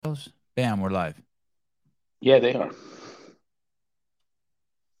Bam, we're live. Yeah, they are.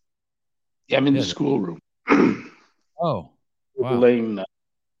 Yeah, I'm in the Yeah. schoolroom. Oh, The wow. Lane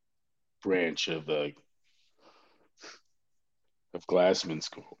branch of Glassman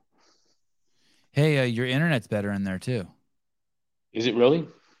School. Hey, your internet's better in there too. Is it really?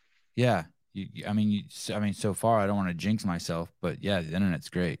 Yeah. I mean, so far I don't want to jinx myself, but yeah, the internet's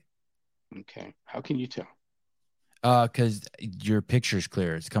great. Okay. How can you tell? Because your picture's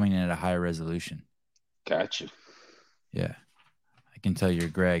clear. It's coming in at a higher resolution. Gotcha. Yeah, I can tell you're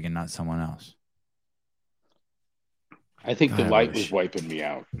Greg and not someone else. I think the God, I light was wish. wiping me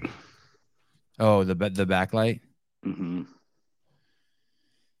out. Oh, the backlight. Hmm.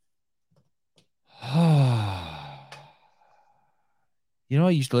 You know,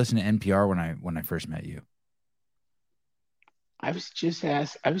 I used to listen to NPR when I first met you. I was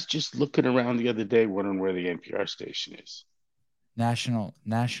just looking around the other day, wondering where the NPR station is. National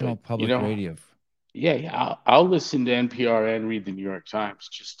But Public Radio. yeah, I'll listen to NPR and read the New York Times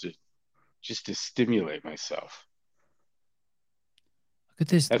just to stimulate myself. Look at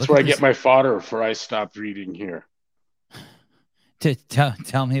this. That's Look where at I get this. my fodder for I stopped reading here.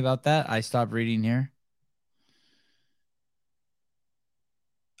 Tell me about that. I stopped reading here.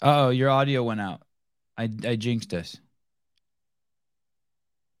 Oh, your audio went out. I jinxed us.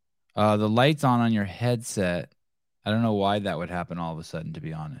 The light's on your headset. I don't know why that would happen all of a sudden, to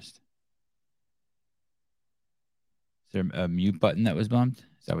be honest. Is there a mute button that was bumped?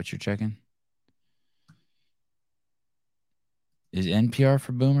 Is that what you're checking? Is NPR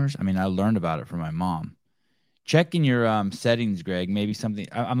for boomers? I mean, I learned about it from my mom. Check in your settings, Greg. Maybe something.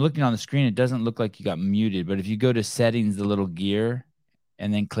 I'm looking on the screen. It doesn't look like you got muted, but if you go to settings, the little gear,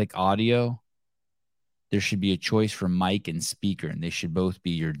 and then click audio, there should be a choice for mic and speaker, and they should both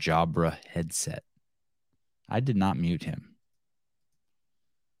be your Jabra headset. I did not mute him.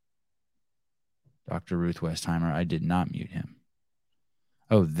 Dr. Ruth Westheimer, I did not mute him.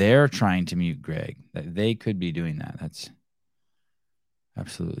 Oh, they're trying to mute Greg. They could be doing that. That's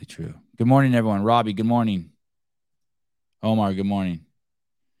absolutely true. Good morning, everyone. Robbie, good morning. Omar, good morning.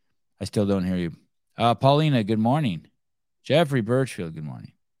 I still don't hear you. Paulina, good morning. Jeffrey Birchfield, good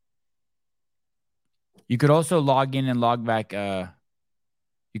morning. You could also log in and log back.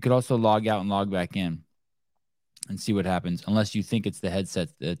 You could also log out and log back in and see what happens, unless you think it's the headset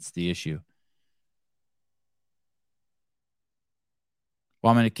that's the issue. Well,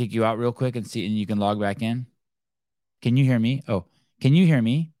 I'm going to kick you out real quick and see, and you can log back in. Can you hear me? Oh, can you hear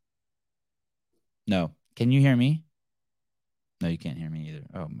me? No. Can you hear me? No, you can't hear me either.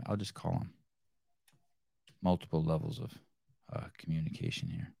 Oh, I'll just call him. Multiple levels of communication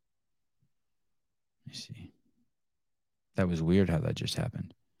here. Let me see. That was weird how that just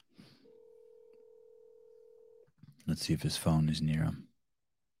happened. Let's see if his phone is near him.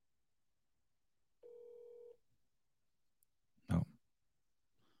 No.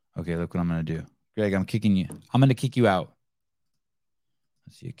 Okay, look what I'm going to do. Greg, I'm kicking you. I'm going to kick you out.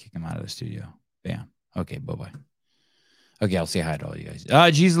 Let's see you kick him out of the studio. Bam. Okay, bye-bye. Okay, I'll say hi to all you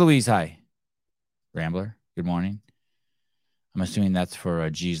guys. Geez Louise, hi. Rambler, good morning. I'm assuming that's for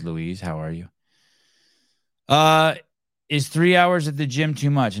Geez Louise. How are you? Uh, is 3 hours at the gym too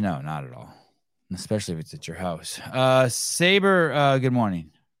much? No, not at all. Especially if it's at your house. Saber, good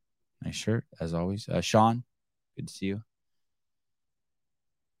morning. Nice shirt, as always. Sean, good to see you.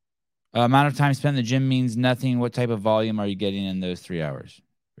 Amount of time spent in the gym means nothing. What type of volume are you getting in those 3 hours?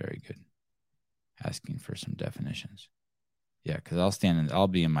 Very good. Asking for some definitions. Yeah, because I'll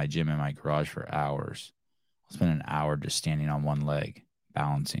be in my gym in my garage for hours. I'll spend an hour just standing on one leg,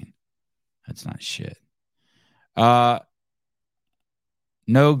 balancing. That's not shit. Uh,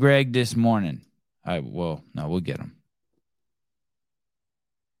 no Greg this morning. No, we'll get him.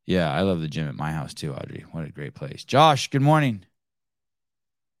 Yeah, I love the gym at my house too, Audrey. What a great place. Josh, good morning.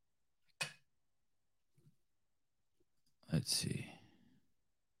 Let's see.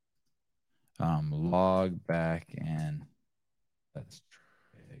 Log back and that's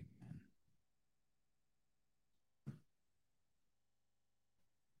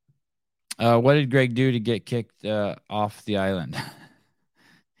what did Greg do to get kicked off the island?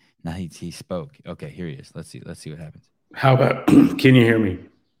 Now he spoke. Okay, here he is. Let's see. Let's see what happens. How about, can you hear me?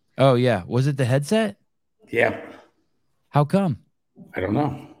 Oh yeah, was it the headset? Yeah, How come? I don't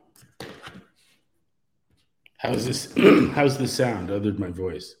know. How's this? How's the sound other than my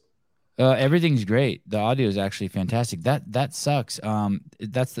voice? Everything's great. The audio is actually fantastic. That sucks.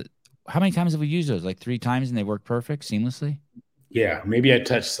 That's the. How many times have we used those? Like 3 times, and they work perfect, seamlessly. Yeah, maybe I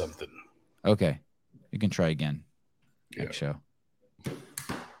touched something. Okay, you can try again. Yeah, Next show.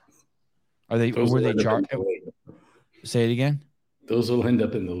 Are they? those Were will they end up char? in the lake. Say it again. Those will end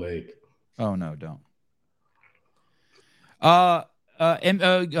up in the lake. Oh no, don't.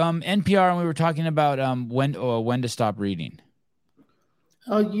 NPR, and we were talking about when to stop reading.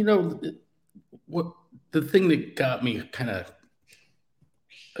 Oh, what the thing that got me kind of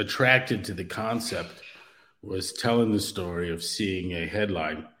attracted to the concept was telling the story of seeing a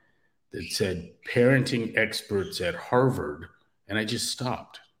headline that said parenting experts at Harvard, and I just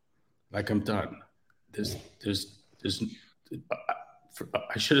stopped. Like I'm done. There's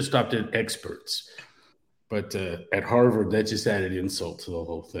I should have stopped at experts, but at Harvard that just added insult to the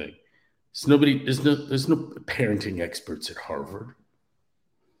whole thing. There's no parenting experts at Harvard.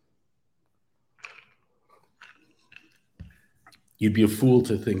 You'd be a fool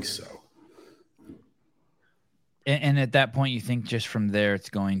to think so. And at that point, you think just from there it's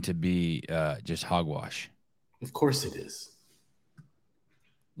going to be just hogwash, Of course it is.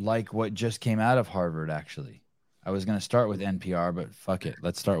 like what just came out of Harvard. Actually, I was going to start with NPR, but fuck it,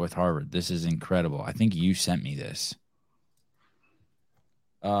 let's start with Harvard. This is incredible. I think you sent me this.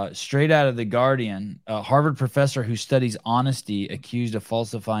 Straight out of the Guardian, a Harvard professor who studies honesty accused of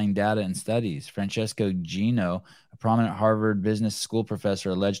falsifying data in studies. Francesco Gino, a prominent Harvard Business School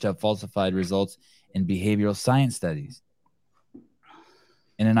professor, alleged to have falsified results in behavioral science studies.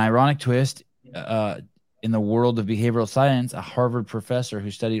 In an ironic twist, in the world of behavioral science, a Harvard professor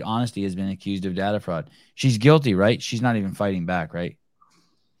who studied honesty has been accused of data fraud. She's guilty, right? She's not even fighting back, right?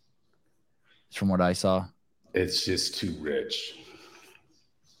 From what I saw. It's just too rich.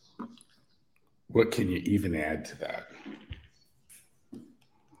 What can you even add to that?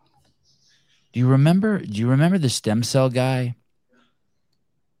 Do you remember the stem cell guy?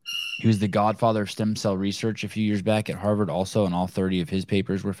 He was the godfather of stem cell research a few years back at Harvard also, and all 30 of his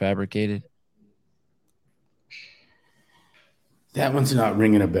papers were fabricated. That one's not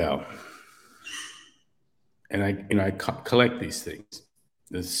ringing a bell. And I collect these things.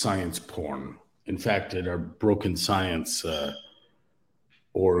 The science porn. In fact, at our Broken Science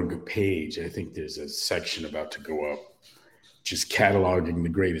org page, I think there's a section about to go up, just cataloging the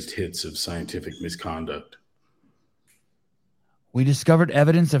greatest hits of scientific misconduct. We discovered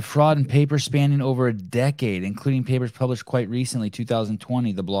evidence of fraud in papers spanning over a decade, including papers published quite recently,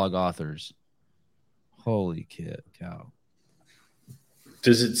 2020, the blog authors. Holy cow.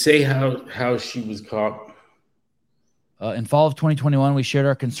 Does it say how she was caught? In fall of 2021, we shared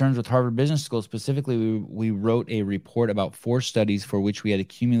our concerns with Harvard Business School. Specifically, we wrote a report about 4 studies for which we had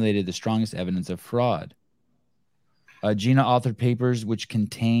accumulated the strongest evidence of fraud. Gina authored papers which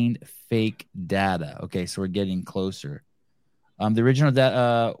contained fake data. Okay, so we're getting closer. The original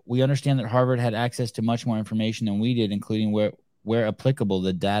data, we understand that Harvard had access to much more information than we did, including where applicable,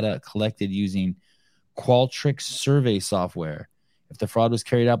 the data collected using Qualtrics survey software. If the fraud was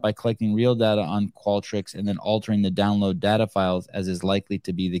carried out by collecting real data on Qualtrics and then altering the download data files, as is likely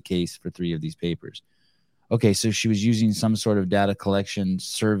to be the case for 3 of these papers. Okay, so she was using some sort of data collection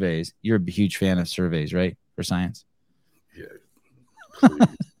surveys. You're a huge fan of surveys, right? For science? Yeah,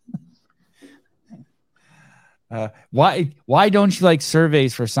 please. Why don't you like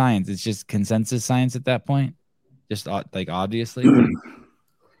surveys for science? It's just consensus science at that point? Just like obviously?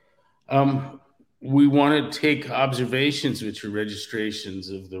 um, we want to take observations, which are registrations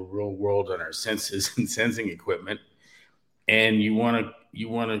of the real world on our senses and sensing equipment, and you want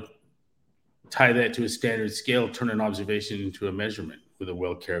to tie that to a standard scale, turn an observation into a measurement with a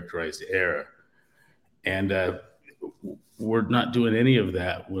well characterized error. And we're not doing any of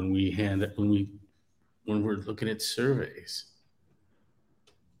that when we're looking at surveys.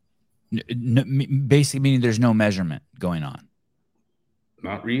 Basically meaning there's no measurement going on.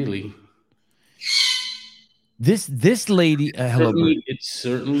 Not really. This lady, hello, Bert. It's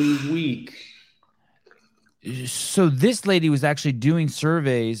certainly weak. So this lady was actually doing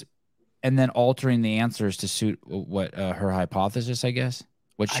surveys and then altering the answers to suit what her hypothesis, I guess,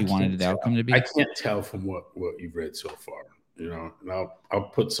 what she wanted the outcome to be. I can't tell from what you've read so far. And I'll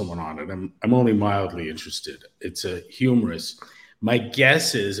put someone on it. I'm only mildly interested. It's a humorous. My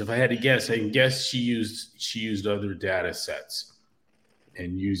guess is, if I had to guess, I can guess she used other data sets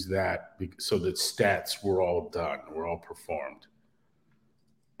and used that so that stats were all done, were all performed.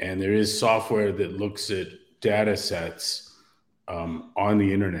 And there is software that looks at data sets on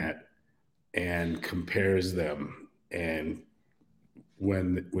the internet and compares them. And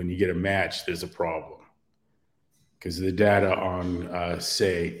when you get a match, there's a problem because the data on,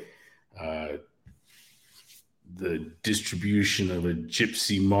 say, the distribution of a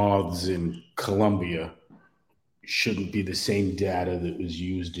gypsy moths in Colombia shouldn't be the same data that was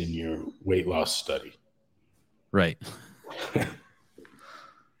used in your weight loss study. Right.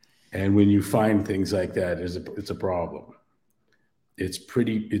 And when you find things like that, it's a problem. It's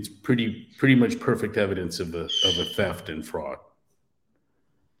pretty much perfect evidence of a theft and fraud.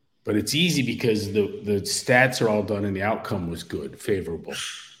 But it's easy because the stats are all done and the outcome was good, favorable.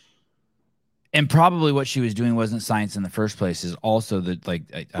 And probably what she was doing wasn't science in the first place. Is also that, like,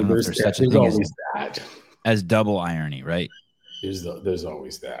 I don't know if there's such a there's thing always that. as double irony, right? There's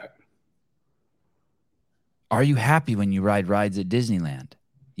always that. Are you happy when you ride rides at Disneyland?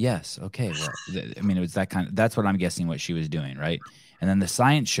 Yes. Okay. Well, I mean, it was that kind of, that's what I'm guessing what she was doing, right? And then the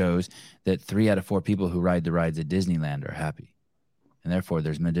science shows that 3 out of 4 people who ride the rides at Disneyland are happy. And therefore,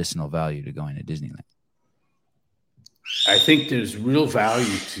 there's medicinal value to going to Disneyland. I think there's real value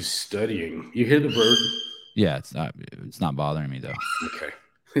to studying. You hear the bird? Yeah, it's not bothering me though.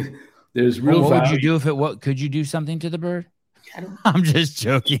 Okay. There's real What value. would you do if it, what, could you do something to the bird? I'm just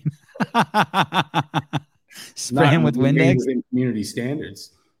joking. Spray him with Windex. Within community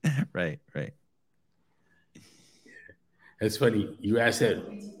standards. Right. That's funny. You asked that.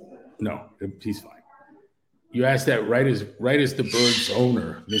 No, he's fine. You asked that right as the bird's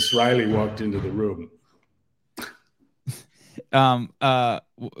owner, Miss Riley, walked into the room. What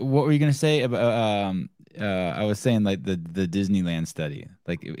were you gonna say about? I was saying like the Disneyland study.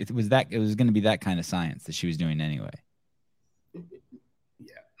 Like it was going to be that kind of science that she was doing anyway.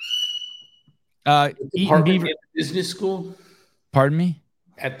 Yeah. Eaton Beaver at the business school. Pardon me.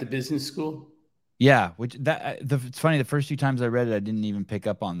 At the business school. Yeah, which it's funny. The first few times I read it, I didn't even pick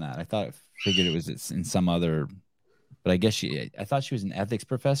up on that. I figured it was in some other, but I guess I thought she was an ethics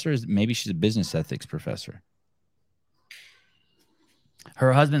professor. Maybe she's a business ethics professor.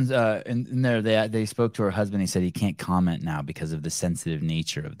 Her husband's in there. They spoke to her husband. He said he can't comment now because of the sensitive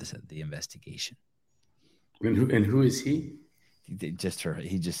nature of the investigation. And who is he? He just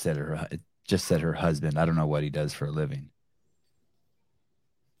said her husband. I don't know what he does for a living.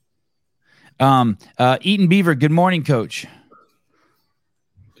 Eaton Beaver. Good morning, Coach.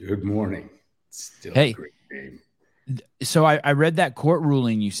 Good morning. Still hey, a great name. So I read that court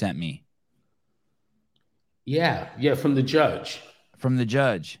ruling you sent me. Yeah, from the judge. From the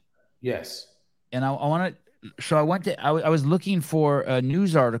judge. Yes. And I want to. So I was looking for a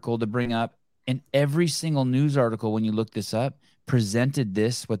news article to bring up, and every single news article, when you look this up, presented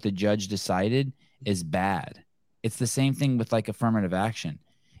what the judge decided is bad. It's the same thing with like affirmative action.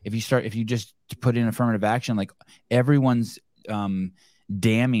 If you just put in affirmative action, like everyone's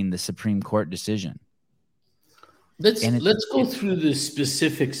damning the Supreme Court decision. Let's go through the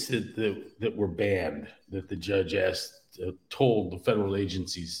specifics that were banned, that the judge told the federal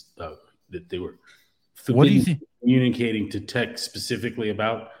agencies that they were communicating to tech specifically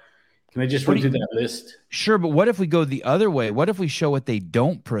about. Can I just run through that list? Sure, but what if we go the other way? What if we show what they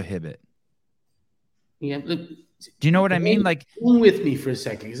don't prohibit? Yeah. Look, do you know what I mean? Like, hang with me for a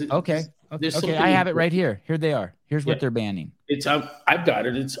second. Okay. I have it right here. Here they are. Here's what they're banning. I've got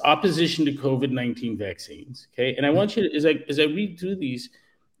it. It's opposition to COVID-19 vaccines. Okay, and I want you to, as I read through these,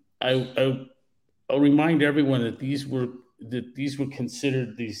 I'll remind everyone that these were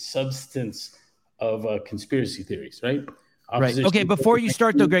considered the substance of conspiracy theories, right? Right. Okay. Before you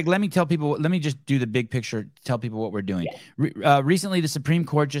start, though, Greg, let me just do the big picture. Tell people what we're doing. Yeah. Recently, the Supreme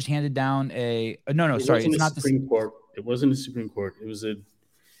Court just handed down it's not the Supreme Court. It wasn't a Supreme Court. It was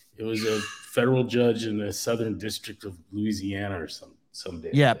a federal judge in the Southern District of Louisiana or some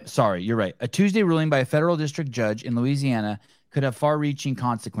day. Yeah. Sorry, you're right. A Tuesday ruling by a federal district judge in Louisiana could have far-reaching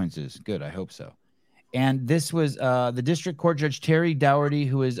consequences. Good. I hope so. And this was the district court judge Terry Dougherty,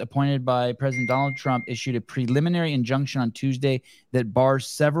 who is appointed by President Donald Trump, issued a preliminary injunction on Tuesday that bars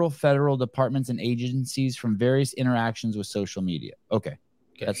several federal departments and agencies from various interactions with social media. Okay.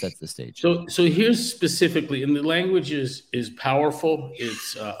 That sets the stage. So here's specifically, and the language is powerful.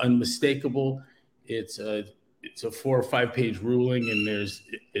 It's unmistakable. It's a 4 or 5 page ruling, and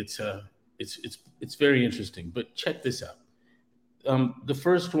it's very interesting. But check this out. The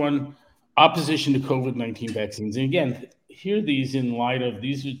first one. Opposition to COVID-19 vaccines, and again, hear these in light of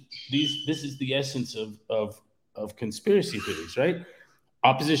these. This is the essence of conspiracy theories, right?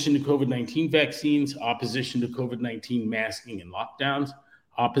 Opposition to COVID-19 vaccines, opposition to COVID-19 masking and lockdowns,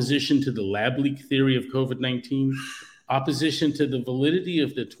 opposition to the lab leak theory of COVID-19, opposition to the validity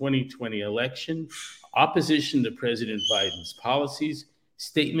of the 2020 election, opposition to President Biden's policies,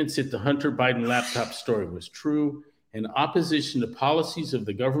 statements that the Hunter Biden laptop story was true, and opposition to policies of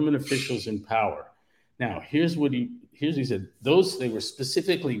the government officials in power. Now, here's what he said. They were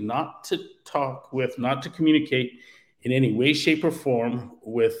specifically not to talk with, not to communicate in any way, shape, or form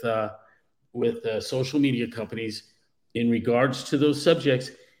with social media companies in regards to those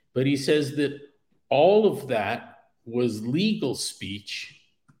subjects. But he says that all of that was legal speech,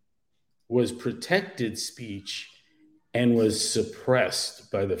 was protected speech, and was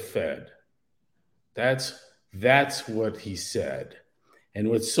suppressed by the Fed. That's what he said. And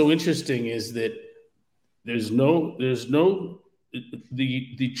what's so interesting is that there's no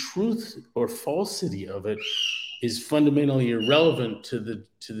the truth or falsity of it is fundamentally irrelevant to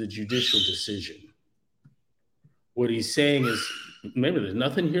the judicial decision. What he's saying is, remember, there's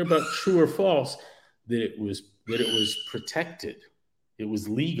nothing here about true or false. That it was protected, it was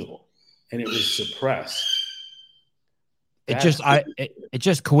legal, and it was suppressed. It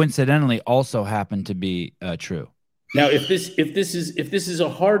just coincidentally also happened to be true. Now, if this is a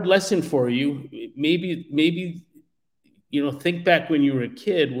hard lesson for you, maybe think back when you were a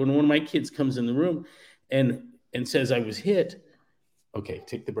kid. When one of my kids comes in the room and says I was hit, okay,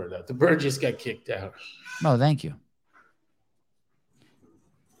 take the bird out. The bird just got kicked out. Oh, thank you.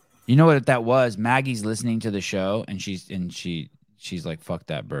 You know what that was? Maggie's listening to the show, and she's like, "Fuck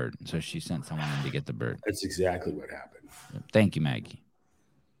that bird," and so she sent someone in to get the bird. That's exactly what happened. Thank you, Maggie.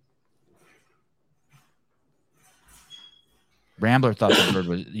 Rambler thought the bird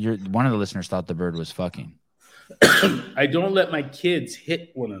was. One of the listeners thought the bird was fucking. I don't let my kids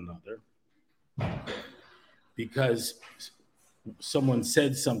hit one another because someone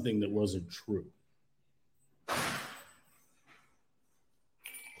said something that wasn't true.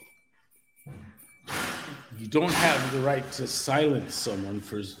 You don't have the right to silence someone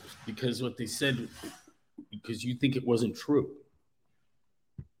because what they said, because you think it wasn't true.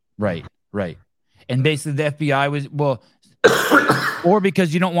 Right. And basically the FBI was, or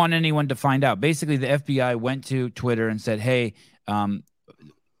because you don't want anyone to find out. Basically the FBI went to Twitter and said, hey,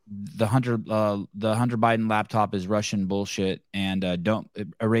 the Hunter Biden laptop is Russian bullshit, and don't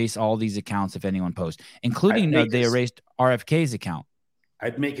erase all these accounts if anyone posts, including they erased RFK's account.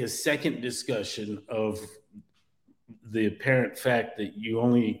 I'd make a second discussion of the apparent fact that you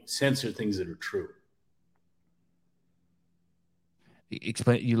only censor things that are true.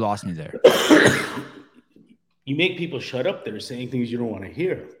 Explain. You lost me there. You make people shut up that are saying things you don't want to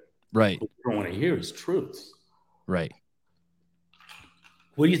hear. Right. What you don't want to hear is truth. Right.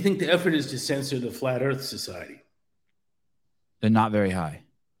 What do you think the effort is to censor the Flat Earth Society? They're not very high.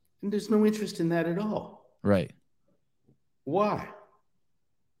 And there's no interest in that at all. Right. Why?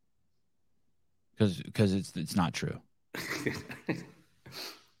 Because it's not true.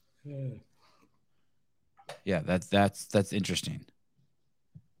 Yeah, that's interesting.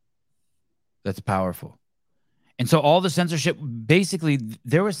 That's powerful. And so all the censorship, basically,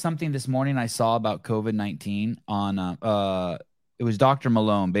 there was something this morning I saw about COVID-19 on it was Dr.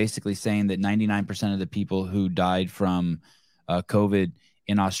 Malone basically saying that 99% of the people who died from COVID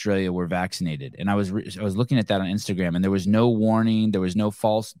in Australia were vaccinated. And I was looking at that on Instagram, and there was no warning. There was no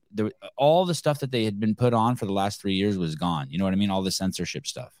false. All the stuff that they had been put on for the last 3 years was gone. You know what I mean? All the censorship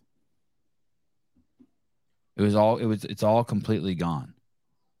stuff. It's all completely gone.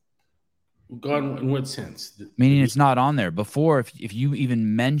 Gone in what sense? Meaning it's not on there. Before, if you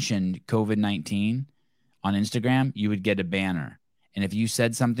even mentioned COVID-19 on Instagram, you would get a banner. And if you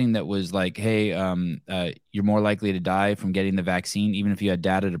said something that was like, hey, you're more likely to die from getting the vaccine, even if you had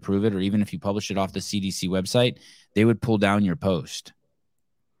data to prove it, or even if you published it off the CDC website, they would pull down your post.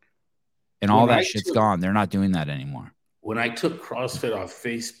 And all that shit's gone. They're not doing that anymore. When I took CrossFit off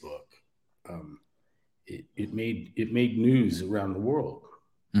Facebook, it made news around the world.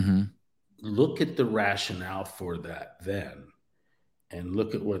 Mm-hmm. Look at the rationale for that then, and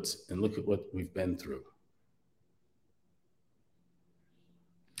look at what we've been through.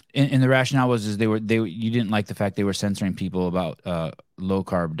 And the rationale was you didn't like the fact they were censoring people about low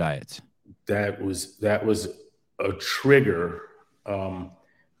carb diets. That was a trigger,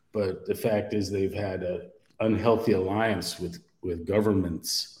 but the fact is they've had an unhealthy alliance with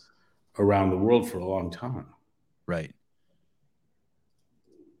governments around the world for a long time. Right.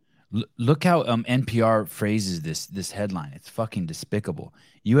 Look how NPR phrases this headline. It's fucking despicable.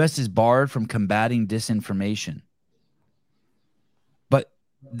 U.S. is barred from combating disinformation. But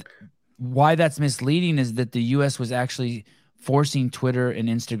why that's misleading is that the U.S. was actually forcing Twitter and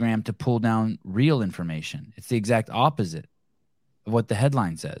Instagram to pull down real information. It's the exact opposite of what the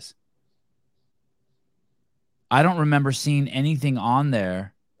headline says. I don't remember seeing anything on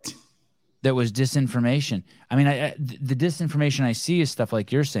there that was disinformation. I mean, the disinformation I see is stuff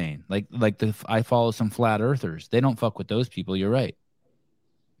like you're saying. I follow some flat earthers. They don't fuck with those people. You're right.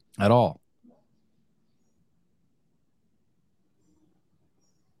 At all.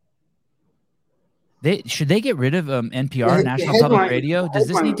 Should they get rid of NPR, National Public Radio? Does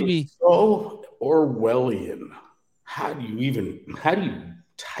this need to be so Orwellian? How do you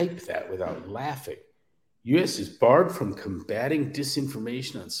type that without laughing? U.S. is barred from combating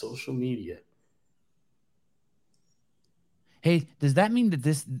disinformation on social media. Hey, does that mean that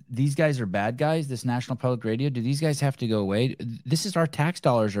these guys are bad guys? This National Public Radio? Do these guys have to go away? This is our tax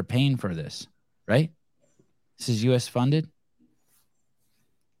dollars are paying for this, right? This is U.S. funded,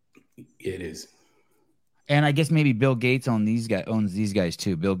 It is. and I guess maybe Bill Gates owns these guys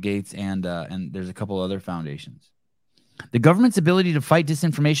too. Bill Gates and there's a couple other foundations. The government's ability to fight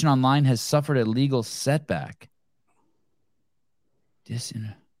disinformation online has suffered a legal setback.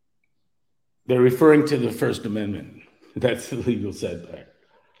 They're referring to the First Amendment. That's the legal setback.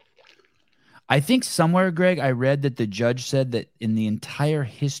 I think somewhere, Greg, I read that the judge said that in the entire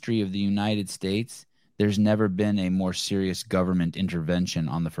history of the United States, there's never been a more serious government intervention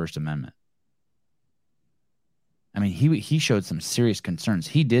on the First Amendment. I mean, he showed some serious concerns.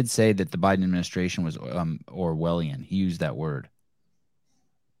 He did say that the Biden administration was Orwellian. He used that word.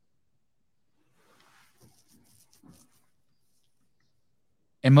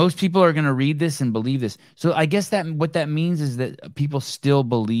 And most people are going to read this and believe this. So I guess that what that means is that people still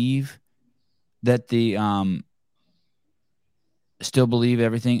believe that still believe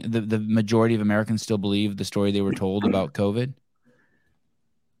everything. The majority of Americans still believe the story they were told about COVID.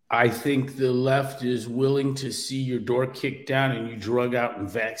 I think the left is willing to see your door kicked down and you drug out and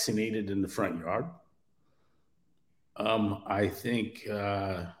vaccinated in the front yard. I think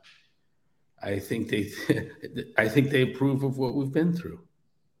they I think they approve of what we've been through.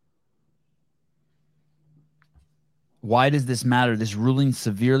 Why does this matter? This ruling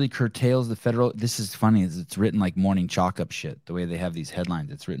severely curtails the federal. This is funny. It's written like morning chalk up shit. The way they have these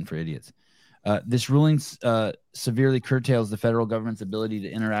headlines, it's written for idiots. This ruling severely curtails the federal government's ability to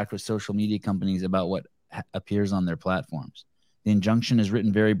interact with social media companies about what appears on their platforms. The injunction is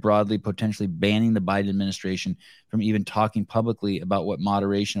written very broadly, potentially banning the Biden administration from even talking publicly about what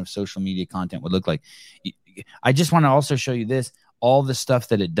moderation of social media content would look like. I just want to also show you this, all the stuff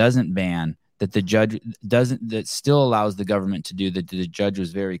that it doesn't ban, that the judge doesn't, that still allows the government to do, that the judge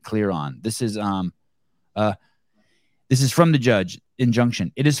was very clear on. This is from the judge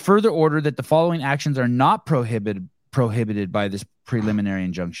injunction. It is further ordered that the following actions are not prohibited by this preliminary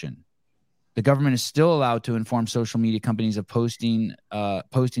injunction. The government is still allowed to inform social media companies of postings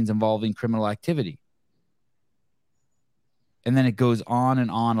involving criminal activity. And then it goes on and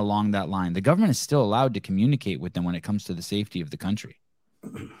on along that line. The government is still allowed to communicate with them when it comes to the safety of the country.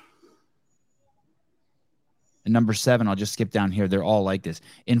 And number 7, I'll just skip down here. They're all like this.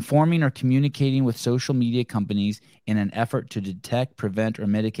 Informing or communicating with social media companies in an effort to detect, prevent, or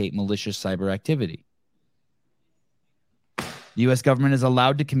mitigate malicious cyber activity. The U.S. government is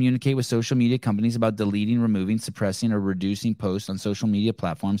allowed to communicate with social media companies about deleting, removing, suppressing, or reducing posts on social media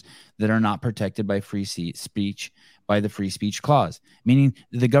platforms that are not protected by free speech, by the free speech clause. Meaning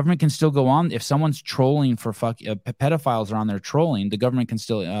the government can still go on. If someone's trolling for pedophiles are on there trolling, the government can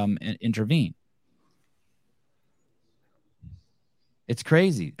still intervene. It's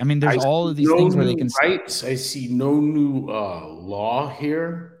crazy. I mean, there's all of these things where they can rights. I see no new law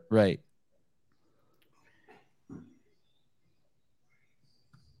here. Right.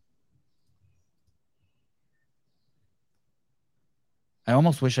 I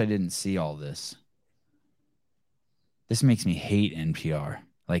almost wish I didn't see all this. This makes me hate NPR,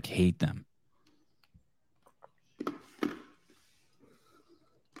 like hate them.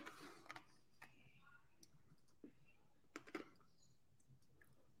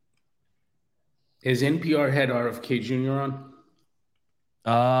 Has NPR had RFK Jr.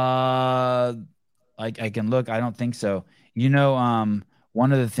 on? I can look. I don't think so. You know,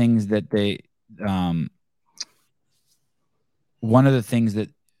 one of the things that one of the things that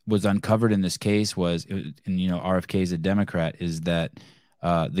was uncovered in this case was, and RFK is a Democrat, is that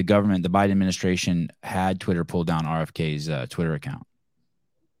the government, the Biden administration, had Twitter pull down RFK's Twitter account.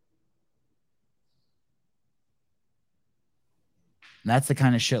 And that's the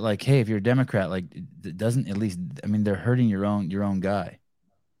kind of shit like, hey, if you're a Democrat, like, it doesn't at least, I mean, they're hurting your own guy.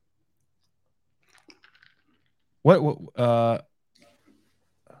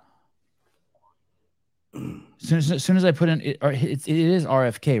 As soon as I put in, it is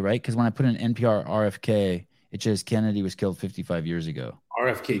RFK, right? Because when I put in NPR RFK, it says Kennedy was killed 55 years ago.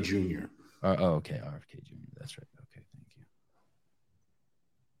 RFK Jr. Okay, RFK Jr. That's right. Okay, thank you.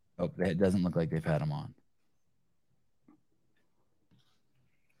 Oh, it doesn't look like they've had him on.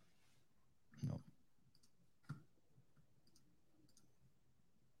 Nope.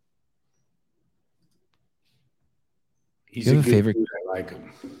 He's a good favorite. Dude. I like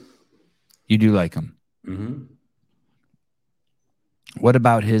him. You do like him. Mm-hmm. What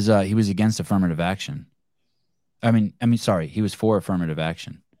about his? He was against affirmative action. I mean, sorry, he was for affirmative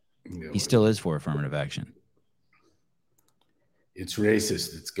action. Yeah, he still is for affirmative action. It's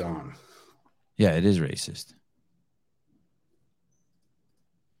racist. It's gone. Yeah, it is racist.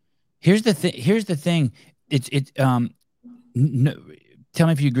 Here's the thing. Here's the thing. No, tell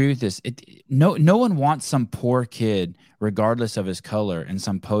me if you agree with this. No one wants some poor kid, regardless of his color, in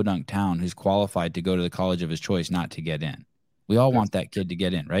some podunk town who's qualified to go to the college of his choice not to get in. We all want that kid to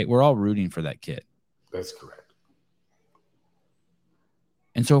get in, right? We're all rooting for that kid. That's correct.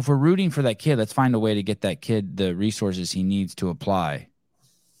 And so if we're rooting for that kid, let's find a way to get that kid the resources he needs to apply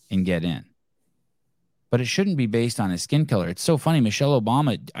and get in. But it shouldn't be based on his skin color. It's so funny. Michelle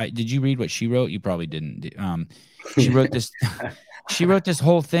Obama, did you read what she wrote? You probably didn't. She wrote this. She wrote this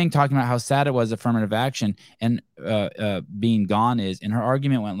whole thing talking about how sad it was affirmative action and being gone is. And her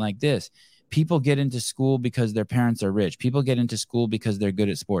argument went like this. People get into school because their parents are rich. People get into school because they're good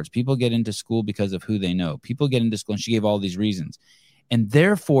at sports. People get into school because of who they know. People get into school. And she gave all these reasons. And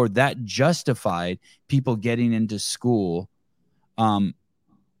therefore, that justified people getting into school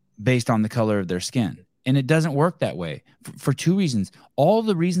based on the color of their skin. And it doesn't work that way for two reasons. All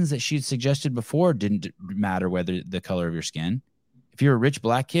the reasons that she had suggested before didn't matter whether the color of your skin. If you're a rich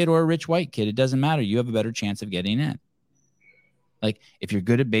black kid or a rich white kid, it doesn't matter. You have a better chance of getting in. Like if you're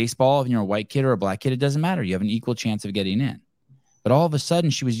good at baseball, if you're a white kid or a black kid, it doesn't matter. You have an equal chance of getting in. But all of a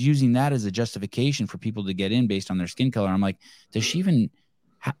sudden, she was using that as a justification for people to get in based on their skin color. I'm like, does she even?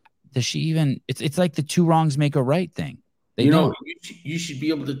 It's like the two wrongs make a right thing. You should be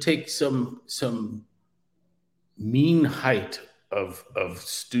able to take some mean height of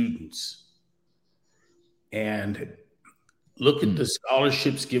students and look at the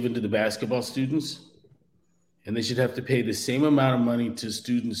scholarships given to the basketball students, and they should have to pay the same amount of money to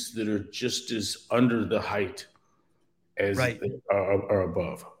students that are just as under the height as are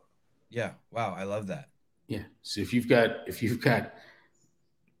above. Yeah. Wow. I love that. Yeah. So if you've got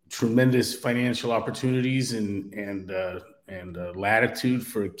tremendous financial opportunities and latitude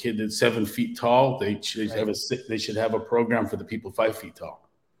for a kid that's 7 feet tall, they should have a program for the people 5 feet tall.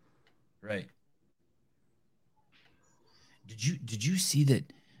 Right. Did you see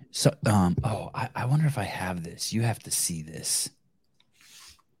that? So I wonder if I have this. You have to see this.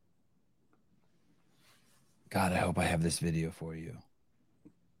 God, I hope I have this video for you.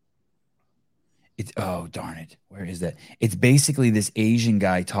 It's darn it. Where is that? It's basically this Asian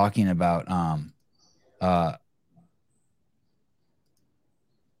guy talking about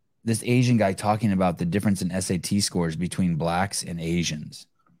the difference in SAT scores between blacks and Asians.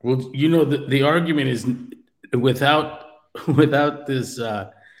 Well, the argument is without this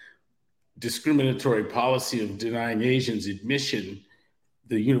discriminatory policy of denying Asians admission,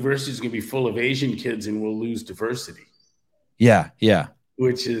 the university is going to be full of Asian kids and we'll lose diversity. Yeah. Yeah.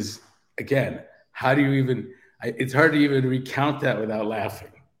 Which is, again, how do you even, it's hard to even recount that without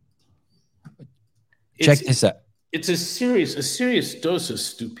laughing. Check this out. It's a serious dose of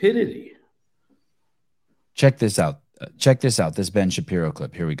stupidity. Check this out. This Ben Shapiro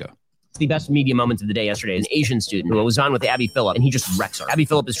clip. Here we go. The best media moments of the day yesterday, an Asian student who was on with Abby Phillip, and he just wrecks her. Abby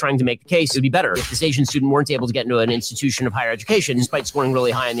Phillip is trying to make the case it would be better if this Asian student weren't able to get into an institution of higher education despite scoring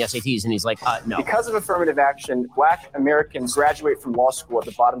really high on the SATs, and he's like, no. Because of affirmative action, Black Americans graduate from law school at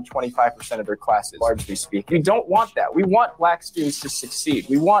the bottom 25% of their classes, largely speaking. We don't want that. We want Black students to succeed.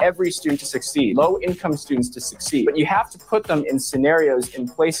 We want every student to succeed, low-income students to succeed. But you have to put them in scenarios, in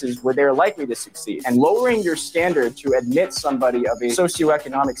places where they're likely to succeed. And lowering your standard to admit somebody of a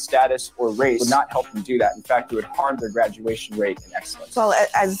socioeconomic status or race would not help them do that. In fact, it would harm their graduation rate and excellence. Well,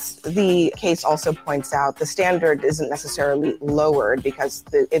 as the case also points out, the standard isn't necessarily lowered because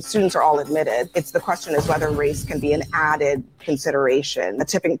if students are all admitted. It's the question is whether race can be an added consideration, a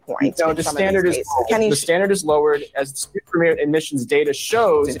tipping point. No, the standard is lowered as the student premier admissions data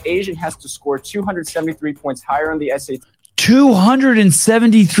shows. An Asian has to score 273 points higher on the SAT.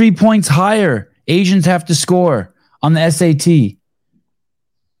 273 points higher Asians have to score on the SAT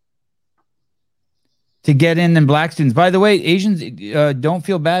to get in than black students. By the way, Asians, don't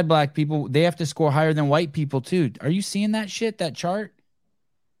feel bad, black people. They have to score higher than white people, too. Are you seeing that shit, that chart?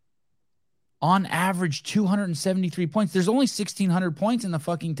 On average, 273 points. There's only 1,600 points in the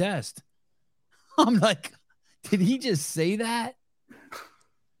fucking test. I'm like, did he just say that?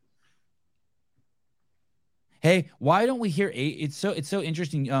 Hey, why don't we hear? It's so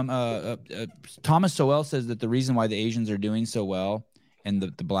interesting. Thomas Sowell says that the reason why the Asians are doing so well and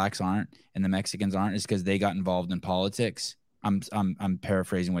the blacks aren't and the Mexicans aren't is because they got involved in politics. I'm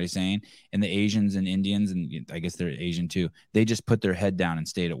paraphrasing what he's saying. And the Asians and Indians, and I guess they're Asian too, they just put their head down and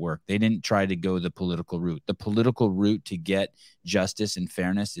stayed at work. They didn't try to go the political route. The political route to get justice and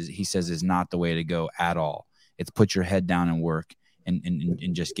fairness he says is not the way to go at all. It's put your head down and work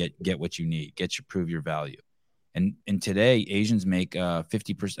and just get what you need. Prove your value. And today Asians make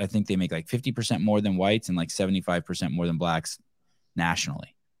 50%. I think they make like 50% more than whites and like 75% more than blacks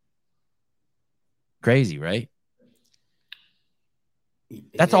nationally. Crazy, right?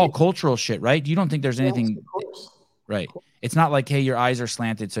 That's all cultural shit, right? You don't think there's anything, of course. right? It's not like, hey, your eyes are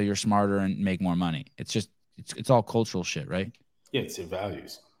slanted so you're smarter and make more money. It's just, it's all cultural shit, right? Yeah, it's their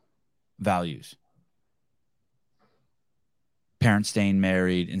values. Values. Parents staying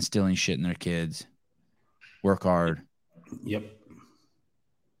married, instilling shit in their kids, work hard. Yep.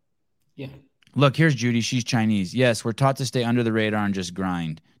 Yeah. Look, here's Judy. She's Chinese. Yes, we're taught to stay under the radar and just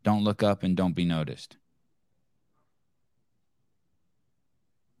grind. Don't look up and don't be noticed.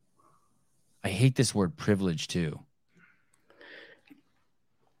 I hate this word privilege too.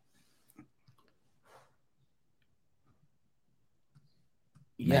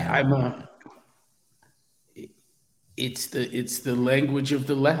 Yeah, it's the language of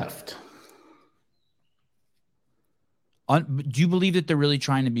the left. Do you believe that they're really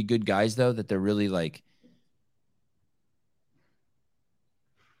trying to be good guys, though? That they're really like...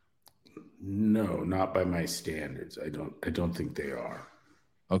 No, not by my standards. I don't think they are.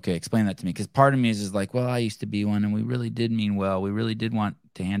 Okay, explain that to me. Because part of me is like, well, I used to be one, and we really did mean well. We really did want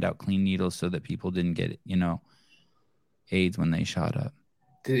to hand out clean needles so that people didn't get, AIDS when they shot up.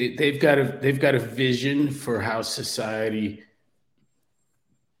 They've got a vision for how society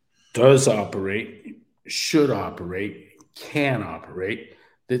does operate, should operate, can operate,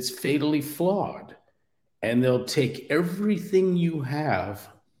 that's fatally flawed. And they'll take everything you have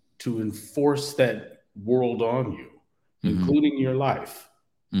to enforce that world on you, including your life.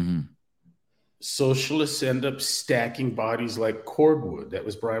 Mm-hmm. Socialists end up stacking bodies like cordwood. That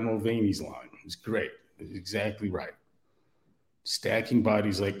was Brian Mulvaney's line. It was great. It was exactly right. Stacking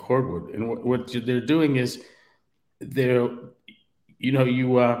bodies like cordwood. And what they're doing is you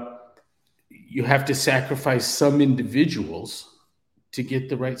have to sacrifice some individuals to get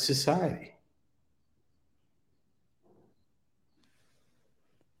the right society.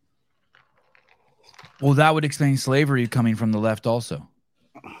 Well, that would explain slavery coming from the left also.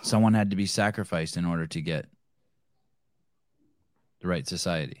 Someone had to be sacrificed in order to get the right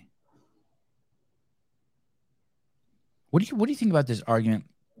society. What do you think about this argument?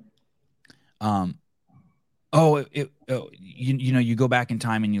 You go back in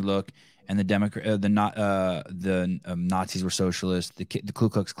time and you look, and the Nazis were socialists. The Ku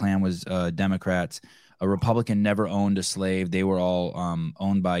Klux Klan was Democrats. A Republican never owned a slave. They were all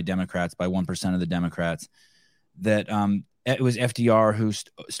owned by Democrats, by 1% of the Democrats. That it was FDR who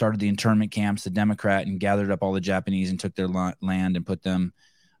started the internment camps, the Democrat, and gathered up all the Japanese and took their land and put them.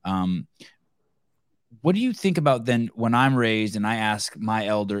 What do you think about then when I'm raised and I ask my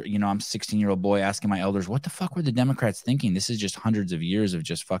elder, I'm a 16-year-old boy asking my elders, what the fuck were the Democrats thinking? This is just hundreds of years of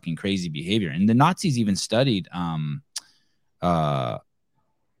just fucking crazy behavior. And the Nazis even studied the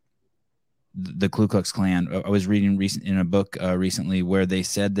Ku Klux Klan. I was reading in a book recently where they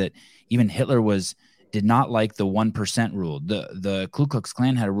said that even Hitler did not like the 1% rule. The Ku Klux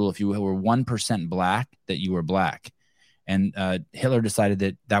Klan had a rule: if you were 1% black, that you were black. And Hitler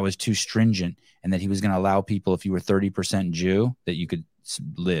decided that was too stringent, and that he was going to allow people, if you were 30% Jew, that you could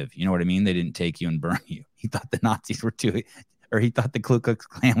live. You know what I mean? They didn't take you and burn you. He thought the Nazis were he thought the Ku Klux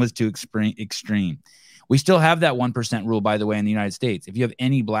Klan was too extreme. We still have that 1% rule, by the way, in the United States. If you have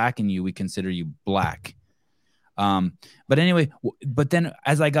any black in you, we consider you black. But anyway, but then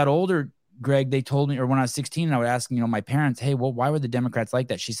as I got older, Greg, they told me, or when I was 16, and I would ask, my parents, hey, well, why were the Democrats like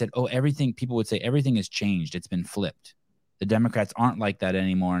that? She said, people would say everything has changed. It's been flipped. The Democrats aren't like that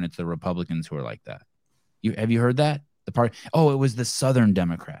anymore, and it's the Republicans who are like that. Have you heard that? It was the Southern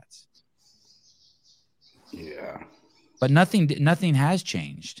Democrats. Yeah. But nothing has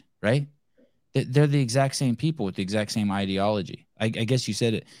changed, right? They're the exact same people with the exact same ideology. I guess you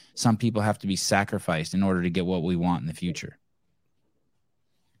said it. Some people have to be sacrificed in order to get what we want in the future.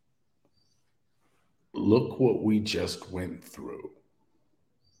 Look what we just went through.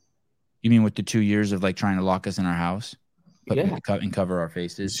 You mean with the 2 years of trying to lock us in our house? And cover our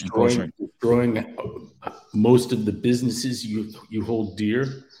faces, destroying most of the businesses you hold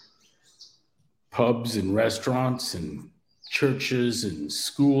dear, pubs and restaurants and churches and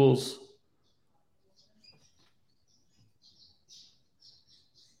schools.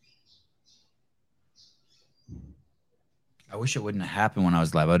 I wish it wouldn't have happened when I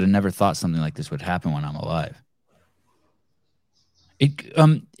was alive. I would have never thought something like this would happen when I'm alive.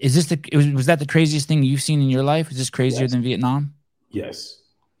 Was that the craziest thing you've seen in your life? Is this crazier than Vietnam? Yes.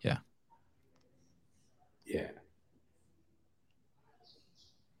 Yeah. Yeah.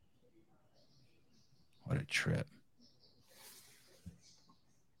 What a trip.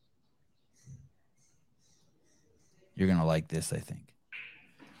 You're going to like this, I think.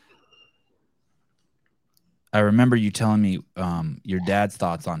 I remember you telling me your dad's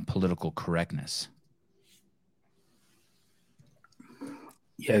thoughts on political correctness.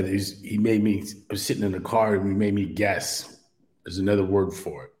 Yeah, he made me, I was sitting in a car and he made me guess. There's another word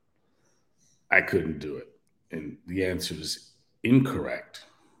for it. I couldn't do it. And the answer is incorrect.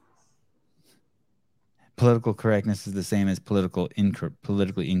 Political correctness is the same as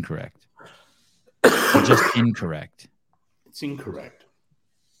politically incorrect. Or just incorrect. It's incorrect.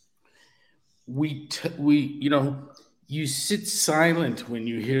 You sit silent when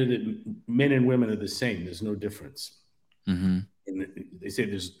you hear that men and women are the same. There's no difference. Mm-hmm. They say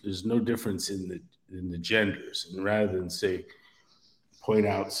there's no difference in the genders, and rather than point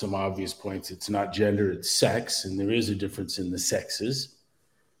out some obvious points, it's not gender, it's sex, and there is a difference in the sexes.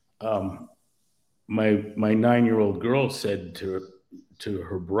 My 9-year-old girl said to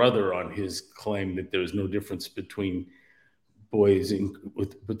her brother on his claim that there was no difference between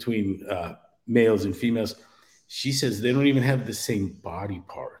between males and females. She says they don't even have the same body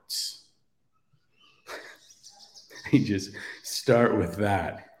parts. You just start with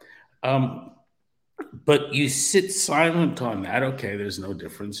that. But you sit silent on that. Okay, there's no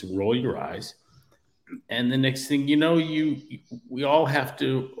difference, and roll your eyes. And the next thing you know, we all have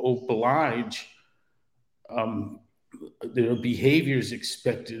to oblige. There are behaviors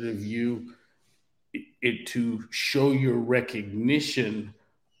expected of you to show your recognition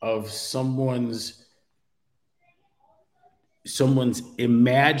of someone's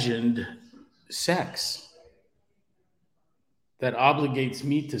imagined sex that obligates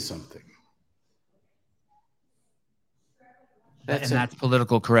me to something. That's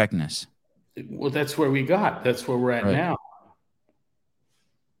political correctness. Well, that's where we got. That's where we're at now.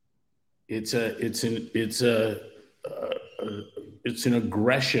 It's an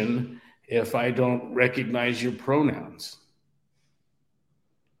aggression if I don't recognize your pronouns.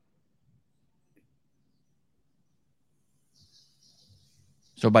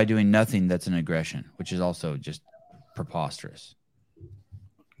 So by doing nothing, that's an aggression, which is also just preposterous.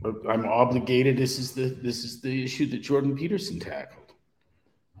 I'm obligated. This is the issue that Jordan Peterson tackled.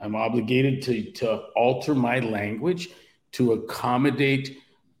 I'm obligated to alter my language to accommodate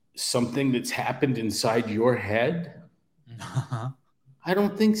something that's happened inside your head. I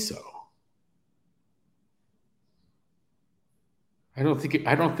don't think so. I don't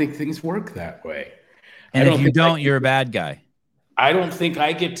think things work that way. And if you don't, you're a bad guy. I don't think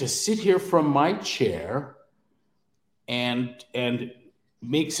I get to sit here from my chair and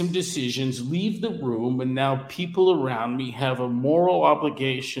make some decisions, leave the room, and now people around me have a moral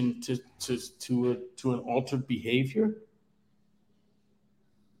obligation to an altered behavior.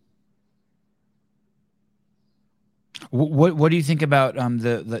 What do you think about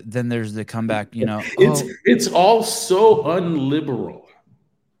then there's the comeback, It's all so unliberal.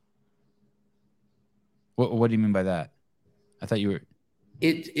 What do you mean by that? I thought you were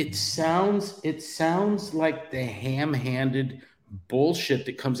It sounds like the ham-handed bullshit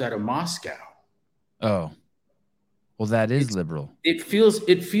that comes out of Moscow. Oh. Well, that is liberal. It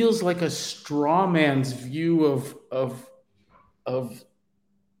feels like a straw man's view of I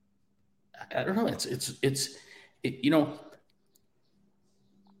don't know,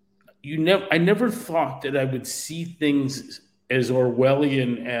 I never thought that I would see things as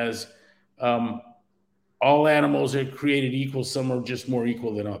Orwellian as all animals are created equal, some are just more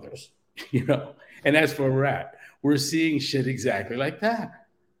equal than others, and that's where we're at. We're seeing shit exactly like that.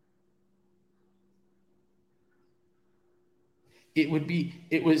 It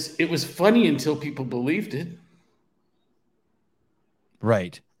was funny until people believed it.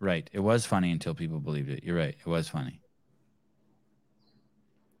 Right. It was funny until people believed it. You're right. It was funny.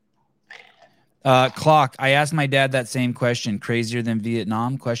 Clock. I asked my dad that same question. Crazier than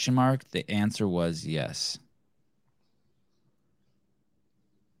Vietnam? ? The answer was yes.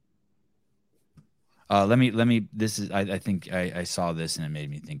 Let me. This is. I think I saw this and it made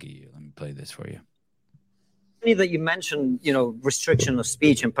me think of you. Let me play this for you. That you mentioned, restriction of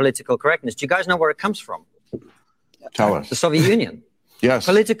speech and political correctness. Do you guys know where it comes from? Tell us. The Soviet Union. Yes.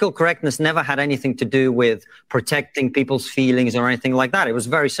 Political correctness never had anything to do with protecting people's feelings or anything like that. It was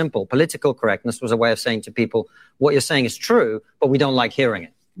very simple. Political correctness was a way of saying to people, what you're saying is true, but we don't like hearing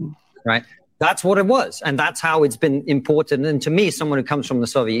it, right? That's what it was. And that's how it's been imported. And to me, someone who comes from the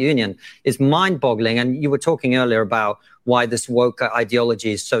Soviet Union is mind-boggling. And you were talking earlier about why this woke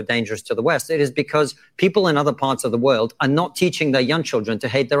ideology is so dangerous to the West. It is because people in other parts of the world are not teaching their young children to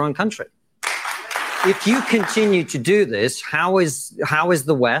hate their own country. If you continue to do this, how is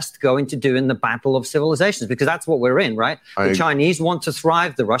the West going to do in the battle of civilizations? Because that's what we're in, right? The Chinese want to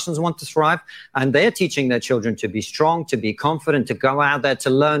thrive, the Russians want to thrive, and they're teaching their children to be strong, to be confident, to go out there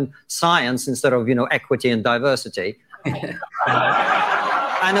to learn science instead of, equity and diversity. And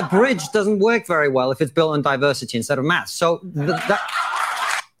a bridge doesn't work very well if it's built on diversity instead of math. So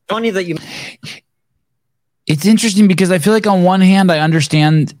funny that you. It's interesting because I feel like on one hand I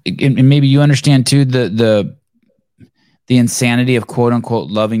understand, and maybe you understand too, the insanity of quote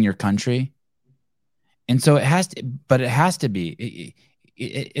unquote loving your country, and so it has to, but it has to be.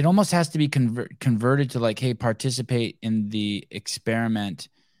 It almost has to be converted to like, hey, participate in the experiment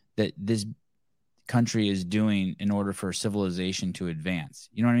that this country is doing in order for civilization to advance.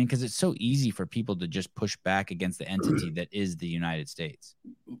 You know what I mean? Because it's so easy for people to just push back against the entity that is the United States.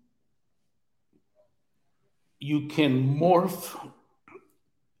 You can morph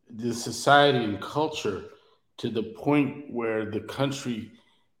the society and culture to the point where the country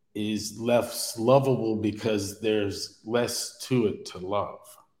is less lovable because there's less to it to love.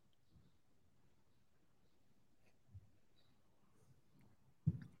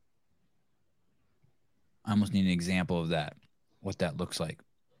 I almost need an example of that, what that looks like.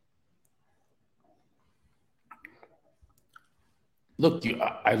 Look,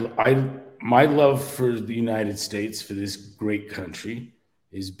 my love for the United States, for this great country,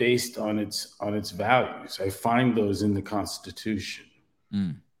 is based on its values. I find those in the Constitution.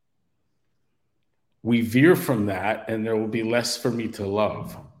 Mm. We veer from that, and there will be less for me to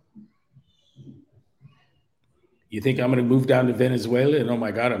love. You think I'm going to move down to Venezuela and oh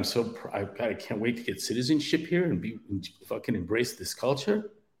my God, I can't wait to get citizenship here and fucking embrace this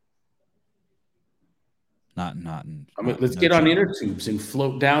culture? Let's get on inner tubes and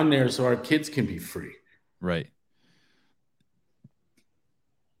float down there so our kids can be free. Right.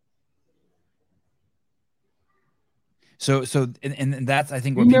 So and that's, I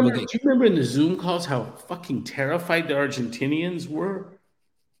think, what people get. Do you remember in the Zoom calls how fucking terrified the Argentinians were?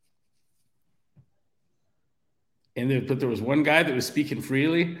 But there was one guy that was speaking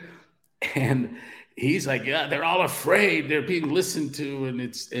freely, and he's like, yeah, they're all afraid. They're being listened to,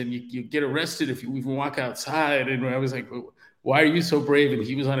 and you get arrested if you even walk outside. And I was like, why are you so brave? And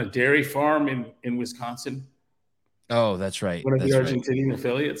he was on a dairy farm in Wisconsin. Oh, that's right. One of the Argentinian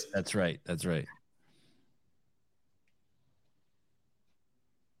affiliates. That's right. That's right.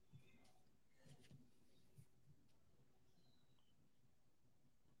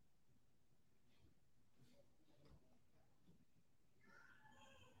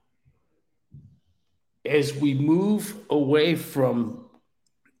 As we move away from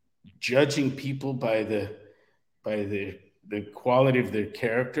judging people by the quality of their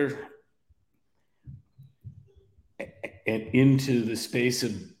character and into the space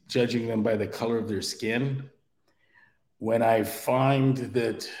of judging them by the color of their skin, when I find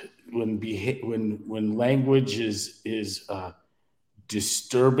that when language is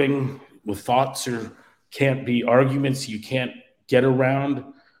disturbing, when thoughts can't be arguments you can't get around,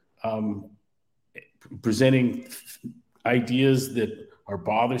 presenting ideas that are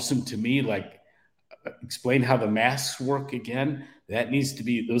bothersome to me, like explain how the masks work again,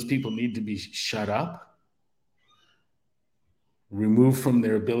 those people need to be shut up, removed from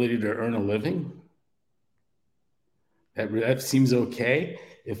their ability to earn a living. That seems okay.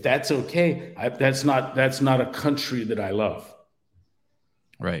 If that's okay, that's not a country that I love.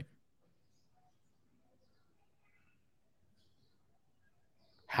 Right.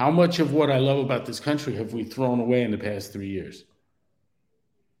 How much of what I love about this country have we thrown away in the past 3 years?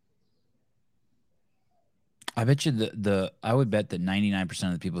 I bet you I would bet that 99%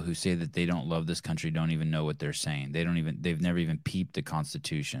 of the people who say that they don't love this country don't even know what they're saying. They've never even peeped the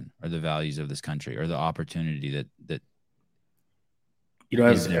Constitution or the values of this country or the opportunity that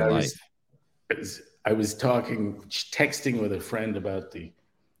is their life. I was texting with a friend about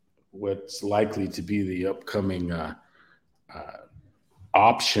what's likely to be the upcoming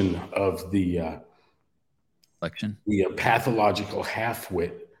option of the election, the pathological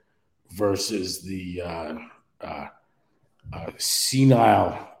half-wit versus the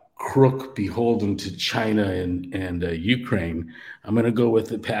senile crook beholden to China and Ukraine. I'm going to go with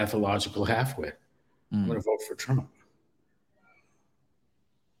the pathological half-wit. I'm going to vote for Trump.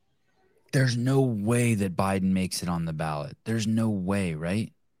 There's no way that Biden makes it on the ballot. There's no way,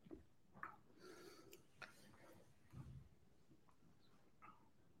 right?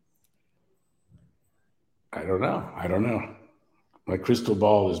 I don't know. My crystal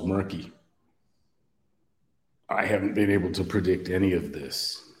ball is murky. I haven't been able to predict any of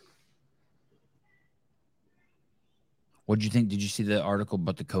this. What did you think? Did you see the article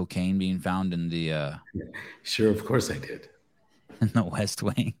about the cocaine being found in the Sure, of course I did. In the West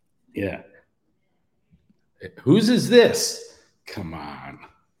Wing? Yeah. Whose is this? Come on.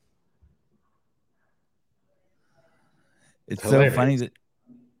 It's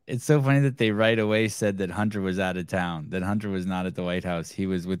so funny that they right away said that Hunter was out of town, that Hunter was not at the White House. He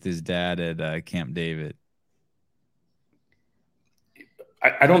was with his dad at Camp David.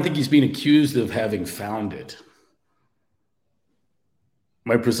 I don't think he's being accused of having found it.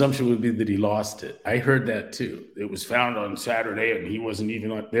 My presumption would be that he lost it. I heard that too. It was found on Saturday and he wasn't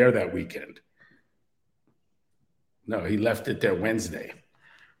even there that weekend. No, he left it there Wednesday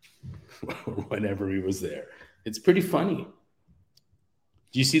or whenever he was there. It's pretty funny.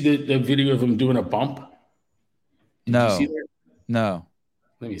 Do you see the video of him doing a bump? Did No. you see that? No.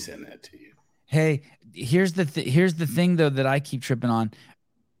 Let me send that to you. Hey, here's the thing though that I keep tripping on.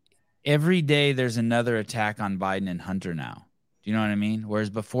 Every day there's another attack on Biden and Hunter now. Do you know what I mean? Whereas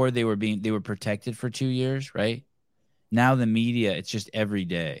before they were protected for 2 years, right? Now the media, it's just every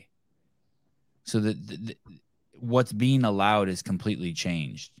day. So what's being allowed is completely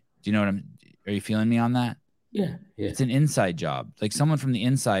changed. Do you know are you feeling me on that? Yeah. It's an inside job. Like someone from the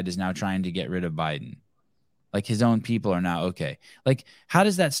inside is now trying to get rid of Biden. Like his own people are now okay. Like how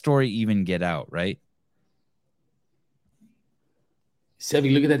does that story even get out, right?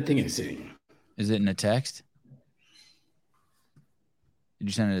 Sevi, look at that thing I'm saying. Is it in a text? Did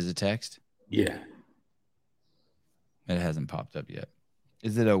you send it as a text? Yeah. It hasn't popped up yet.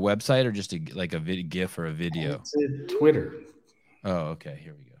 Is it a website or just a GIF or a video? It's Twitter. Oh, okay.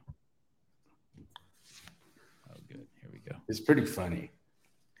 Here we go. Oh, good. Here we go. It's pretty funny.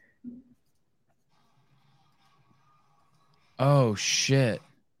 Oh, shit.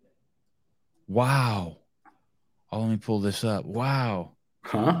 Wow. Oh, let me pull this up. Wow.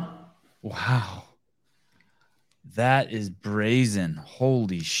 Huh? Wow. That is brazen.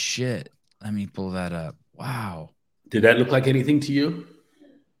 Holy shit. Let me pull that up. Wow. Did that look like anything to you?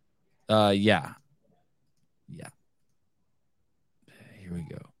 Yeah. Yeah. Here we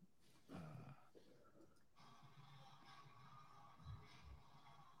go.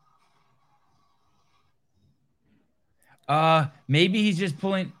 Maybe he's just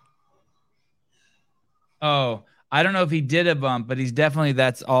pulling. Oh, I don't know if he did a bump, but he's definitely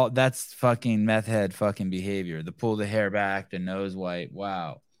that's fucking meth head fucking behavior. The pull the hair back, the nose wipe.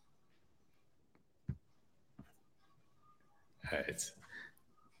 Wow.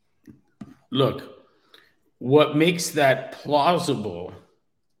 Look, what makes that plausible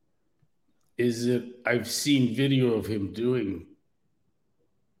is that I've seen video of him doing.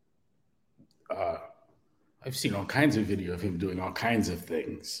 I've seen all kinds of video of him doing all kinds of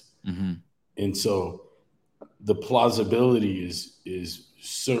things, and so the plausibility is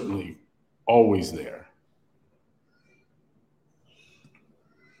certainly always there.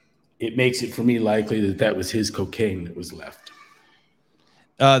 It makes it for me likely that was his cocaine that was left.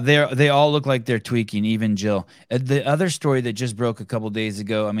 They all look like they're tweaking, even Jill. The other story that just broke a couple days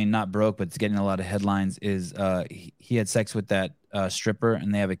ago, I mean, not broke, but it's getting a lot of headlines, is he had sex with that stripper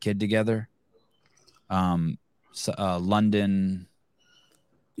and they have a kid together. London.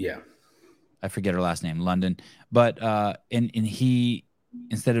 Yeah. I forget her last name, London. But and he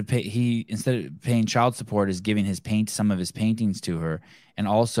instead of paying child support is giving some of his paintings to her, and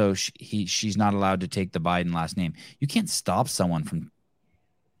also she's not allowed to take the Biden last name. You can't stop someone from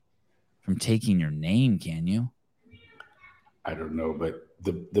taking your name, can you? I don't know, but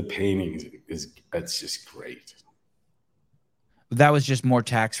the paintings that's just great. That was just more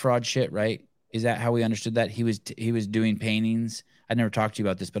tax fraud shit, right? Is that how we understood that? He was doing paintings. I never talked to you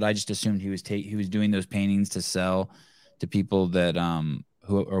about this, but I just assumed he was doing those paintings to sell to people that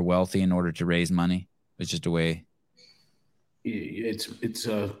who are wealthy in order to raise money. It's just a way. It's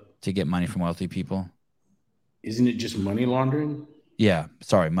to get money from wealthy people. Isn't it just money laundering? Yeah,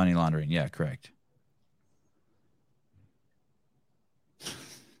 sorry, money laundering. Yeah, correct.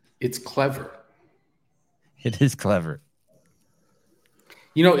 It's clever. It is clever.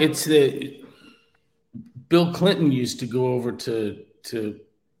 You know, it's Bill Clinton used to go over to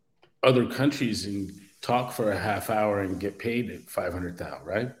other countries and talk for a half hour and get paid at $500,000,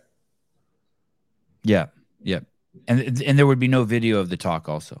 right? Yeah, yeah, and there would be no video of the talk,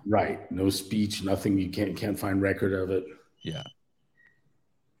 also. Right, no speech, nothing. You can't find record of it. Yeah.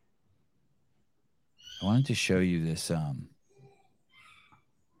 I wanted to show you this.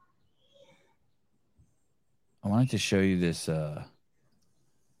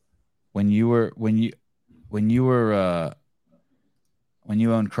 When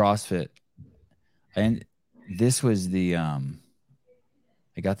you owned CrossFit, and this was the I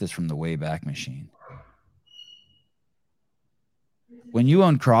got this from the Wayback Machine. When you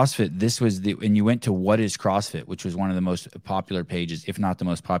owned CrossFit, and you went to What is CrossFit, which was one of the most popular pages, if not the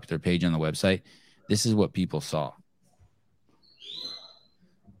most popular page on the website. This is what people saw.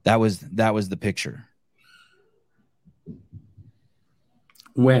 That was the picture.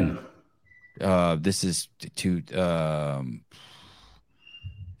 When? This is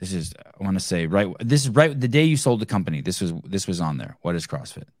This is, I want to say, right. This is right the day you sold the company. This was on there. What is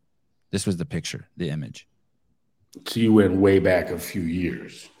CrossFit? This was the picture, the image. So you went way back a few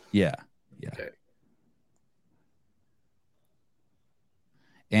years. Yeah. Okay.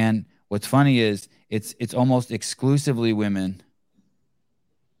 And what's funny is it's almost exclusively women,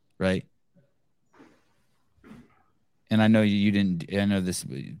 right? And I know you didn't. I know this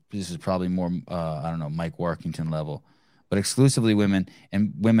is probably more I don't know, Mike Workington level, but exclusively women,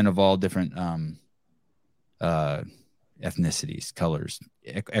 and women of all different ethnicities, colors,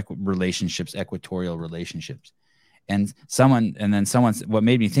 relationships, equatorial relationships. And then someone, what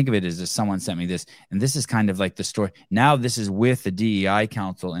made me think of it is that someone sent me this, and this is kind of like the story. Now this is with the DEI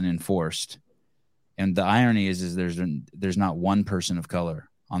council and enforced. And the irony is there's not one person of color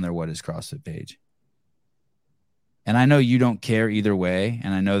on their What is CrossFit page. And I know you don't care either way,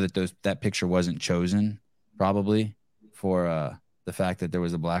 and I know that that picture wasn't chosen probably for the fact that there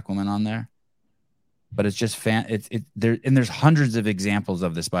was a black woman on there. But it's just there, and there's hundreds of examples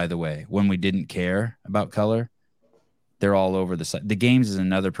of this, by the way, when we didn't care about color. They're all over the site. The games is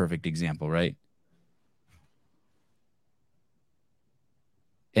another perfect example, right?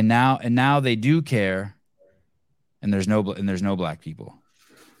 And now they do care, and there's no black people.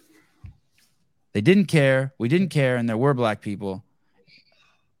 They didn't care, we didn't care, and there were black people,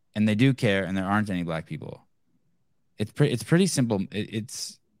 and they do care, and there aren't any black people. It's pretty simple.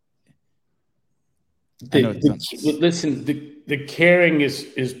 Listen, the caring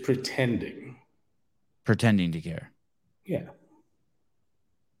is pretending to care. Yeah.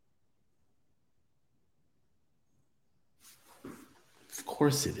 Of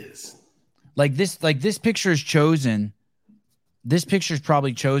course it is. Like this picture is chosen. This picture is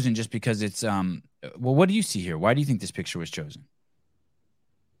probably chosen just because it's well, what do you see here? Why do you think this picture was chosen?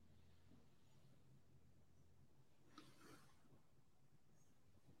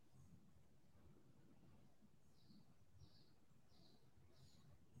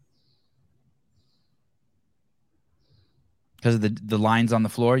 Because of the lines on the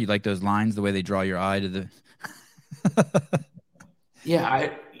floor? You like those lines, the way they draw your eye to the Yeah,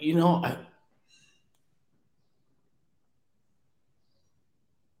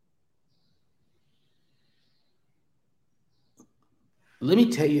 let me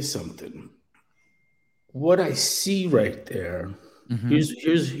tell you something. What I see right there,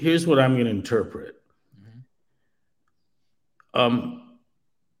 here's what I'm going to interpret.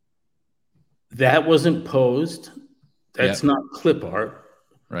 That wasn't posed. That's not clip art.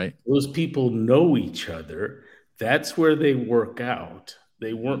 Right. Those people know each other. That's where they work out.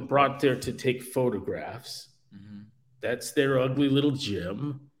 They weren't brought there to take photographs. That's their ugly little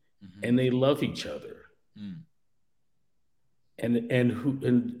gym, and they love each other. And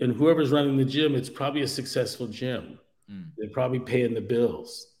whoever's running the gym, it's probably a successful gym. They're probably paying the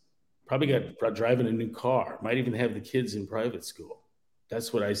bills. Probably got driving a new car. Might even have the kids in private school.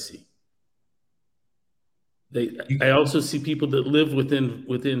 That's what I see. I also see people that live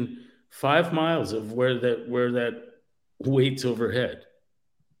within 5 miles of where that wait's overhead.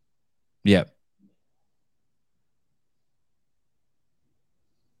 Yeah.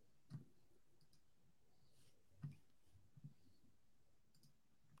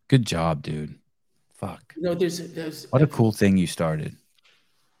 Good job, dude. Fuck. There's what a cool thing you started.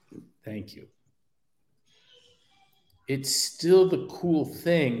 Thank you. It's still the cool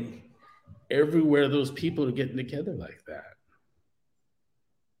thing everywhere those people are getting together like that.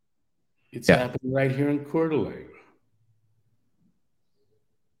 It's happening right here in Coeur d'Alene.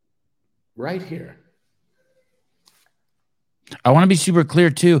 Right here. I want to be super clear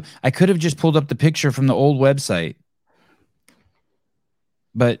too. I could have just pulled up the picture from the old website,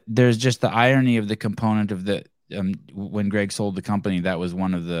 but there's just the irony of the component of the when Greg sold the company. That was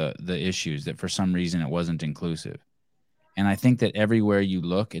one of the issues, that for some reason it wasn't inclusive. And I think that everywhere you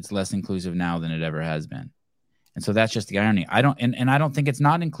look, it's less inclusive now than it ever has been. And so that's just the irony. I don't think it's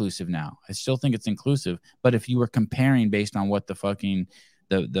not inclusive now. I still think it's inclusive. But if you were comparing based on what the fucking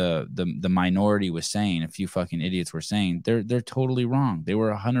the minority was saying, a few fucking idiots were saying, they're totally wrong. They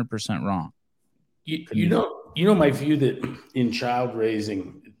were 100% wrong. You know my view that in child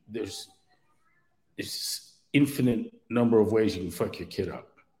raising, there's infinite number of ways you can fuck your kid up.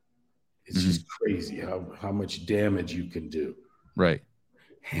 It's just crazy how much damage you can do. Right.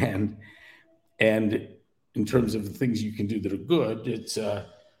 And in terms of the things you can do that are good, it's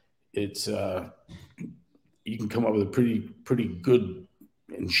you can come up with a pretty good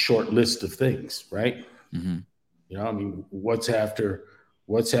and short list of things, right? Mm-hmm. You know, I mean, what's after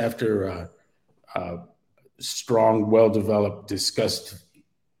strong, well-developed, discussed,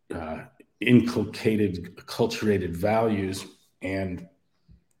 inculcated, acculturated values and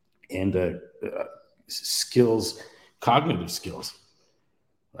and skills, cognitive skills,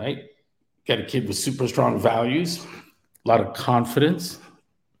 right? Got a kid with super strong values, a lot of confidence,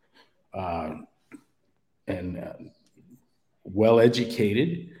 and well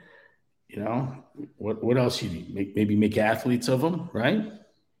educated. You know, what else you need? Maybe make athletes of them, right?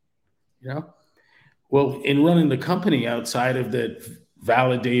 You know, well, in running the company outside of that,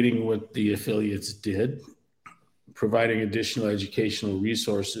 validating what the affiliates did, providing additional educational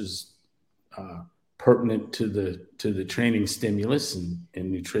resources pertinent to the training stimulus and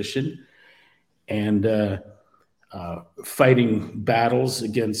nutrition, and fighting battles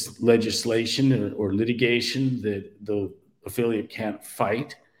against legislation or litigation that the affiliate can't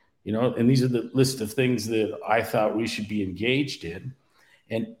fight, you know, and these are the list of things that I thought we should be engaged in.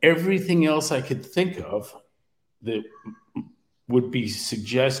 And everything else I could think of that would be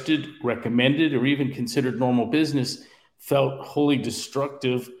suggested, recommended, or even considered normal business felt wholly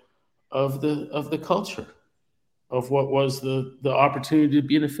destructive of the culture, of what was the opportunity to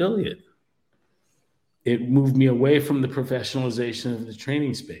be an affiliate. It moved me away from the professionalization of the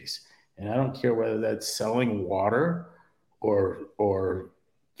training space. And I don't care whether that's selling water or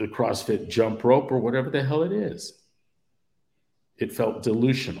the CrossFit jump rope or whatever the hell it is. It felt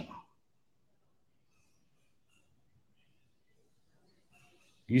delusional.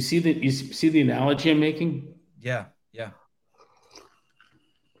 You see the analogy I'm making? Yeah, yeah.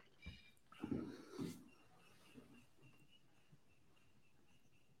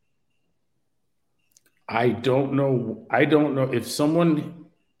 I don't know if someone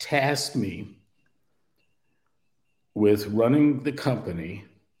tasked me with running the company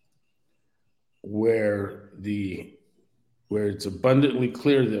where it's abundantly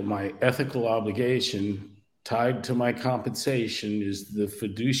clear that my ethical obligation tied to my compensation is the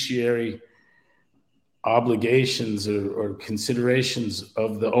fiduciary obligations or considerations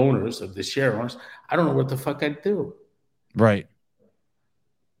of the owners, of the share owners. I don't know what the fuck I'd do. Right.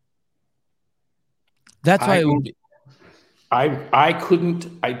 That's why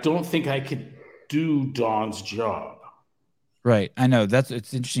I don't think I could do Don's job. Right. I know. It's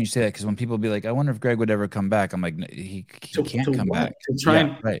interesting you say that, because when people be like, I wonder if Greg would ever come back, I'm like, he can't come back. To try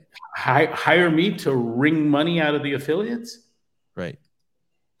and hire me to wring money out of the affiliates? Right.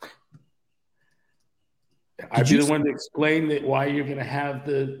 I'd be the one to explain that why you're going to have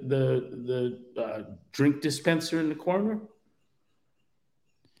the drink dispenser in the corner.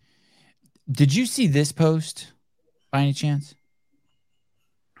 Did you see this post by any chance?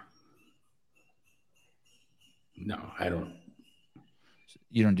 No, I don't.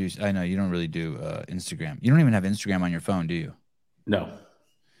 You don't do. I know you don't really do Instagram. You don't even have Instagram on your phone, do you? No.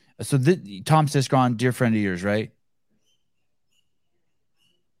 So Tom Siskron, dear friend of yours, right?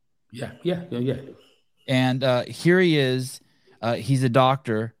 Yeah. And here he is. He's a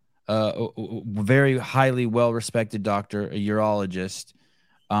doctor, very highly well-respected doctor, a urologist.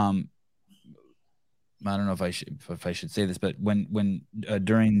 I don't know if I should say this, but when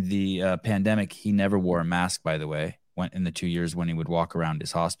during the pandemic, he never wore a mask, by the way, in the 2 years when he would walk around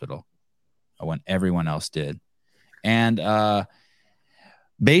his hospital, when everyone else did. And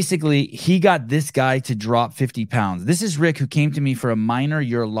basically, he got this guy to drop 50 pounds. This is Rick, who came to me for a minor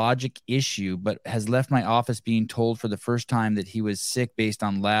urologic issue, but has left my office being told for the first time that he was sick based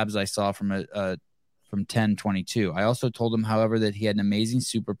on labs I saw from 10/22. I also told him, however, that he had an amazing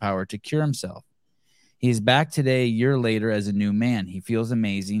superpower to cure himself. He is back today, a year later, as a new man. He feels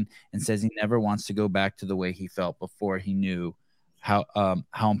amazing and says he never wants to go back to the way he felt before he knew how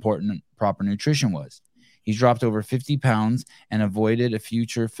important proper nutrition was. He's dropped over 50 pounds and avoided a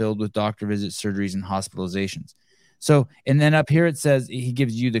future filled with doctor visits, surgeries, and hospitalizations. So, and then up here it says, he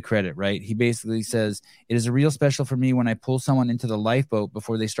gives you the credit, right? He basically says, it is a real special for me when I pull someone into the lifeboat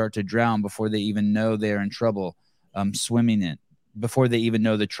before they start to drown, before they even know they're in trouble swimming in. Before they even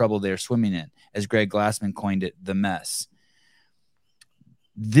know the trouble they're swimming in, as Greg Glassman coined it, the mess.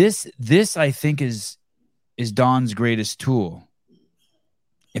 This I think is Don's greatest tool.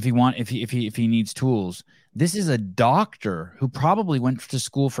 If he needs tools, this is a doctor who probably went to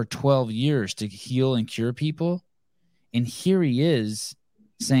school for 12 years to heal and cure people, and here he is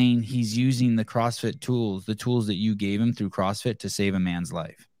saying he's using the CrossFit tools, the tools that you gave him through CrossFit, to save a man's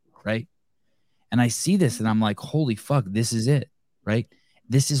life, right? And I see this and I'm like, holy fuck, this is it. Right?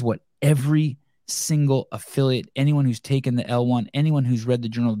 This is what every single affiliate, anyone who's taken the L1, anyone who's read the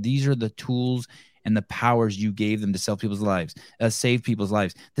journal, these are the tools and the powers you gave them to save people's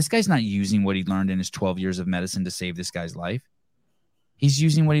lives. This guy's not using what he learned in his 12 years of medicine to save this guy's life. He's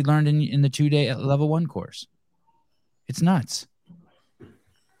using what he learned in the 2-day level 1 course. It's nuts.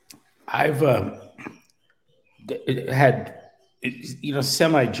 I've had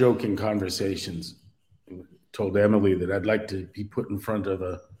semi-joking conversations. Told Emily that I'd like to be put in front of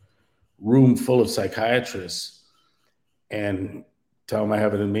a room full of psychiatrists and tell them I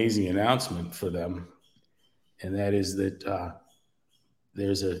have an amazing announcement for them. And that is that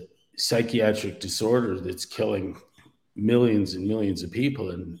there's a psychiatric disorder that's killing millions and millions of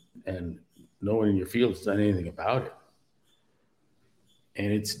people, and no one in your field has done anything about it.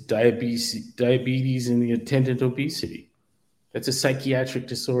 And it's diabetes and the attendant obesity. That's a psychiatric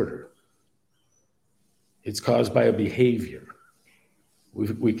disorder. It's caused by a behavior.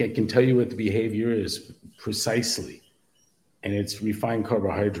 We can tell you what the behavior is precisely, and it's refined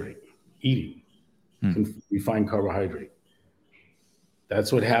carbohydrate eating. Refined carbohydrate.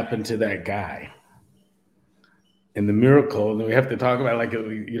 That's what happened to that guy. And the miracle, and we have to talk about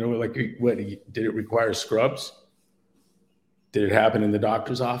what did it require scrubs? Did it happen in the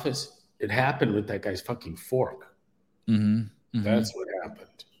doctor's office? It happened with that guy's fucking fork. Mm-hmm. Mm-hmm. That's what happened.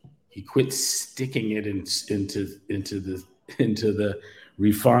 He quit sticking it into the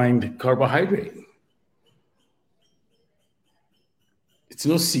refined carbohydrate. It's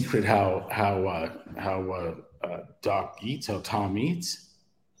no secret how Doc eats, how Tom eats.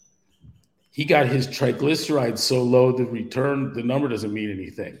 He got his triglycerides so low the number doesn't mean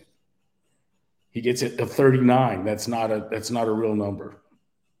anything. He gets it to 39. That's not a real number.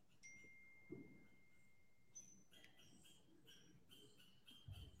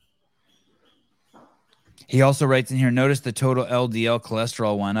 He also writes in here, notice the total LDL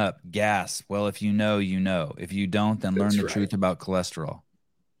cholesterol went up. Gas. Well, if you know, you know. If you don't, then learn the truth about cholesterol.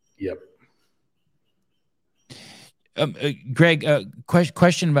 Yep. Greg,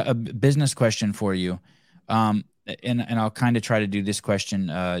 question about a business question for you. And I'll kind of try to do this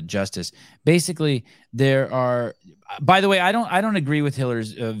question justice. Basically, there are. By the way, I don't agree with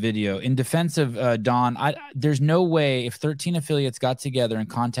Hiller's video in defense of Don. There's no way if 13 affiliates got together and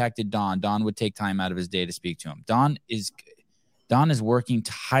contacted Don would take time out of his day to speak to him. Don is working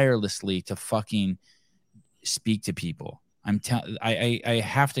tirelessly to fucking speak to people. I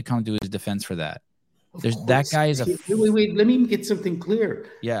have to come to his defense for that. That guy is wait. Let me get something clear.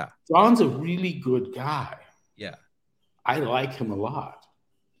 Yeah, Don's a really good guy. Yeah. I like him a lot.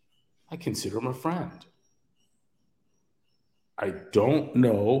 I consider him a friend. I don't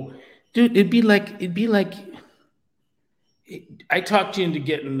know. Dude, it'd be like I talked you into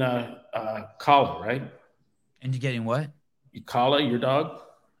getting Kala, right? Into getting what? Kala, your dog?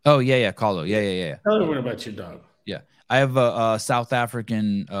 Oh, yeah, Kala. Yeah. Tell everyone about your dog. Yeah. I have a South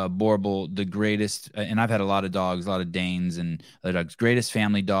African Borbal, the greatest, and I've had a lot of dogs, a lot of Danes and other dogs. Greatest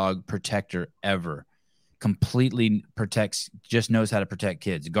family dog protector ever. Completely protects, just knows how to protect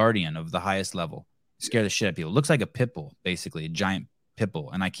kids. Guardian of the highest level. Scare the shit out of people. Looks like a pit bull, basically, a giant pit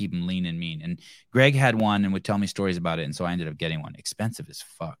bull, and I keep him lean and mean. And Greg had one and would tell me stories about it, and so I ended up getting one. Expensive as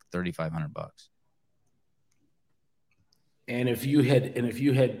fuck, $3,500. And if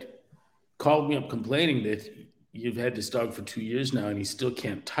you had called me up complaining that you've had this dog for 2 years now and he still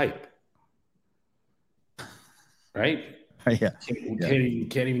can't type, right? Yeah.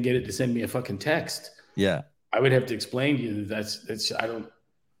 Can't even get it to send me a fucking text. Yeah. I would have to explain to you that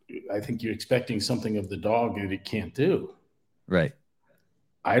I think you're expecting something of the dog that it can't do. Right.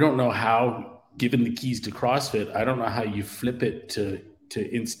 I don't know how, given the keys to CrossFit, I don't know how you flip it to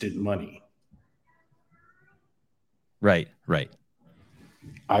instant money. Right.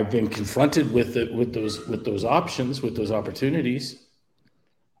 I've been confronted with those options, with those opportunities.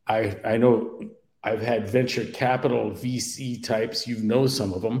 I know I've had venture capital VC types, you know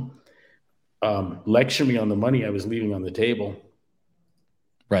some of them, lecture me on the money I was leaving on the table.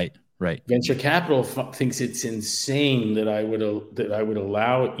 Right. Venture capital thinks it's insane that I would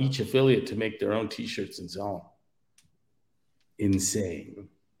allow each affiliate to make their own T-shirts and sell them. Insane.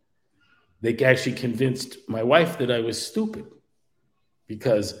 They actually convinced my wife that I was stupid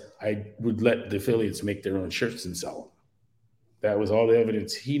because I would let the affiliates make their own shirts and sell them. That was all the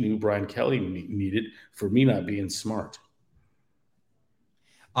evidence he knew Brian Kelly needed for me not being smart.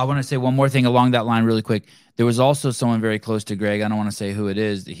 I want to say one more thing along that line really quick. There was also someone very close to Greg, I don't want to say who it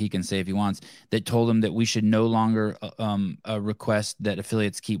is, that he can say if he wants, that told him that we should no longer request that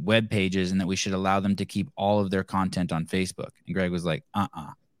affiliates keep web pages and that we should allow them to keep all of their content on Facebook. And Greg was like, Do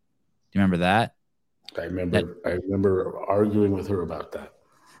you remember that? I remember arguing with her about that.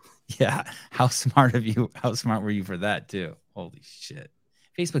 Yeah. How smart of you? How smart were you for that too? Holy shit.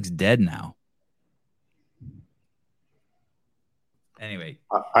 Facebook's dead now. Anyway,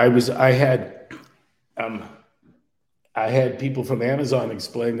 I had people from Amazon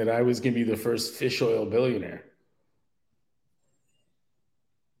explain that I was going to be the first fish oil billionaire.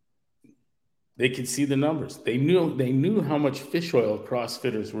 They could see the numbers. They knew how much fish oil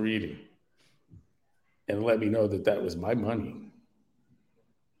CrossFitters were eating, and let me know that was my money.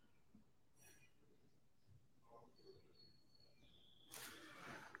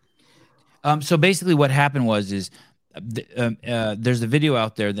 So basically, what happened was there's a video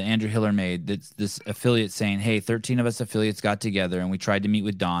out there that Andrew Hiller made. That's this affiliate saying, "Hey, 13 of us affiliates got together and we tried to meet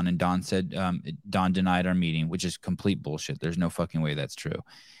with Don, and Don said Don denied our meeting," which is complete bullshit. There's no fucking way that's true,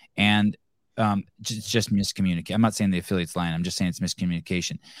 and it's just miscommunication. I'm not saying the affiliate's lying. I'm just saying it's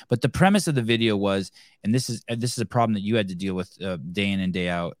miscommunication. But the premise of the video was, and this is a problem that you had to deal with day in and day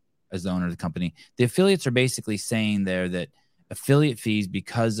out as the owner of the company. The affiliates are basically saying there that affiliate fees,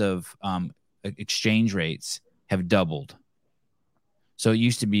 because of exchange rates, have doubled. So it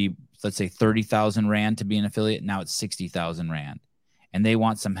used to be, let's say, 30,000 Rand to be an affiliate. Now it's 60,000 Rand. And they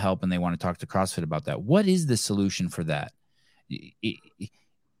want some help, and they want to talk to CrossFit about that. What is the solution for that?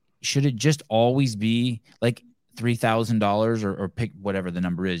 Should it just always be like $3,000 or pick whatever the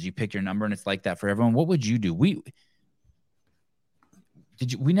number is? You pick your number and it's like that for everyone. What would you do? We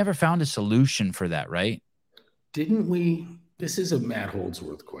never found a solution for that, right? Didn't we? This is a Matt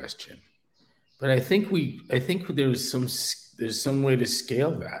Holdsworth question, but I think there's some way to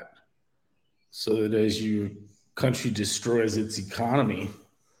scale that so that as your country destroys its economy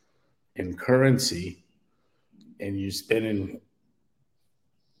and currency, and you're spending,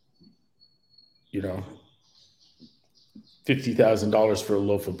 $50,000 for a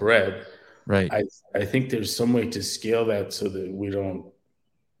loaf of bread, right? I think there's some way to scale that so that we don't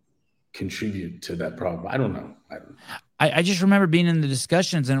contribute to that problem. I don't know. I just remember being in the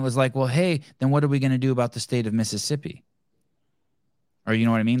discussions, and it was like, well, hey, then what are we going to do about the state of Mississippi? Or you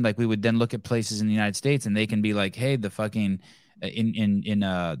know what I mean? Like, we would then look at places in the United States, and they can be like, hey, the fucking in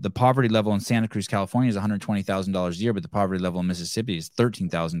the poverty level in Santa Cruz, California is $120,000 a year, but the poverty level in Mississippi is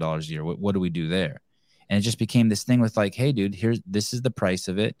 $13,000 a year. What do we do there? And it just became this thing with like, hey, dude, this is the price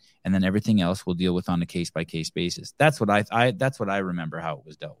of it, and then everything else we'll deal with on a case by case basis. That's what I remember how it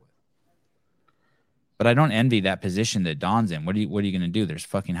was dealt with. But I don't envy that position that Don's in. What are you going to do? There's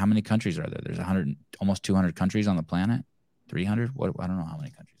fucking, how many countries are there? There's almost 200 countries on the planet. 300? What? I don't know how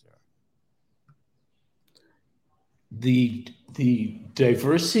many countries there are. The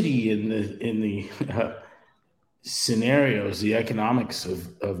diversity in the scenarios, the economics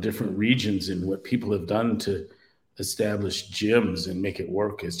of different regions, and what people have done to establish gyms and make it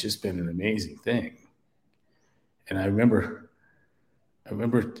work has just been an amazing thing. And I remember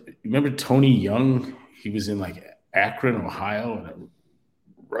Tony Young. He was in like Akron, Ohio, in a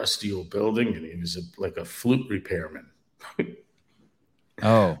rusty old building, and he was like a flute repairman.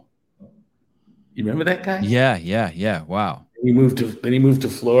 Oh, you remember that guy? Yeah. Wow. He moved to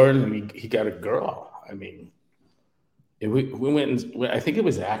Florida, and he got a girl. I mean, we went. And, I think it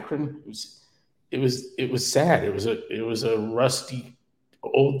was Akron. It was sad. It was a rusty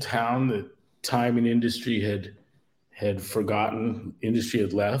old town that time and industry had forgotten. Industry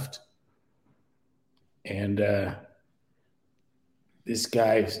had left. And this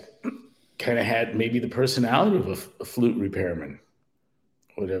guy kind of had maybe the personality of a flute repairman,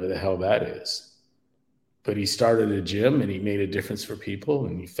 whatever the hell that is. But he started a gym, and he made a difference for people,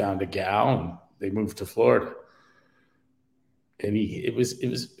 and he found a gal, and they moved to Florida. And it was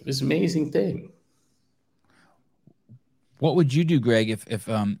an amazing thing. What would you do, Greg, if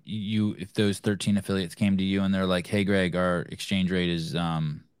those 13 affiliates came to you and they're like, hey, Greg, our exchange rate is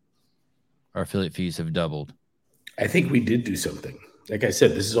our affiliate fees have doubled? I think we did do something. Like I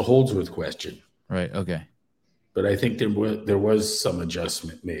said, this is a Holdsworth question. Right. Okay. But I think there was some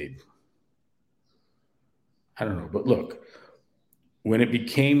adjustment made. I don't know. But look, when it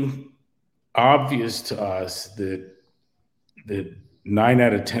became obvious to us that 9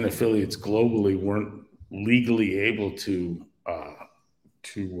 out of 10 affiliates globally weren't legally able to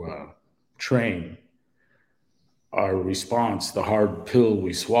train, our response, the hard pill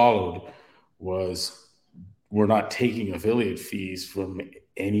we swallowed, was we're not taking affiliate fees from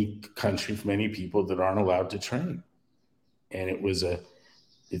any country, from any people that aren't allowed to train. And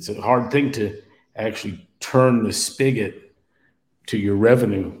it's a hard thing to actually turn the spigot to your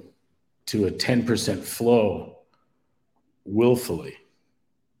revenue to a 10% flow willfully.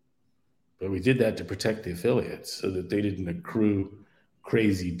 But we did that to protect the affiliates so that they didn't accrue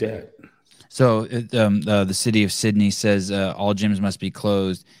crazy debt. So the city of Sydney says all gyms must be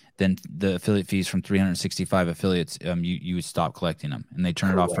closed. Then the affiliate fees from 365 affiliates, you would stop collecting them, and they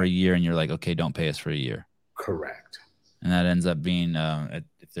turn Correct. it off for a year, and you're like, okay, don't pay us for a year. Correct. And that ends up being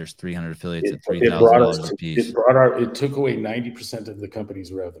if there's 300 affiliates at $3,000 a piece. It took away 90% of the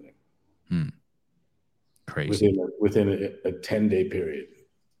company's revenue. Crazy. Within a 10-day period.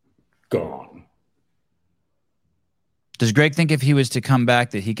 Gone. Does Greg think if he was to come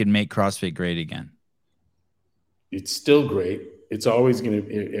back that he could make CrossFit great again? It's still great. It's always going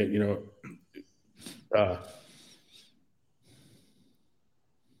to,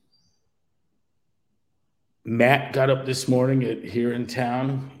 Matt got up this morning here in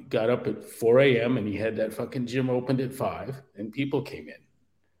town, got up at 4 a.m. and he had that fucking gym opened at 5 and people came in.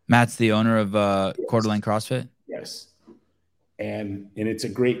 Matt's the owner of Coeur d'Alene CrossFit? Yes. And it's a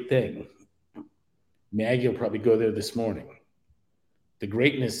great thing. Maggie will probably go there this morning. The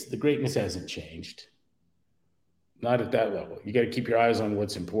greatness hasn't changed. Not at that level. You got to keep your eyes on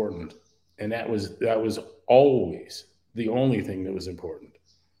what's important. And that was always the only thing that was important.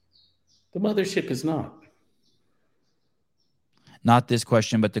 The mothership is not. Not this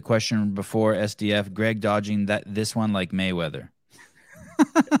question, but the question before SDF. Greg dodging this one like Mayweather.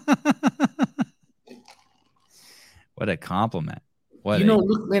 What a compliment.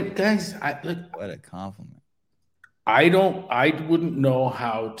 Look, man, guys, what a compliment. I wouldn't know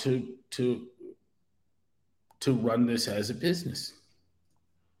how to run this as a business.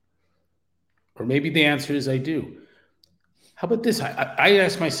 Or maybe the answer is I do. How about this? I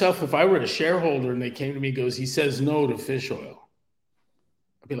asked myself if I were a shareholder and they came to me and goes, he says no to fish oil.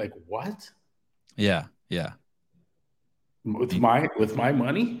 I'd be like, what? Yeah. With my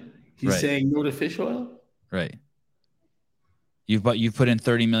money? He's saying no to fish oil? Right. You've put in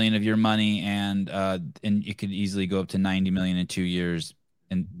 30 million of your money and it could easily go up to 90 million in 2 years.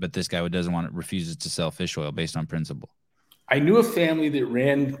 But this guy refuses to sell fish oil based on principle. I knew a family that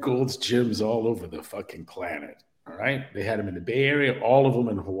ran Gold's gyms all over the fucking planet. All right. They had them in the Bay Area, all of them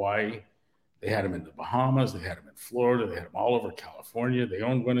in Hawaii. They had them in the Bahamas. They had them in Florida. They had them all over California. They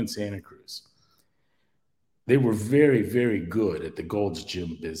owned one in Santa Cruz. They were very, very good at the Gold's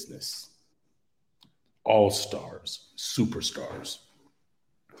Gym business. All stars, superstars.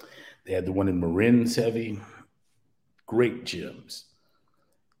 They had the one in Marin, Sevi. Great gyms.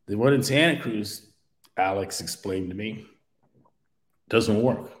 The one in Santa Cruz, Alex explained to me, doesn't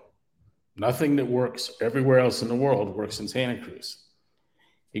work. Nothing that works everywhere else in the world works in Santa Cruz.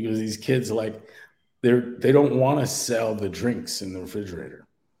 He goes, these kids, they don't want to sell the drinks in the refrigerator.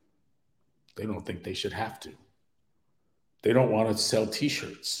 They don't think they should have to. They don't want to sell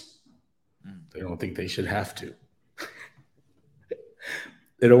T-shirts. They don't think they should have to.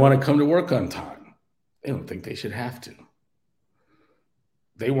 They don't want to come to work on time. They don't think they should have to.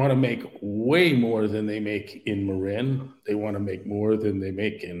 They want to make way more than they make in Marin. They want to make more than they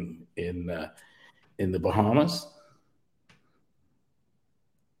make in the Bahamas.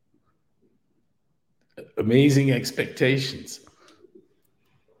 Amazing expectations.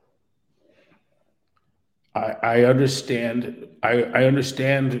 I understand. I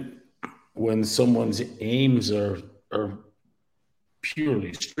understand when someone's aims are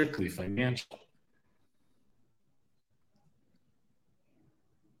purely, strictly financial.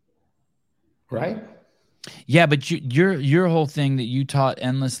 Right? Yeah, but your whole thing that you taught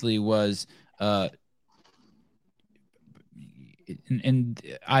endlessly was, and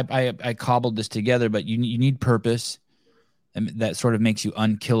I cobbled this together, but you need purpose, and that sort of makes you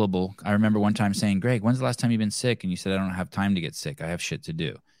unkillable. I remember one time saying, Greg, when's the last time you've been sick? And you said, I don't have time to get sick. I have shit to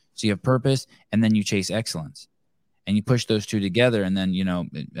do. So you have purpose, and then you chase excellence, and you push those two together, and then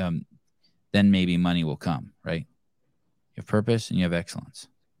then maybe money will come. Right? You have purpose and you have excellence.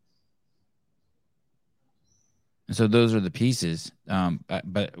 And so those are the pieces.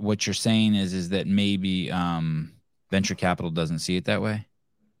 But what you're saying is that maybe venture capital doesn't see it that way.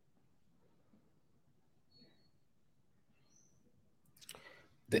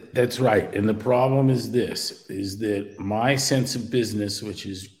 That's right. And the problem is that my sense of business, which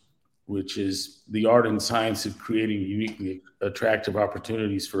is the art and science of creating uniquely attractive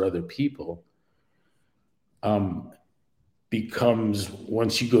opportunities for other people, becomes,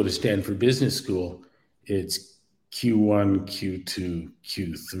 once you go to Stanford Business School, it's Q1, Q2,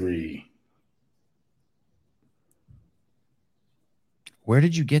 Q3. Where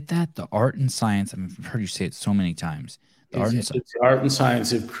did you get that? The art and science. I've heard you say it so many times. It's the art and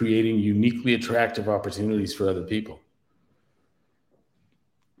science of creating uniquely attractive opportunities for other people.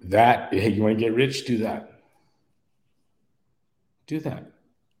 Hey, you want to get rich? Do that. Do that.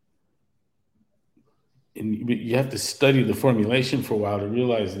 And you have to study the formulation for a while to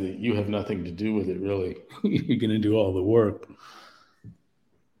realize that you have nothing to do with it, really. You're going to do all the work.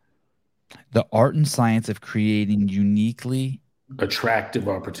 The art and science of creating uniquely attractive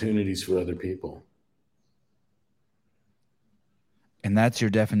opportunities for other people. And that's your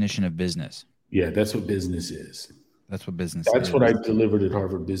definition of business. Yeah, that's what business is. That's what business is. That's is. what I delivered at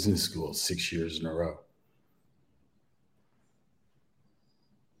Harvard Business School 6 years in a row.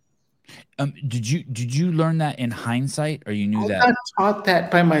 Did you learn that in hindsight, or you knew I that? got taught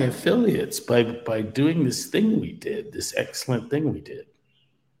that by my affiliates by doing this thing we did, this excellent thing we did.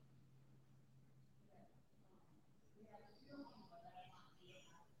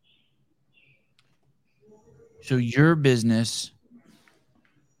 So your business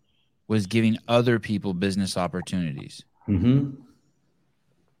was giving other people business opportunities. Mm-hmm.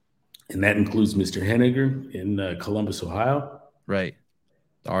 And that includes Mr. Henniger in Columbus, Ohio. Right.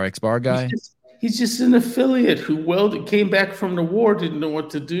 The RX bar guy. He's just an affiliate who came back from the war, didn't know what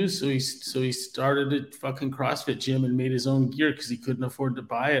to do, so he started a fucking CrossFit gym and made his own gear because he couldn't afford to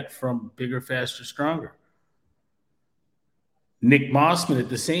buy it from Bigger, Faster, Stronger. Nick Mossman at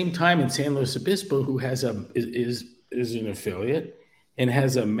the same time in San Luis Obispo, who is an affiliate and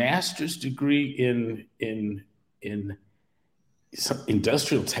has a master's degree in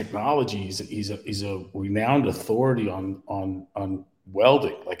industrial technology. He's a renowned authority on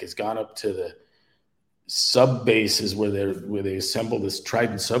welding. Like, he's gone up to the sub bases where they assemble this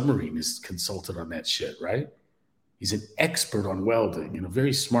Trident submarine. Is consulted on that shit, right? He's an expert on welding and a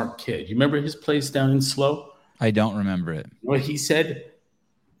very smart kid. You remember his place down in Slow? I don't remember it. What he said?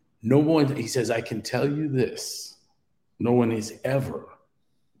 No one. He says, I can tell you this: no one is ever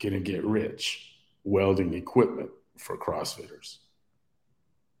gonna get rich welding equipment for CrossFitters.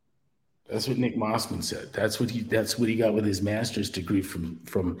 That's what Nick Mossman said. That's what he got with his master's degree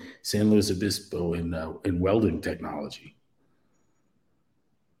from San Luis Obispo in welding technology.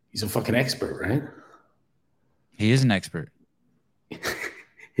 He's a fucking expert, right? He is an expert.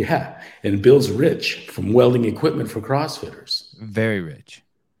 Yeah, and Bill's rich from welding equipment for CrossFitters. Very rich.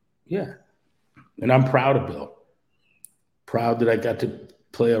 Yeah, and I'm proud of Bill. Proud that I got to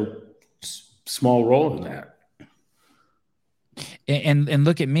play a small role in that. And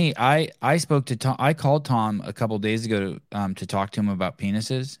look at me. I spoke to Tom. I called Tom a couple of days ago to talk to him about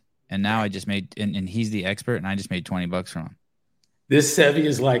penises, and now I just made and he's the expert, and I just made $20 from him. This Sevi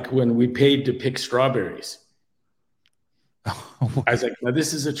is like when we paid to pick strawberries. I was like, now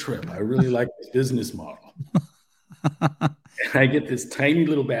this is a trip. I really like this business model. And I get this tiny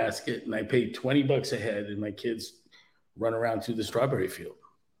little basket, and I pay $20 a head, and my kids run around through the strawberry field.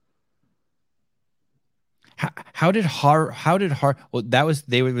 How did Harvard? Well, that was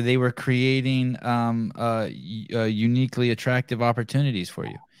they were creating uniquely attractive opportunities for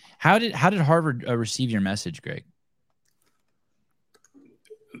you. How did Harvard receive your message, Greg?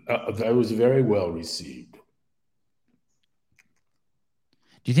 That was very well received.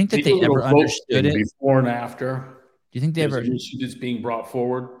 Do you think that they ever understood it before and after? Do you think they ever? An issue that's being brought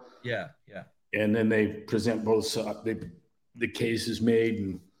forward. Yeah. And then they present both. The case is made,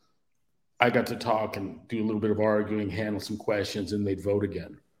 and I got to talk and do a little bit of arguing, handle some questions, and they'd vote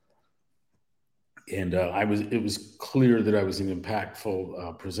again. And it was clear that I was an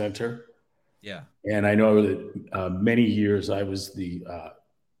impactful presenter. Yeah. And I know that many years I was the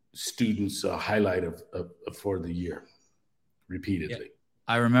students' highlight for the year, repeatedly. Yeah.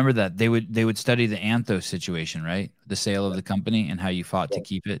 I remember that they would study the Anthos situation, right? The sale of the company and how you fought to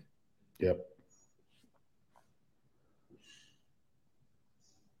keep it. Yep.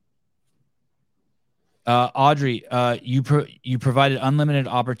 Audrey, you provided unlimited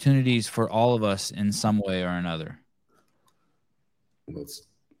opportunities for all of us in some way or another.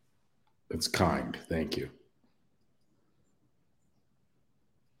 That's kind. Thank you.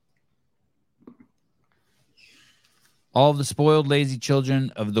 All of the spoiled, lazy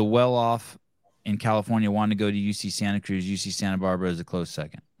children of the well-off in California want to go to UC Santa Cruz. UC Santa Barbara is a close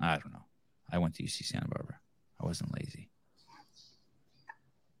second. I don't know. I went to UC Santa Barbara. I wasn't lazy.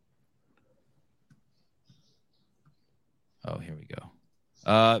 Oh, here we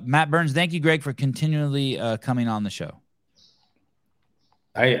go. Matt Burns, thank you, Greg, for continually coming on the show.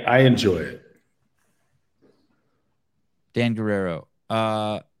 I enjoy it. Dan Guerrero.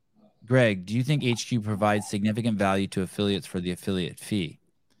 Greg, do you think HQ provides significant value to affiliates for the affiliate fee?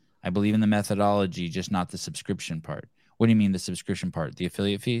 I believe in the methodology, just not the subscription part. What do you mean the subscription part? The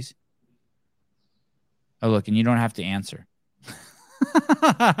affiliate fees? Oh, look, and you don't have to answer.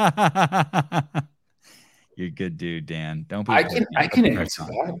 You're a good dude, Dan. Don't be. I can answer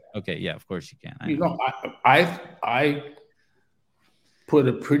that. Okay, yeah, of course you can. I put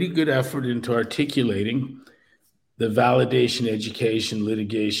a pretty good effort into articulating the validation, education,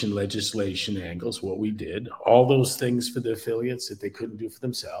 litigation, legislation angles, what we did, all those things for the affiliates that they couldn't do for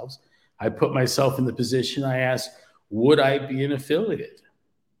themselves. I put myself in the position, I asked, would I be an affiliate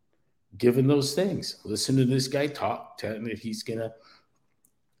given those things? Listen to this guy talk, tell him that he's going to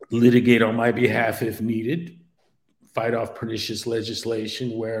litigate on my behalf if needed, fight off pernicious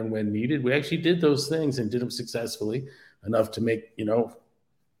legislation where and when needed. We actually did those things and did them successfully enough to make,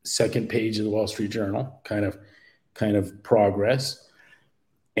 second page of the Wall Street Journal, kind of progress.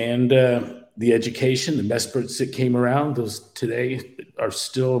 And the education, the Mesperts that came around, those today are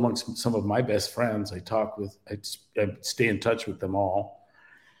still amongst some of my best friends. I stay in touch with them all.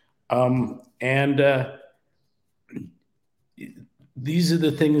 These are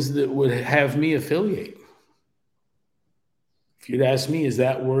the things that would have me affiliate. If you'd ask me, is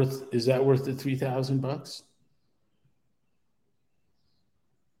that worth the $3,000?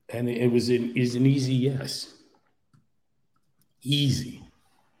 And it was an easy yes. Easy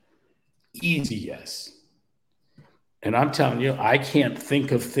yes. And I'm telling you, I can't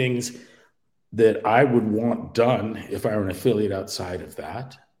think of things that I would want done if I were an affiliate outside of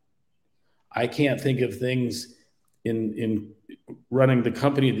that. I can't think of things in running the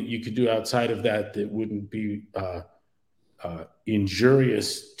company that you could do outside of that wouldn't be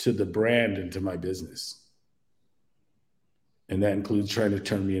injurious to the brand and to my business. And that includes trying to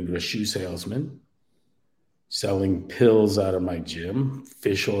turn me into a shoe salesman, selling pills out of my gym,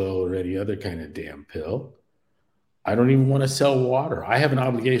 fish oil or any other kind of damn pill. I don't even want to sell water. I have an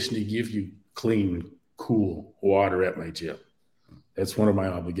obligation to give you clean, cool water at my gym. That's one of my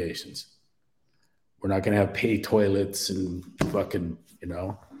obligations. We're not going to have pay toilets and fucking,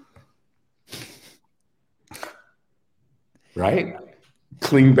 right?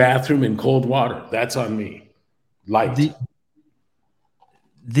 Clean bathroom and cold water. That's on me. Light.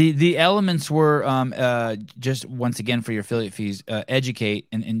 The elements were just once again for your affiliate fees, educate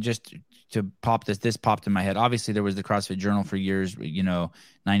and just to pop this popped in my head. Obviously, there was the CrossFit Journal for years,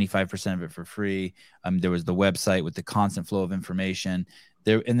 95% of it for free. There was the website with the constant flow of information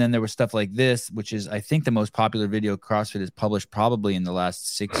there. And then there was stuff like this, which is, I think, the most popular video CrossFit has published probably in the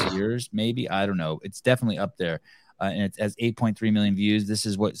last 6 years, maybe. I don't know. It's definitely up there. And it has 8.3 million views. This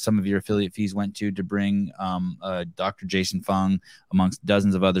is what some of your affiliate fees went to bring Dr. Jason Fung amongst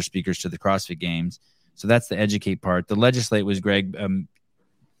dozens of other speakers to the CrossFit Games. So that's the educate part. The legislate was Greg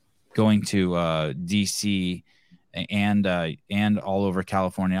going to D.C. and all over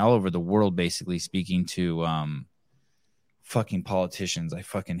California, all over the world, basically speaking to fucking politicians. I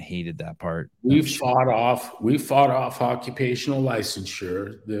fucking hated that part. We fought off occupational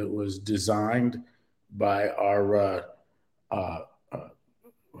licensure that was designed by our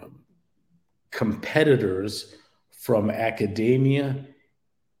competitors from academia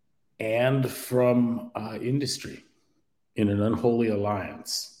and from industry in an unholy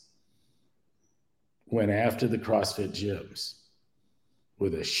alliance. Went after the CrossFit gyms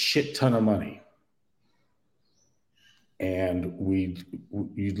with a shit ton of money. And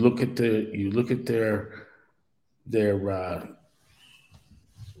you look at their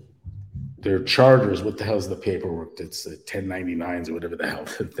charters. What the hell's the paperwork? That's the 1099s or whatever the hell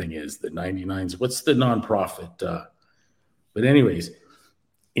the thing is. The 99s. What's the nonprofit? But anyways,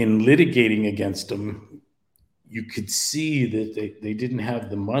 in litigating against them, you could see that they didn't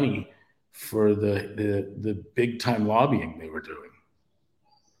have the money for the big time lobbying they were doing.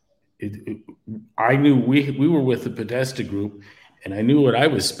 I knew we were with the Podesta group, and I knew what I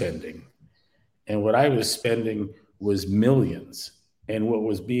was spending, and what I was spending was millions. And what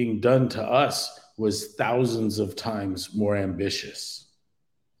was being done to us was thousands of times more ambitious.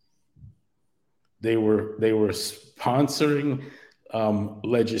 They were sponsoring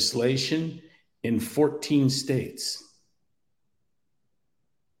legislation in 14 states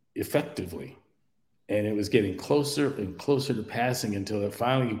effectively. And it was getting closer and closer to passing until it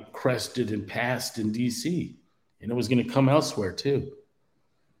finally crested and passed in DC. And it was going to come elsewhere too.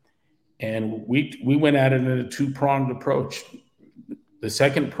 And we went at it in a two-pronged approach. The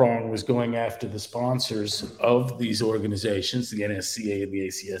second prong was going after the sponsors of these organizations, the NSCA and the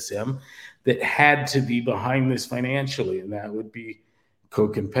ACSM, that had to be behind this financially, and that would be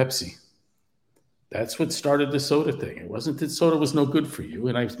Coke and Pepsi. That's what started the soda thing. It wasn't that soda was no good for you,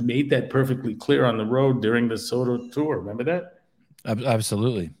 and I made that perfectly clear on the road during the soda tour. Remember that?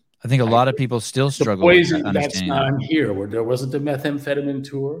 Absolutely. I think a lot of people still struggle with that understanding. That's why I'm here. Where there wasn't the methamphetamine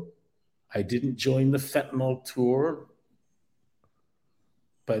tour. I didn't join the fentanyl tour.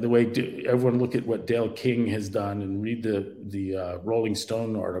 By the way, everyone look at what Dale King has done and read the Rolling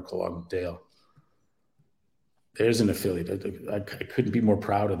Stone article on Dale. There's an affiliate. I couldn't be more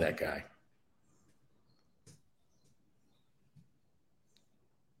proud of that guy.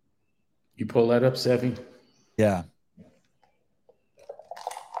 You pull that up, Sevi? Yeah.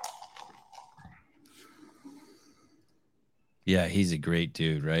 Yeah, he's a great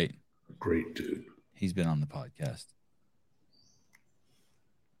dude, right? Great dude. He's been on the podcast.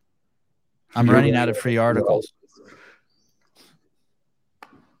 I'm running out of free articles.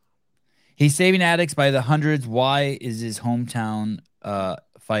 He's saving addicts by the hundreds. Why is his hometown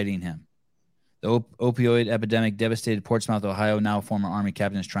fighting him. The opioid epidemic devastated Portsmouth, Ohio. Now a former Army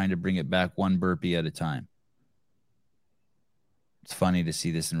captain is trying to bring it back one burpee at a time. It's funny to see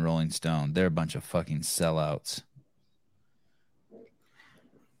this in Rolling Stone. They're a bunch of fucking sellouts.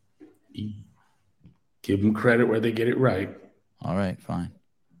 Give them credit where they get it right. All right, fine.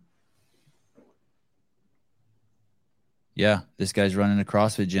 Yeah, this guy's running a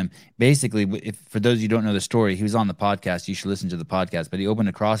CrossFit gym. Basically, if for those of you who don't know the story, he was on the podcast. You should listen to the podcast. But he opened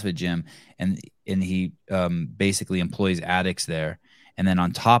a CrossFit gym, and he basically employs addicts there. And then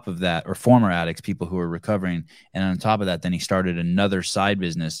on top of that, or former addicts, people who are recovering. And on top of that, then he started another side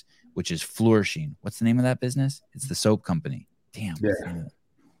business, which is Flourishing. What's the name of that business? It's the soap company. Damn. Yeah.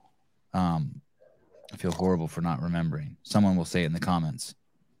 I feel horrible for not remembering. Someone will say it in the comments.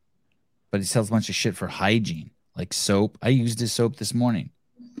 But he sells a bunch of shit for hygiene. Like soap. I used his soap this morning.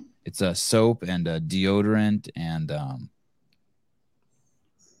 It's a soap and a deodorant and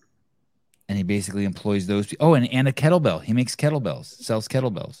he basically employs those people. Oh, and a kettlebell. He makes kettlebells, sells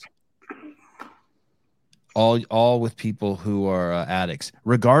kettlebells. All with people who are addicts,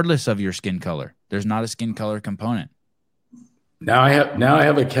 regardless of your skin color. There's not a skin color component. Now I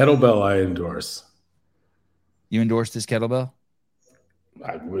have a kettlebell I endorse. You endorsed this kettlebell?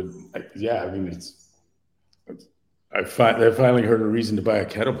 I would, yeah. I mean, I finally heard a reason to buy a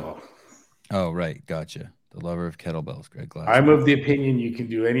kettlebell. Oh, right. Gotcha. The lover of kettlebells, Greg Glassman. I'm of the opinion you can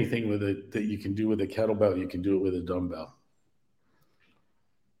do anything with it that you can do with a kettlebell. You can do it with a dumbbell.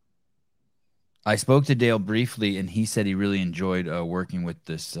 I spoke to Dale briefly, and he said he really enjoyed working with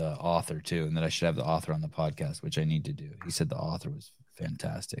this author, too, and that I should have the author on the podcast, which I need to do. He said the author was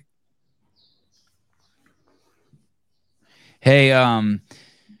fantastic. Hey,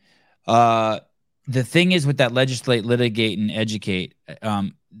 the thing is with that legislate, litigate, and educate,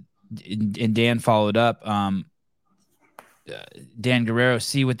 and Dan followed up, Dan Guerrero,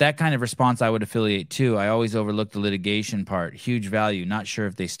 see, with that kind of response, I would affiliate too. I always overlook the litigation part. Huge value. Not sure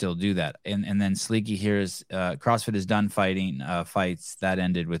if they still do that. And then Sleeky here is CrossFit is done fighting fights. That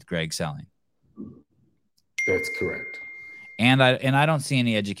ended with Greg selling. That's correct. And I don't see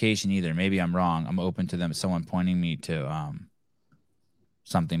any education either. Maybe I'm wrong. I'm open to them. Someone pointing me to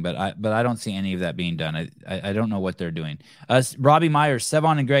something, but I don't see any of that being done. I don't know what they're doing. Robbie Myers,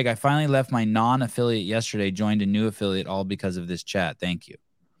 Sevon and Greg, I finally left my non-affiliate yesterday, joined a new affiliate all because of this chat. Thank you.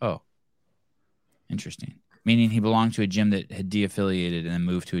 Oh, interesting. Meaning he belonged to a gym that had de-affiliated and then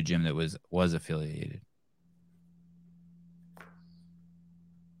moved to a gym that was affiliated.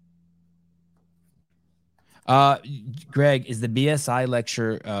 Greg, is the BSI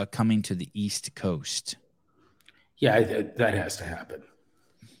lecture coming to the East Coast? Yeah, that has to happen.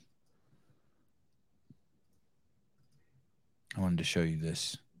 I wanted to show you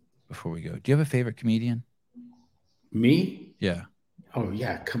this before we go. Do you have a favorite comedian? Me? Yeah. Oh,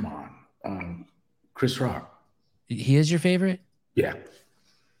 yeah. Come on. Chris Rock. He is your favorite? Yeah.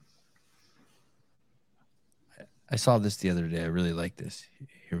 I saw this the other day. I really like this.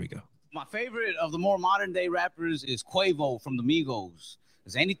 Here we go. My favorite of the more modern day rappers is Quavo from the Migos.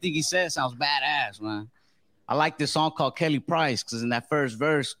 Because anything he says sounds badass, man. I like this song called Kelly Price because in that first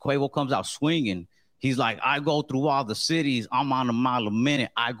verse, Quavo comes out swinging. He's like, I go through all the cities. I'm on a mile a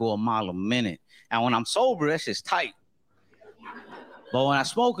minute. I go a mile a minute. And when I'm sober, that's just tight. But when I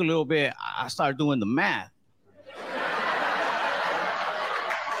smoke a little bit, I start doing the math.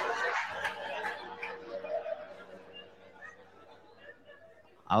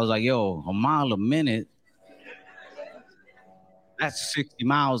 I was like, yo, a mile a minute, that's 60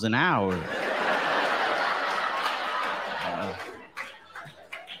 miles an hour.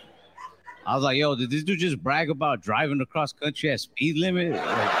 I was like, yo, did this dude just brag about driving across country at speed limit?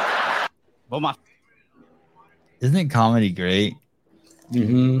 But Isn't comedy great?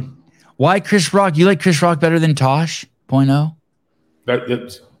 Mm-hmm. Why Chris Rock? You like Chris Rock better than Tosh? .0?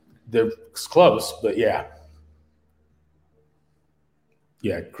 They're close, but yeah.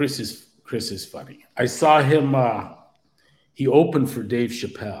 Yeah, Chris is funny. I saw him. He opened for Dave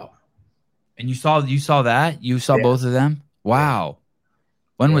Chappelle. And you saw that? You saw both of them? Wow.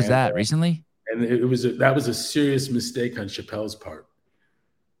 When was that? Recently? And that was a serious mistake on Chappelle's part.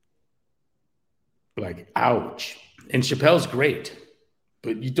 Like, ouch. And Chappelle's great,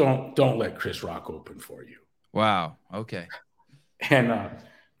 but you don't let Chris Rock open for you. Wow. Okay. And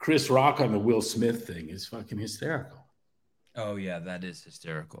Chris Rock on the Will Smith thing is fucking hysterical. Oh yeah, that is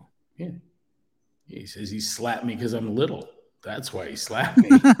hysterical. Yeah. He says he slapped me because I'm little. That's why he slapped me.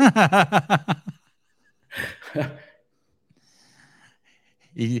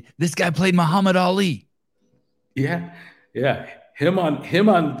 This guy played Muhammad Ali. Yeah. Him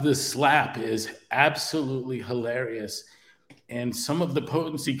on the slap is absolutely hilarious. And some of the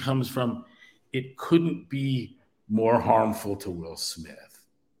potency comes from it couldn't be more harmful to Will Smith.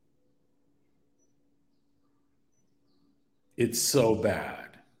 It's so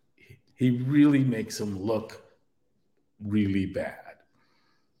bad. He really makes him look really bad.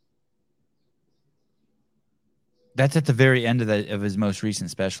 That's at the very end of his most recent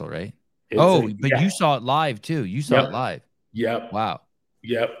special, right? Yeah. You saw it live too. You saw it live. Yep. Wow.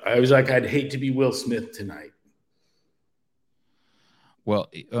 Yep. I was like, I'd hate to be Will Smith tonight.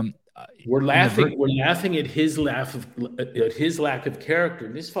 Well, we're laughing. We're laughing at his lack of character.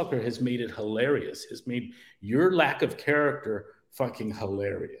 And this fucker has made it hilarious. Has made your lack of character fucking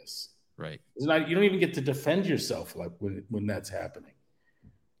hilarious. Right. It's not, you don't even get to defend yourself like when that's happening.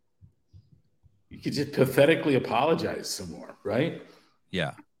 You could just pathetically apologize some more, right?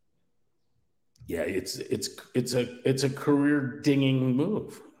 Yeah. Yeah, it's a career dinging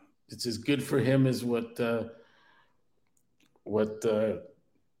move. It's as good for him as what the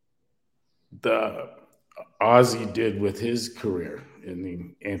Ozzy did with his career in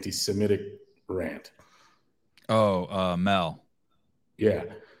the anti-Semitic rant. Oh, Mel. Yeah.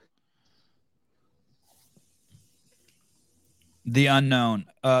 The unknown.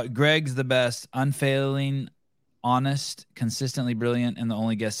 Greg's the best, unfailing, honest, consistently brilliant, and the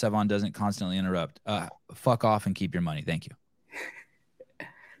only guest Sevon doesn't constantly interrupt. Fuck off and keep your money. Thank you.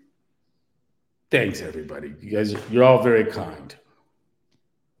 Thanks, everybody. You guys, you're all very kind.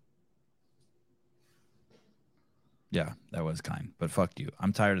 Yeah, that was kind, but fuck you.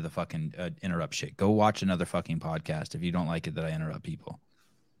 I'm tired of the fucking interrupt shit. Go watch another fucking podcast if you don't like it that I interrupt people.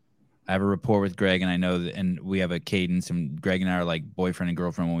 I have a rapport with Greg, and I know that, and we have a cadence, and Greg and I are like boyfriend and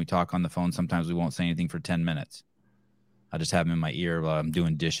girlfriend. When we talk on the phone, sometimes we won't say anything for 10 minutes. I just have him in my ear while I'm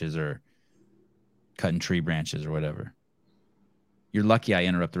doing dishes or cutting tree branches or whatever. You're lucky I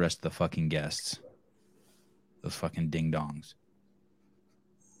interrupt the rest of the fucking guests. Those fucking ding-dongs.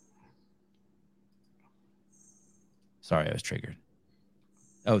 Sorry, I was triggered.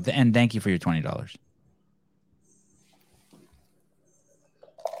 Oh, and thank you for your $20.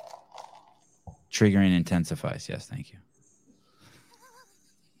 Triggering intensifies. Yes, thank you.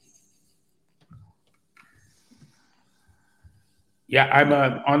 Yeah, I'm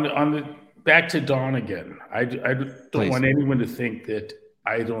on the back to Don again. I don't want anyone to think that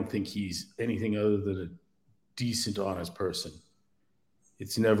I don't think he's anything other than a decent, honest person.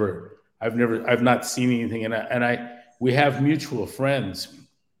 I've not seen anything, and we have mutual friends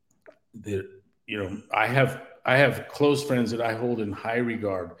that, you know, I have close friends that I hold in high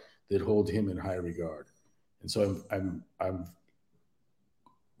regard that hold him in high regard, and so I'm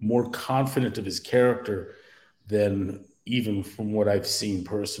more confident of his character than even from what I've seen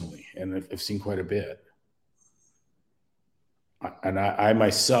personally, and I've seen quite a bit. And I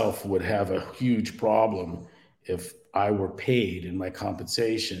myself would have a huge problem if I were paid and my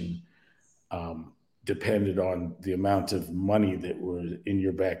compensation depended on the amount of money that was in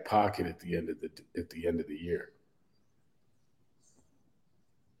your back pocket at the end of the year.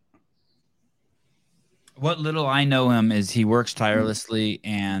 What little I know him is he works tirelessly,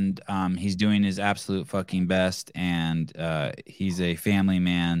 and he's doing his absolute fucking best, and he's a family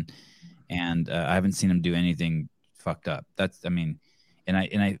man, and I haven't seen him do anything fucked up. And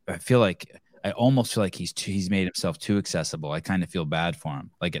I feel like I almost feel like he's made himself too accessible. I kind of feel bad for him,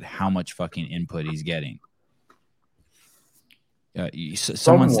 like at how much fucking input he's getting.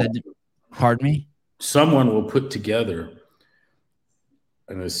 Someone said, pardon me? Someone will put together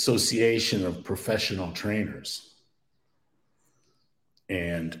an association of professional trainers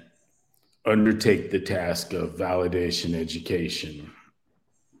and undertake the task of validation, education,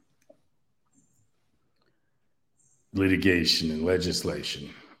 litigation, and legislation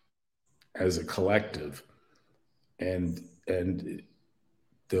as a collective, and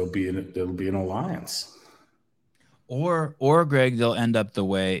there'll be an alliance. Or Greg, they'll end up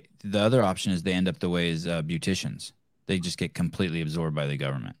the other option is they end up the way as beauticians. They just get completely absorbed by the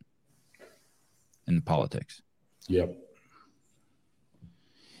government and politics. Yep.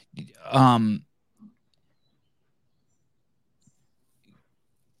 I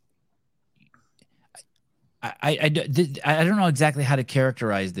don't know exactly how to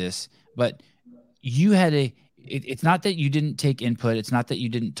characterize this, but you had it's not that you didn't take input. It's not that you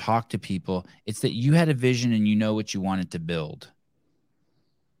didn't talk to people. It's that you had a vision and you know what you wanted to build.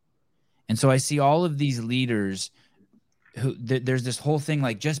 And so I see all of these leaders who there's this whole thing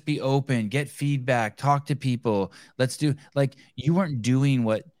like just be open, get feedback, talk to people. Let's do like you weren't doing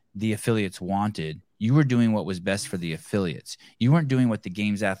what the affiliates wanted. You were doing what was best for the affiliates. You weren't doing what the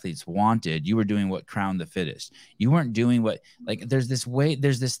games athletes wanted. You were doing what crowned the fittest. You weren't doing what there's this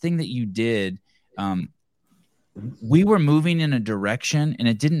thing that you did we were moving in a direction, and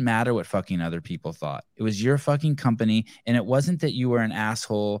it didn't matter what fucking other people thought. It was your fucking company, and it wasn't that you were an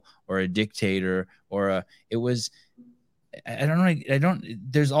asshole or a dictator it was, I don't know.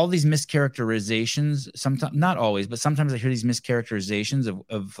 There's all these mischaracterizations. Sometimes, not always, but sometimes I hear these mischaracterizations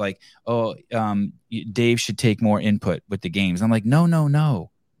of like, Dave should take more input with the games. I'm like,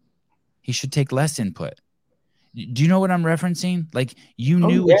 no. He should take less input. Do you know what I'm referencing? Like, you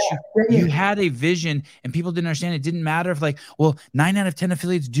knew you had a vision, and people didn't understand. It didn't matter if 9 out of 10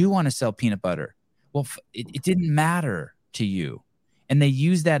 affiliates do want to sell peanut butter. Well, it didn't matter to you. And they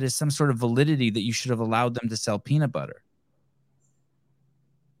use that as some sort of validity that you should have allowed them to sell peanut butter.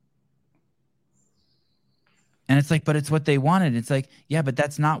 And it's like, but it's what they wanted. It's like, yeah, but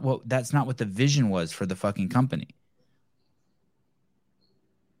that's not what the vision was for the fucking company.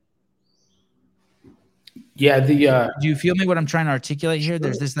 Yeah, do you feel me what I'm trying to articulate here? Sure,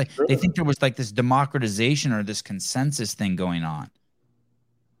 there's this they think there was this democratization or this consensus thing going on.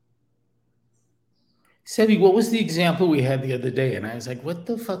 Sebi, what was the example we had the other day? And I was like, what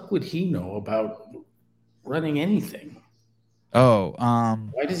the fuck would he know about running anything? Oh,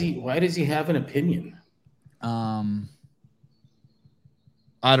 why does he have an opinion? I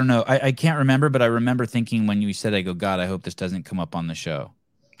don't know. I can't remember, but I remember thinking when you said, I go, God, I hope this doesn't come up on the show.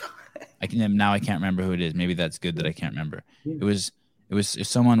 Now I can't remember who it is. Maybe that's good that I can't remember. Yeah. It was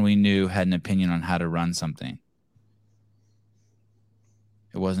someone we knew had an opinion on how to run something.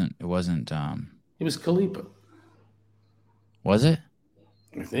 It wasn't It was Kalipa. Was it?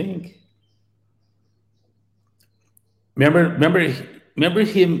 I think. Remember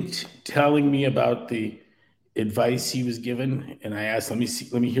him telling me about the advice he was given, and I asked, let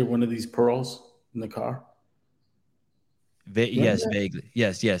me hear one of these pearls in the car. Yes, vaguely.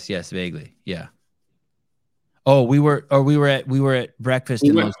 Yes, vaguely. Yeah. Oh, we were at breakfast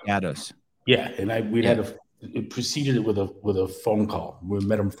in Los Gatos. Yeah, and it preceded with a phone call. We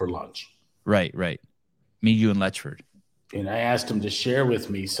met him for lunch. Right. Me, you, and Letchford. And I asked him to share with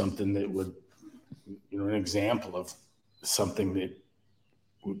me something that would, an example of something that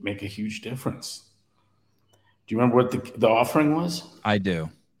would make a huge difference. Do you remember what the offering was? I do.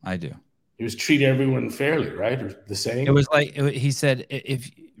 It was treat everyone fairly, right? Or the same? It was he said,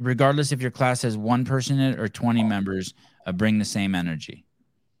 regardless if your class has one person in it or 20 members, bring the same energy.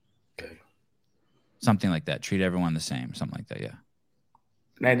 Okay. Something like that. Treat everyone the same. Something like that, yeah.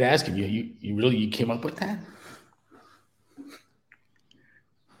 And I had to ask him, you came up with that?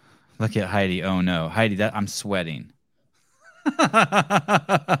 Look at Heidi. Oh no. Heidi, I'm sweating.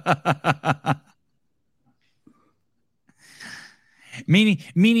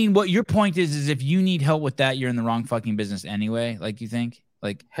 Meaning what your point is if you need help with that, you're in the wrong fucking business anyway. You think?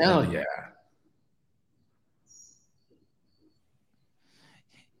 Hell yeah.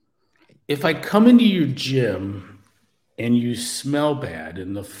 If I come into your gym and you smell bad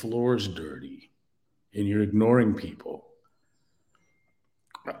and the floor's dirty and you're ignoring people,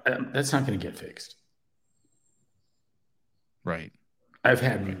 that's not going to get fixed. Right. I've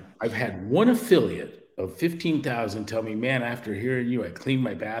had one affiliate of 15,000 tell me, man, after hearing you, I cleaned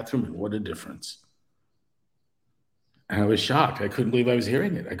my bathroom, and what a difference. And I was shocked. I couldn't believe I was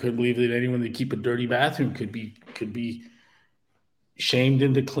hearing it. I couldn't believe that anyone that keep a dirty bathroom could be shamed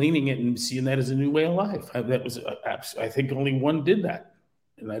into cleaning it and seeing that as a new way of life. I think only one did that.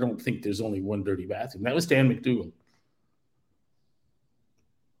 And I don't think there's only one dirty bathroom. That was Dan McDougall.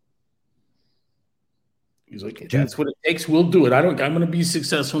 He's like, that's what it takes. We'll do it. I'm going to be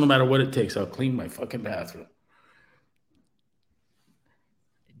successful no matter what it takes. I'll clean my fucking bathroom.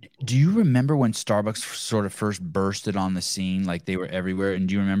 Do you remember when Starbucks sort of first bursted on the scene? Like they were everywhere. And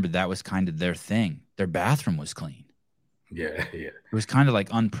do you remember that was kind of their thing? Their bathroom was clean. Yeah. It was kind of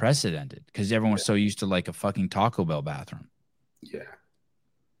unprecedented because everyone was so used to a fucking Taco Bell bathroom. Yeah.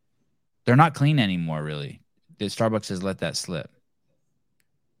 They're not clean anymore, really. Starbucks has let that slip.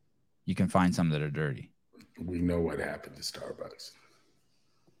 You can find some that are dirty. We know what happened to Starbucks.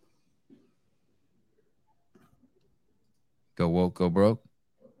 Go woke, go broke.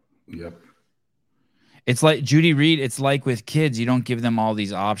 Yep. It's like Judy Reed. It's like with kids, you don't give them all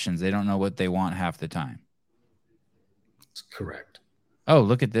these options. They don't know what they want half the time. That's correct. Oh,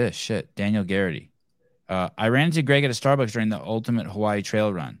 look at this shit. Daniel Garrity. I ran into Greg at a Starbucks during the Ultimate Hawaii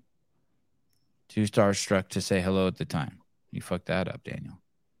Trail Run. 2 stars struck to say hello at the time. You fucked that up, Daniel.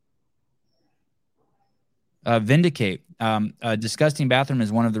 Vindicate. A disgusting bathroom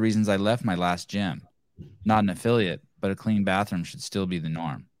is one of the reasons I left my last gym. Not an affiliate, but a clean bathroom should still be the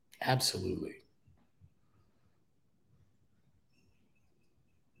norm. Absolutely.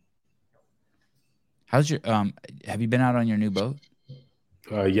 How's your have you been out on your new boat?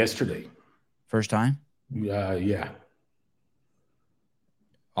 Yesterday. First time? Yeah,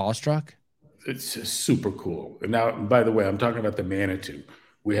 Awestruck? it's just super cool. And now, by the way, I'm talking about the Manitou.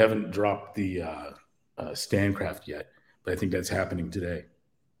 We haven't dropped the Standcraft yet, but I think that's happening today.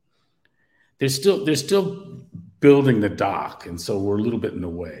 They're still building the dock, and so we're a little bit in the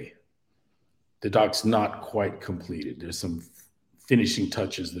way. The dock's not quite completed. There's some finishing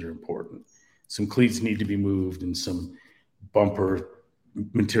touches that are important. Some cleats need to be moved and some bumper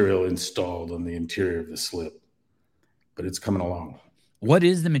material installed on the interior of the slip, but it's coming along. What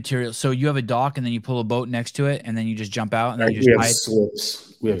is the material? So you have a dock and then you pull a boat next to it and then you just jump out and then you We just have hide?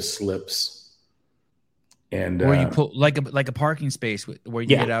 slips. We have slips. And where you pull like a parking space where you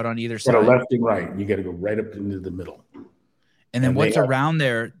get out on either side. Left and right. You got to go right up into the middle. And then what's around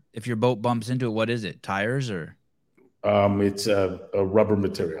there? If your boat bumps into it, what is it? Tires or? It's a rubber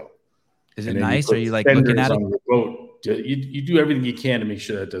material. Is it nice? Are you like looking at it? On your boat. You do everything you can to make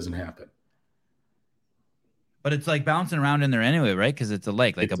sure that doesn't happen. But it's like bouncing around in there anyway, right? Because it's a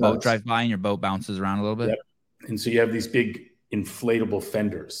lake. Like a boat drives by and your boat bounces around a little bit. Yep. And so you have these big inflatable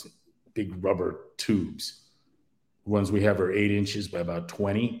fenders, big rubber tubes. The ones we have are 8 inches by about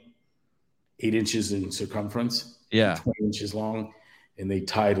 20, 8 inches in circumference. Yeah. 20 inches long. And they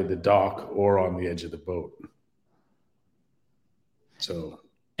tie to the dock or on the edge of the boat. So.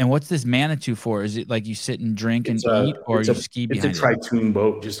 And what's this Manitou for? Is it like you sit and drink and eat, or you ski behind it? It's a tri-tune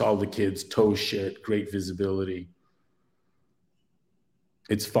boat, just all the kids, tow shit, great visibility.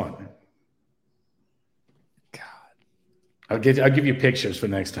 It's fun. God. I'll give you pictures for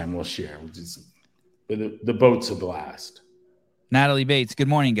next time we'll share. The boat's a blast. Natalie Bates, good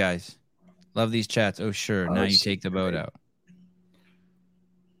morning, guys. Love these chats. Oh, sure. Now you take the boat out.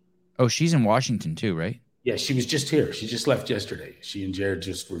 Oh, she's in Washington too, right? Yeah, she was just here. She just left yesterday. She and Jared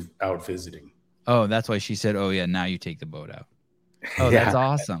just were out visiting. Oh, that's why she said, oh, yeah, now you take the boat out. Oh, yeah. That's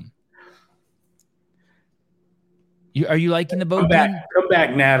awesome. Are you liking the boat thing? Come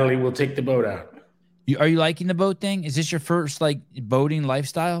back, Natalie. We'll take the boat out. Are you liking the boat thing? Is this your first, like, boating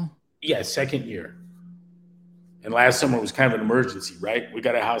lifestyle? Yeah, second year. And last summer was kind of an emergency, right? We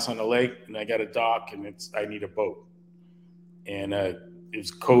got a house on the lake, and I got a dock, and I need a boat. And it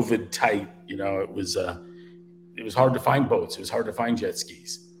was COVID tight. You know, it was hard to find boats. It was hard to find jet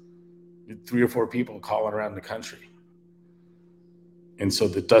skis. 3 or 4 people calling around the country. And so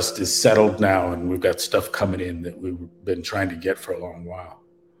the dust is settled now, and we've got stuff coming in that we've been trying to get for a long while.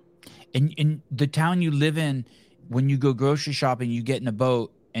 And in the town you live in, when you go grocery shopping, you get in a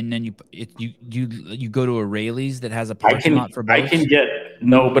boat, and then you go to a Rayleigh's that has a parking lot for boats? I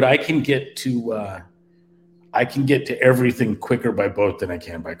can get to everything quicker by boat than I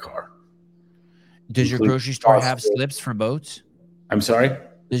can by car. Does your grocery store have slips for boats? I'm sorry?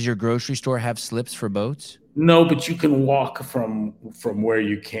 Does your grocery store have slips for boats? No, but you can walk from where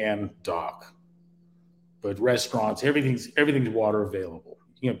you can dock. But restaurants, everything's water available.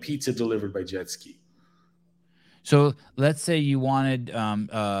 You know, pizza delivered by jet ski. So let's say you wanted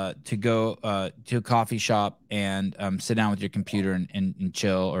to go to a coffee shop and sit down with your computer and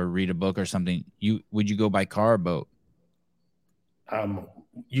chill or read a book or something. Would you go by car or boat?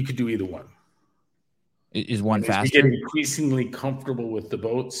 You could do either one. Is one faster? As we get increasingly comfortable with the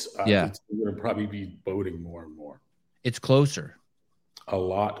boats, yeah, it's going to probably be boating more and more. It's closer. A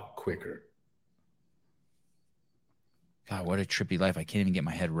lot quicker. God, what a trippy life. I can't even get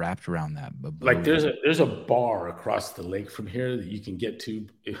my head wrapped around that. Like there's a bar across the lake from here that you can get to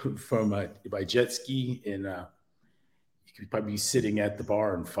from by jet ski, and you could probably be sitting at the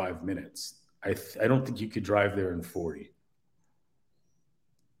bar in 5 minutes. I don't think you could drive there in 40.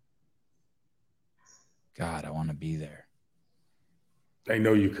 God, I want to be there. I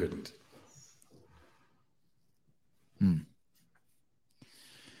know you couldn't.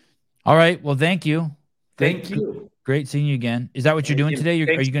 All right. Well, thank you. Thank you. Great seeing you again. Is that what you're doing today?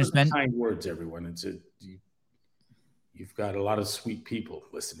 Are you going to spend kind words, everyone? You've got a lot of sweet people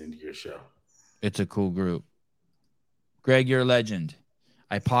listening to your show. It's a cool group. Greg, you're a legend.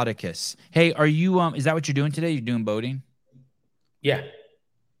 Ipodicus. Hey, are you is that what you're doing today? You're doing boating? Yeah.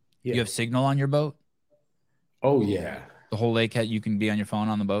 You have signal on your boat? Oh yeah. The whole lake you can be on your phone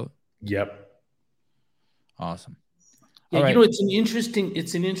on the boat? Yep. Awesome. Yeah, all right. You know, it's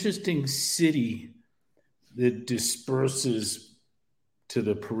an interesting city that disperses to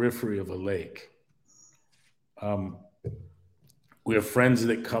the periphery of a lake. We have friends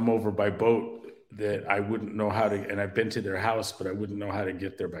that come over by boat that I wouldn't know how to, and I've been to their house, but I wouldn't know how to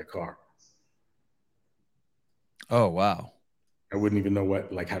get there by car. Oh, wow. I wouldn't even know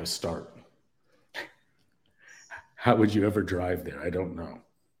how to start. How would you ever drive there? I don't know.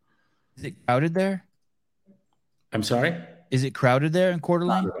 Is it crowded there? I'm sorry? Is it crowded there in Coeur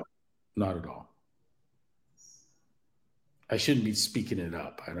d'Alene? Not at all. I shouldn't be speaking it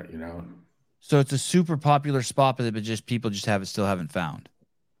up. I don't, So it's a super popular spot, but just people just still haven't found.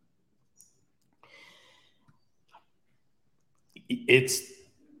 It's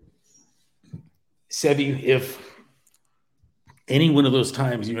Sebi, if any one of those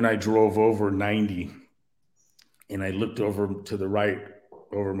times you and I drove over 90 and I looked over to the right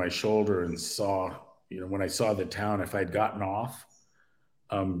over my shoulder and saw, when I saw the town, if I'd gotten off,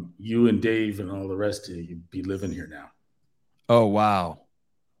 you and Dave and all the rest of you'd be living here now. Oh, wow.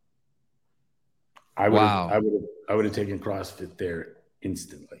 I would have taken CrossFit there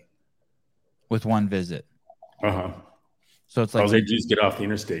instantly. With one visit. Uh-huh. So it's like they just get off the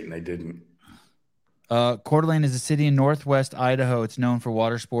interstate and I didn't. Coeur d'Alene is a city in northwest Idaho. It's known for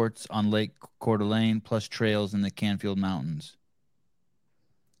water sports on Lake Coeur d'Alene, plus trails in the Canfield Mountains.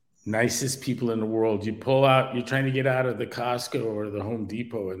 Nicest people in the world. You pull out, you're trying to get out of the Costco or the Home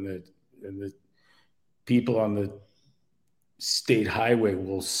Depot, and the people on the state highway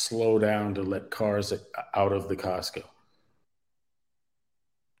will slow down to let cars out of the Costco.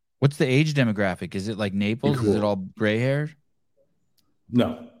 What's the age demographic? Is it like Naples? Cool. Is it all gray haired?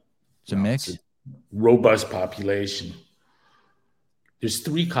 No. It's a mix? It's a robust population. There's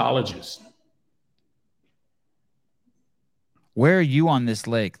 3 colleges. Where are you on this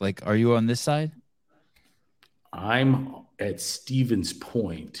lake? Like, are you on this side? I'm at Stevens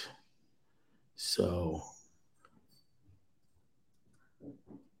Point. So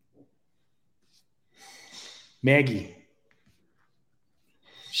Maggie,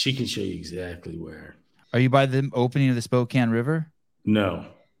 she can show you exactly where. Are you by the opening of the Spokane River? No,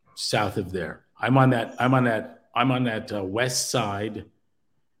 south of there. I'm on that west side.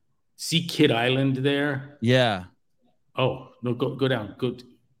 See Kidd Island there? Yeah. Oh, no, go down. How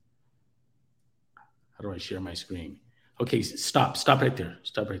do I share my screen? Okay, stop right there.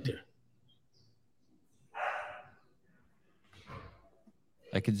 Stop right there.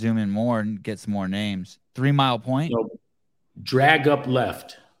 I could zoom in more and get some more names. 3 Mile Point? No, drag up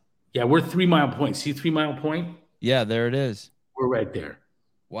left. Yeah, we're 3 Mile Point. See 3 Mile Point? Yeah, there it is. We're right there.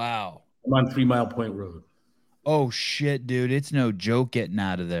 Wow. I'm on 3 Mile Point Road. Oh, shit, dude. It's no joke getting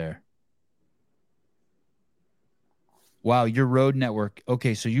out of there. Wow, your road network.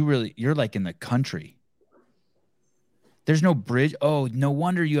 Okay, so you're like in the country. There's no bridge. Oh, no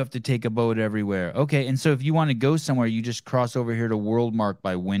wonder you have to take a boat everywhere. Okay, and so if you want to go somewhere, you just cross over here to Worldmark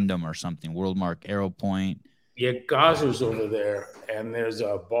by Wyndham or something. Worldmark, Arrow Point. Yeah, Gozer's over there, and there's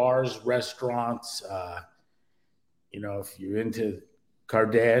bars, restaurants. If you're into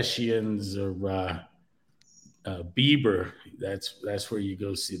Kardashians or Bieber, that's where you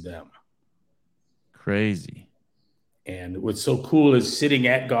go see them. Crazy. And what's so cool is sitting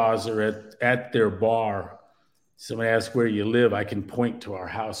at Gozer at their bar. Somebody asks where you live, I can point to our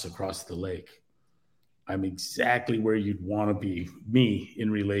house across the lake. I'm exactly where you'd want to be, me,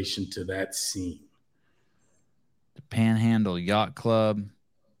 in relation to that scene. The Panhandle Yacht Club.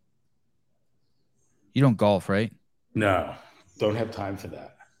 You don't golf, right? No, don't have time for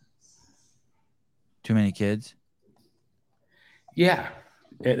that. Too many kids? Yeah.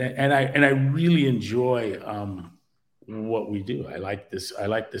 And I really enjoy what we do. I like this. I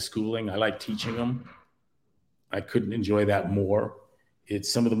like the schooling. I like teaching them. I couldn't enjoy that more. It's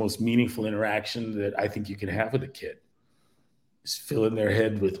some of the most meaningful interaction that I think you can have with a kid. Is filling their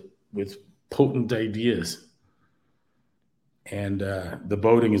head with potent ideas. And the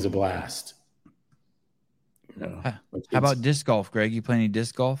boating is a blast. How about disc golf, Greg? You play any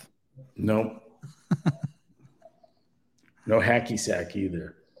disc golf? No. No hacky sack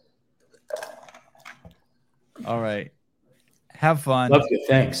either. All right. Have fun. Love you.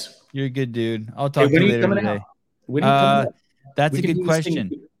 Thanks. You're a good dude. I'll talk to you later today. When are you coming out? That's a good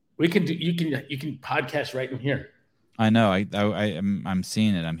question. We can do. You can podcast right in here. I know. I'm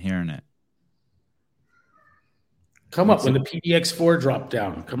seeing it. I'm hearing it. Come up when the PDX4 drop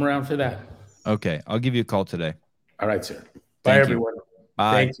down. Come around for that. Okay, I'll give you a call today. All right, sir. Bye, everyone.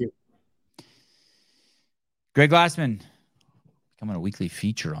 Bye. Thank you. Greg Glassman. Becoming a weekly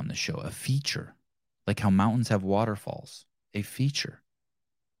feature on the show. A feature. Like how mountains have waterfalls. A feature.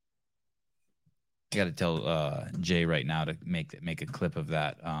 I got to tell Jay right now to make a clip of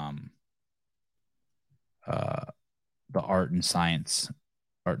that. The art and science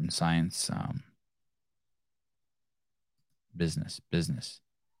business.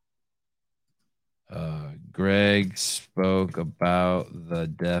 Greg spoke about the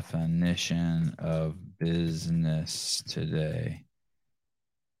definition of business today.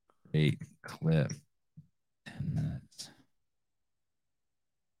 Great clip. 10 minutes.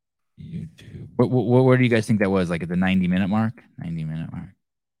 YouTube. Where do you guys think that was? Like at the 90-minute mark? 90-minute mark.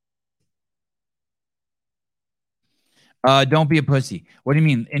 Don't be a pussy. What do you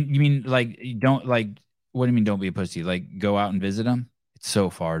mean? And you mean like you don't like? What do you mean? Don't be a pussy. Like go out and visit them. It's so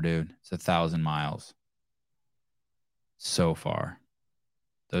far, dude. It's 1,000 miles. So far.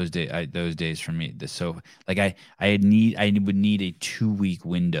 Those days for me. So like I would need a 2-week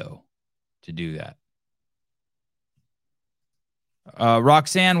window to do that.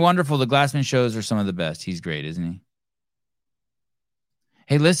 Roxanne, wonderful. The Glassman shows are some of the best. He's great, isn't he?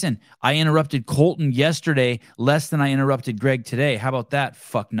 Hey, listen, I interrupted Colton yesterday less than I interrupted Greg today. How about that,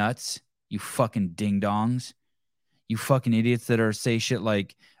 fuck nuts? You fucking ding-dongs. You fucking idiots that are say shit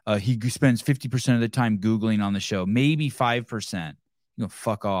like he spends 50% of the time Googling on the show. Maybe 5%. You know,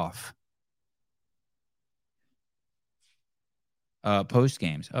 fuck off. Post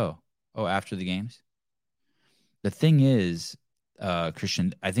games. Oh, after the games. The thing is,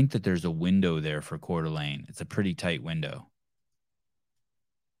 Christian, I think that there's a window there for Coeur d'Alene. It's a pretty tight window.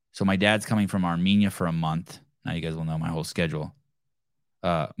 So my dad's coming from Armenia for a month. Now you guys will know my whole schedule.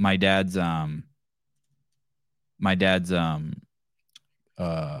 My dad's coming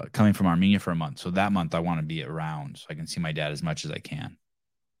from Armenia for a month. So that month I want to be around so I can see my dad as much as I can.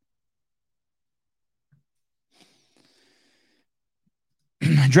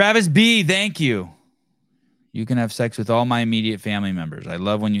 Travis B, thank you. You can have sex with all my immediate family members. I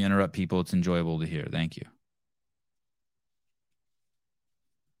love when you interrupt people. It's enjoyable to hear. Thank you.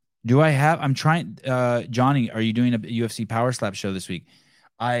 I'm trying, Johnny, are you doing a UFC Power Slap show this week?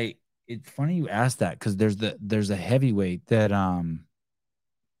 It's funny you asked that because there's a heavyweight that,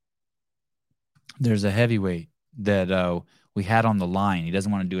 we had on the line. He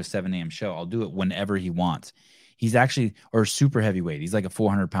doesn't want to do a 7 a.m. show. I'll do it whenever he wants. He's actually, or super heavyweight. He's like a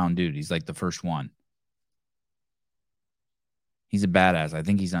 400-pound dude. He's like the first one. He's a badass. I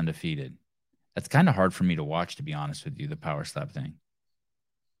think he's undefeated. That's kind of hard for me to watch, to be honest with you, the Power Slap thing.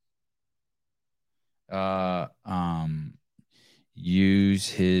 Use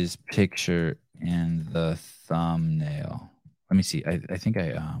his picture in the thumbnail. Let me see. I think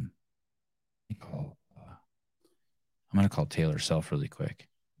I'm gonna call Taylor Self really quick.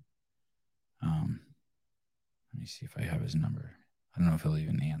 Let me see if I have his number. I don't know if he'll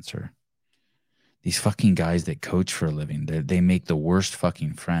even answer. These fucking guys that coach for a living, they make the worst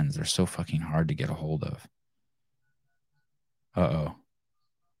fucking friends. They're so fucking hard to get a hold of. Uh-oh.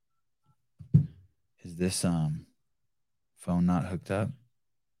 Is this phone not hooked up?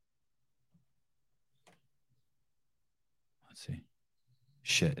 Let's see.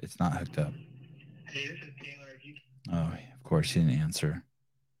 Shit, it's not hooked up. Hey, this is Taylor. Oh, of course he didn't answer.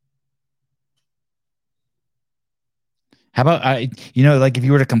 How about like if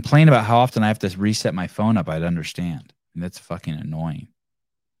you were to complain about how often I have to reset my phone up, I'd understand. And that's fucking annoying.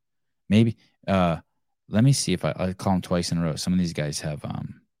 Maybe let me see if I'll call him twice in a row. Some of these guys have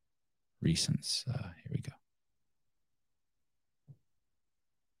recents. Here we go.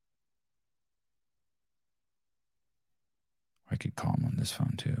 I could call him on this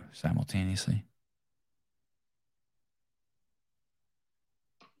phone too, simultaneously.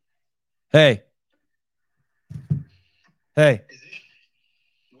 Hey. What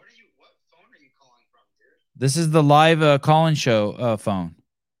phone are you calling from, dude? This is the live call-in show phone.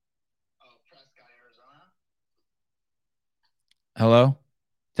 Oh, Prescott, Arizona. Hello?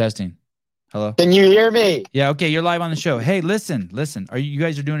 Testing. Hello? Can you hear me? Yeah, okay, you're live on the show. Hey, listen. You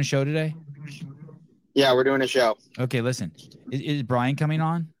guys are doing a show today? Yeah, we're doing a show. Okay, listen. Is Brian coming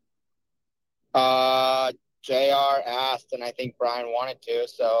on? JR asked, and I think Brian wanted to,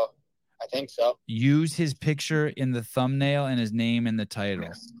 so I think so. Use his picture in the thumbnail and his name in the title.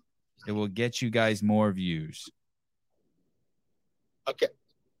 Yes. It will get you guys more views. Okay.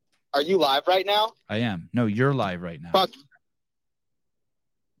 Are you live right now? I am. No, you're live right now. Fuck.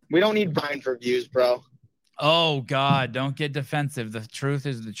 We don't need Brian for views, bro. Oh, God. Don't get defensive. The truth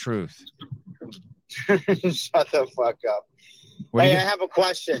is the truth. Shut the fuck up. I have a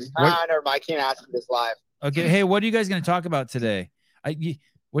question. Never mind. I can't ask you this live. Okay. Hey, what are you guys going to talk about today?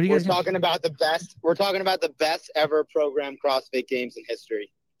 What are you guys talking about? We're talking about the best ever program CrossFit Games in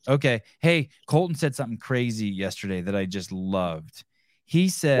history. Okay. Hey, Colton said something crazy yesterday that I just loved. He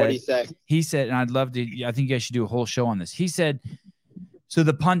said, what did he say? He said, and I'd love to, I think you guys should do a whole show on this. He said, so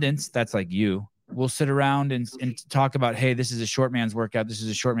the pundits, that's like you, will sit around and talk about, hey, this is a short man's workout. This is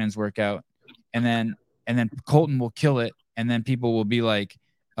a short man's workout. And then Colton will kill it. And then people will be like,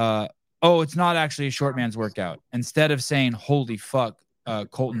 oh, it's not actually a short man's workout. Instead of saying, holy fuck,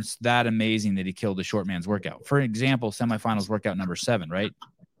 Colton's that amazing that he killed a short man's workout. For example, semifinals workout number 7, right?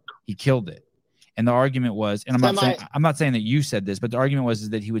 He killed it. And the argument was, and I'm not saying that you said this, but the argument was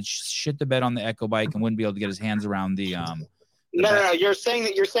that he would shit the bed on the Echo bike and wouldn't be able to get his hands around the No. You're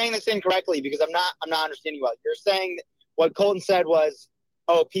saying this incorrectly because I'm not understanding well. You're saying What Colton said was,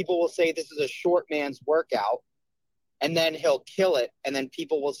 oh, people will say this is a short man's workout, and then he'll kill it, and then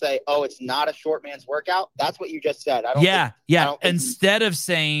people will say, oh, it's not a short man's workout. That's what you just said. Instead of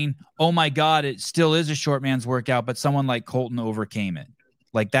saying, oh my God, it still is a short man's workout, but someone like Colton overcame it.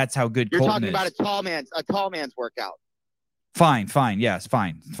 Like, that's how good you're Colton talking is. about a tall man's workout. Fine. Yes,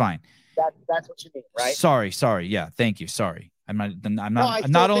 fine. That's what you mean, right? Sorry. Yeah, thank you. Sorry.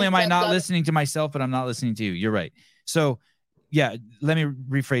 Not only am I not listening to myself, but I'm not listening to you. You're right. So, yeah, let me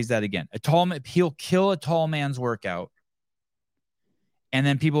rephrase that again. He'll kill a tall man's workout, and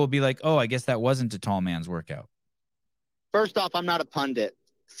then people will be like, "Oh, I guess that wasn't a tall man's workout." First off, I'm not a pundit.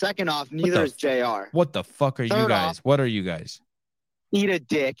 Second off, neither is JR. What the fuck are you guys? What are you guys? Eat a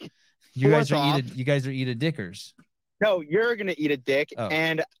dick. You guys are eat a dickers. No, you're gonna eat a dick,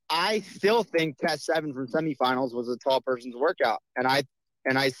 and I still think Test 7 from semifinals was a tall person's workout. And I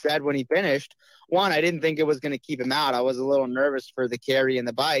said when he finished, one, I didn't think it was gonna keep him out. I was a little nervous for the carry and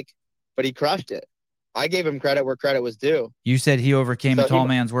the bike, but he crushed it. I gave him credit where credit was due. You said he overcame a tall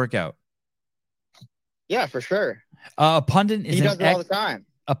man's workout. Yeah, for sure. A pundit he does it all the time.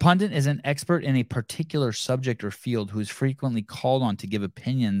 A pundit is an expert in a particular subject or field who is frequently called on to give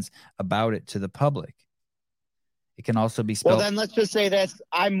opinions about it to the public. It can also be spelled. Well, then let's just say this.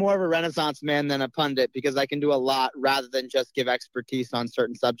 I'm more of a Renaissance man than a pundit because I can do a lot rather than just give expertise on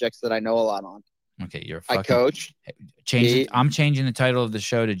certain subjects that I know a lot on. Okay, I coach. I'm changing the title of the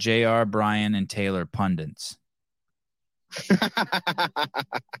show to JR, Brian, and Taylor Pundits.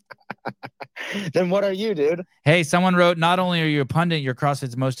 Then what are you, dude? Hey, someone wrote, not only are you a pundit, you're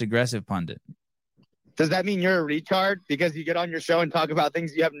CrossFit's most aggressive pundit. Does that mean you're a retard because you get on your show and talk about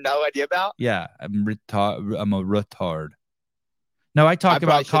things you have no idea about? Yeah, I'm a retard. No, I talk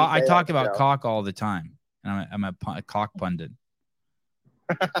about cock all the time. I'm a cock pundit.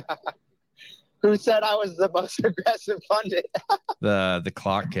 Who said I was the most aggressive pundit? the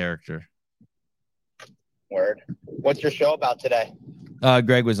clock character. Word. What's your show about today?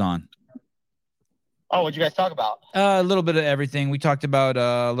 Greg was on. Oh, what'd you guys talk about? A little bit of everything. We talked about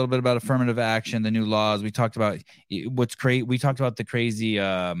a little bit about affirmative action, the new laws. We talked about what's crazy. We talked about the crazy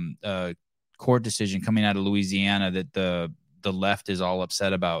court decision coming out of Louisiana that the left is all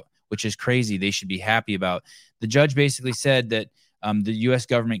upset about, which is crazy. They should be happy about. The judge basically said that the U.S.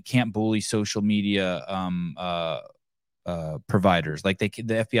 government can't bully social media providers. Like the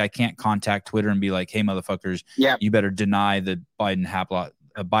FBI can't contact Twitter and be like, "Hey, motherfuckers, you better deny the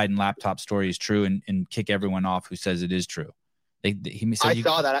Biden laptop story is true and kick everyone off who says it is true." I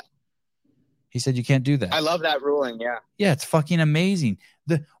saw that. He said you can't do that. I love that ruling. Yeah. Yeah, it's fucking amazing.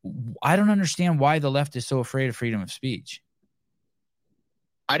 I don't understand why the left is so afraid of freedom of speech.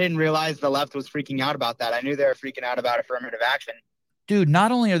 I didn't realize the left was freaking out about that. I knew they were freaking out about affirmative action. Dude,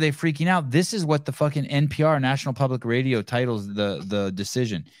 not only are they freaking out, this is what the fucking NPR, National Public Radio, titles the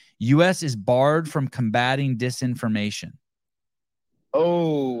decision. U.S. is barred from combating disinformation.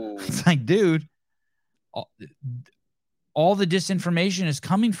 Oh. It's like, dude, all the disinformation is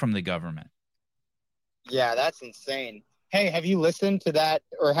coming from the government. Yeah, that's insane. Hey, have you listened to that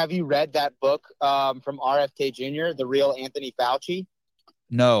or have you read that book from RFK Jr., The Real Anthony Fauci?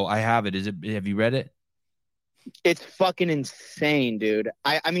 No, I haven't. Have you read it? It's fucking insane, dude.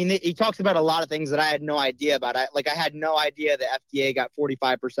 I mean, he talks about a lot of things that I had no idea about. I had no idea the FDA got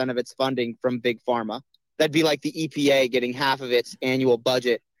 45% of its funding from Big Pharma. That'd be like the EPA getting half of its annual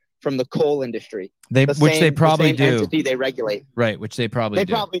budget from the coal industry. They probably do. Entity they regulate. Right, which they probably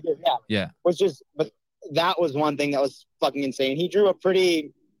do. Yeah. Yeah. But that was one thing that was fucking insane. He drew a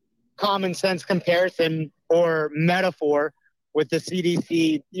pretty common sense comparison or metaphor with the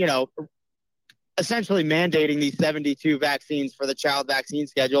CDC, essentially mandating these 72 vaccines for the child vaccine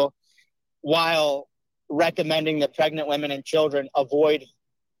schedule while recommending that pregnant women and children avoid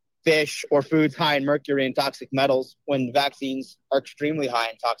fish or foods high in mercury and toxic metals when vaccines are extremely high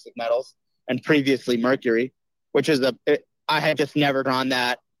in toxic metals and previously mercury, which is I had just never drawn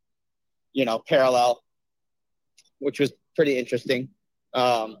that, parallel, which was pretty interesting.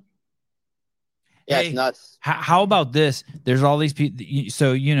 It's nuts. How about this? There's all these people.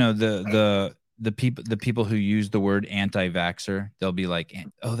 So, the people who use the word anti-vaxxer, they'll be like,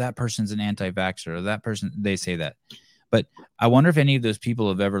 oh, that person's an anti-vaxxer, or that person, they say that. But I wonder if any of those people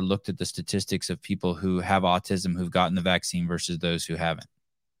have ever looked at the statistics of people who have autism who've gotten the vaccine versus those who haven't.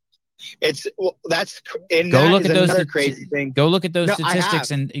 Look at those crazy thing. Go look at those statistics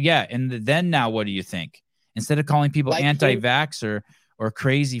and then now what do you think? Instead of calling people anti-vaxxer or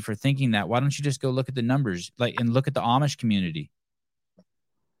crazy for thinking that, why don't you just go look at the numbers and look at the Amish community?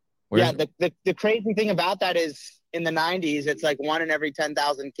 The crazy thing about that is in the 90s, it's like 1 in every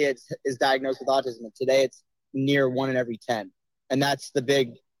 10,000 kids is diagnosed with autism. And today it's near 1 in every 10. And that's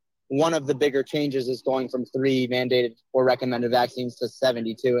one of the bigger changes is going from 3 mandated or recommended vaccines to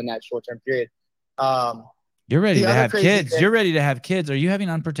 72 in that short-term period. You're ready to have kids. You're ready to have kids. Are you having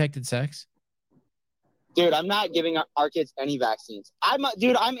unprotected sex? Dude, I'm not giving our kids any vaccines. I'm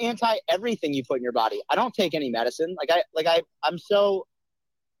anti everything you put in your body. I don't take any medicine.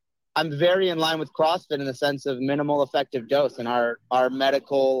 I'm very in line with CrossFit in the sense of minimal effective dose, and our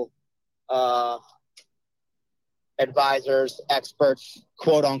medical advisors, experts,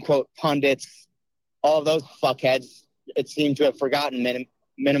 quote unquote pundits, all of those fuckheads, it seemed to have forgotten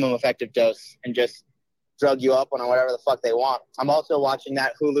minimum effective dose and just drug you up on whatever the fuck they want. I'm also watching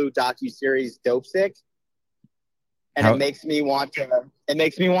that Hulu docuseries Dope Sick. And it makes me want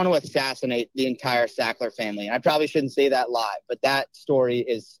to assassinate the entire Sackler family. And I probably shouldn't say that live, but that story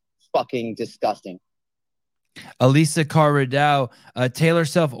is fucking disgusting. Elisa Carradau, Taylor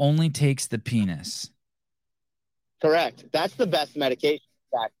Self only takes the penis. Correct. That's the best medication.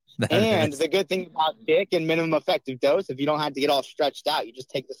 And the good thing about dick and minimum effective dose, if you don't have to get all stretched out, you just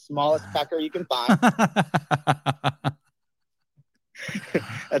take the smallest pecker you can find.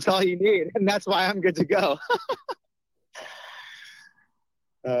 That's all you need. And that's why I'm good to go.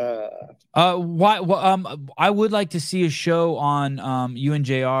 I would like to see a show on you and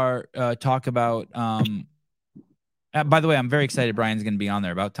JR talk about by the way, I'm very excited Brian's going to be on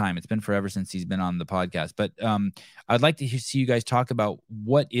there. About time. It's been forever since he's been on the podcast, but I'd like to see you guys talk about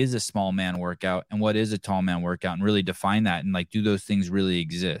what is a small man workout and what is a tall man workout, and really define that, and like, do those things really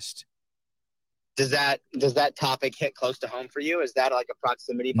exist? Does that topic hit close to home for you? Is that like a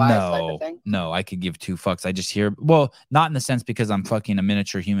proximity bias type of thing? No, I could give 2 fucks. I just hear, well, not in the sense because I'm fucking a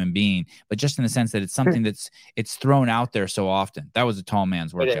miniature human being, but just in the sense that it's something it's thrown out there so often. That was a tall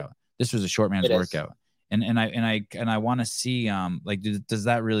man's workout. This was a short man's workout. And I want to see does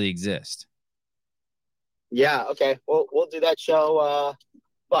that really exist? Yeah, okay. We'll do that show.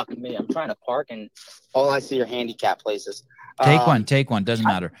 Fuck me, I'm trying to park and all I see are handicap places. Take one. Doesn't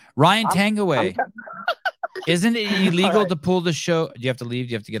matter. Ryan Tangaway. Isn't it illegal to pull the show? Do you have to leave?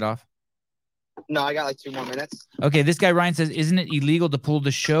 Do you have to get off? No, I got like 2 more minutes. Okay, this guy Ryan says, isn't it illegal to pull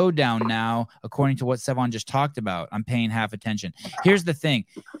the show down now, according to what Sevon just talked about? I'm paying half attention. Here's the thing.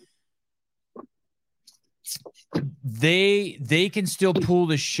 They can still pull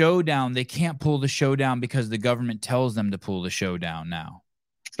the show down. They can't pull the show down because the government tells them to pull the show down now.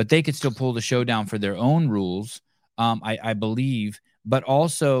 But they could still pull the show down for their own rules. I believe, but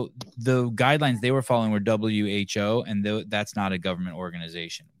also the guidelines they were following were WHO, and that's not a government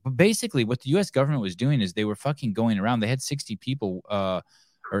organization. But basically, what the U.S. government was doing is they were fucking going around. They had 60 people or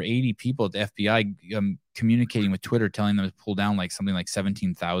 80 people at the FBI communicating with Twitter, telling them to pull down like something like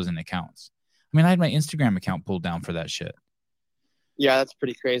 17,000 accounts. I mean, I had my Instagram account pulled down for that shit. Yeah, that's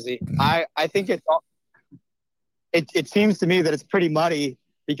pretty crazy. I think it seems to me that it's pretty muddy.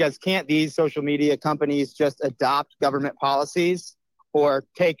 Because can't these social media companies just adopt government policies or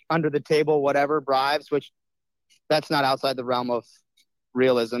take under the table whatever bribes, which that's not outside the realm of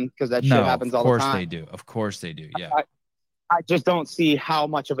realism because that shit happens all the time. Of course they do. Yeah. I just don't see how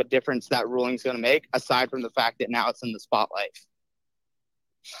much of a difference that ruling is going to make, aside from the fact that now it's in the spotlight.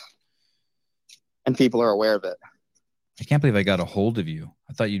 And people are aware of it. I can't believe I got a hold of you.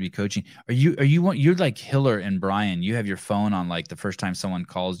 I thought you'd be coaching. You're like Hiller and Brian. You have your phone on, like the first time someone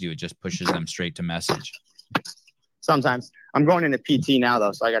calls you, it just pushes them straight to message. Sometimes. I'm going into PT now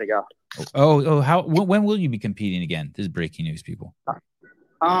though, so I got to go. When will you be competing again? This is breaking news, people.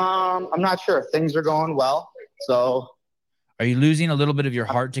 I'm not sure. Things are going well. So are you losing a little bit of your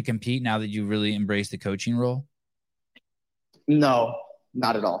heart to compete now that you really embrace the coaching role? No,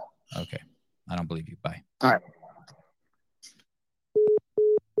 not at all. Okay. I don't believe you. Bye. All right.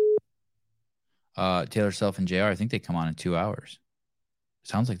 Taylor Self and JR, I think they come on in 2 hours.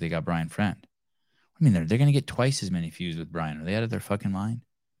 Sounds like they got Brian Friend. I mean, they're going to get twice as many views with Brian. Are they out of their fucking mind?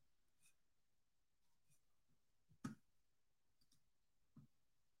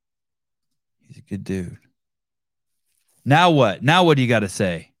 He's a good dude. Now what? Now what do you got to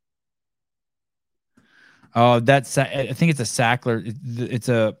say? Oh, I think it's a Sackler.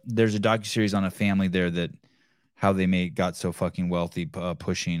 There's a docuseries on a family there that how they got so fucking wealthy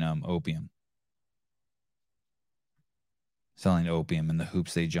pushing opium. Selling opium and the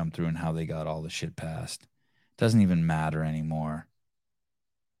hoops they jumped through and how they got all the shit passed. Doesn't even matter anymore.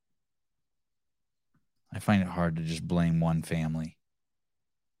 I find it hard to just blame one family.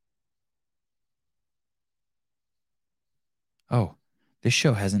 Oh, this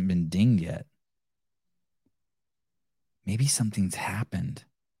show hasn't been dinged yet. Maybe something's happened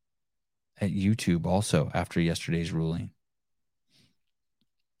at YouTube also after yesterday's ruling.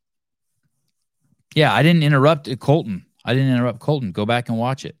 Yeah, I didn't interrupt Colton. Go back and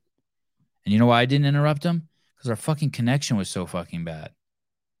watch it. And you know why I didn't interrupt him? Because our fucking connection was so fucking bad.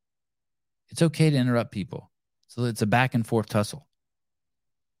 It's okay to interrupt people. So it's a back and forth tussle.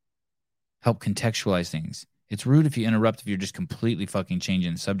 Help contextualize things. It's rude if you interrupt if you're just completely fucking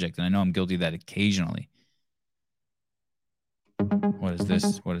changing the subject. And I know I'm guilty of that occasionally. What is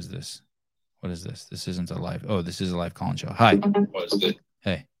this? What is this? What is this? This isn't a live. Oh, this is a live call-in show. Hi. What is it?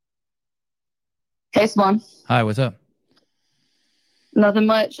 Hey. Hey, Spawn. Hi, what's up? Nothing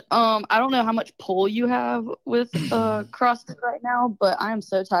much. I don't know how much pull you have with CrossFit right now, but I am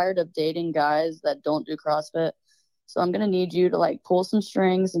so tired of dating guys that don't do CrossFit. So I'm gonna need you to like pull some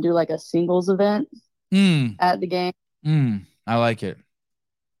strings and do like a singles event at the game. I like it.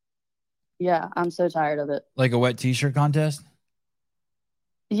 Yeah, I'm so tired of it. Like a wet t-shirt contest?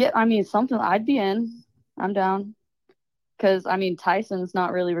 Yeah, I mean something I'd be in. I'm down. Because I mean Tyson's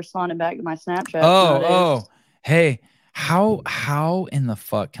not really responding back to my Snapchat. Oh. Hey, how in the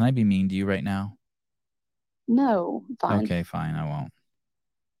fuck can I be mean to you right now? No, fine. Okay, fine, I won't.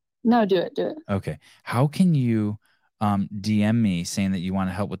 No, do it. Okay. How can you DM me saying that you want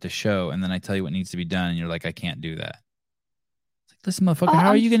to help with the show and then I tell you what needs to be done and you're like, I can't do that? It's like, listen, motherfucker, how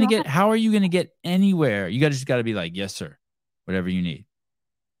are you gonna get anywhere? You just gotta be like, yes, sir. Whatever you need.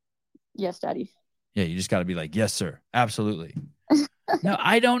 Yes, Daddy. Yeah, you just gotta be like, yes, sir. Absolutely. No,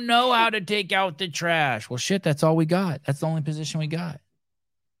 I don't know how to take out the trash. Well, shit, that's all we got. That's the only position we got.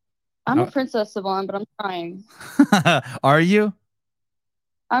 I'm a princess, Savon, but I'm trying. Are you?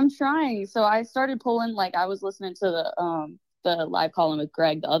 I'm trying. So I started pulling, like I was listening to the live call-in with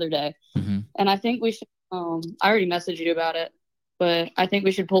Greg the other day. And I think we should, I already messaged you about it, but I think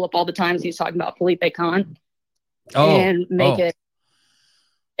we should pull up all the times he's talking about Felipe Khan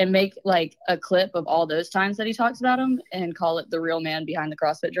and make like a clip of all those times that he talks about him and call it The Real Man Behind the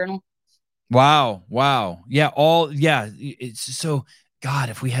CrossFit Journal. Wow. Yeah. It's so, God,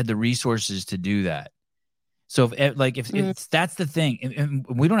 if we had the resources to do that. So if that's the thing, and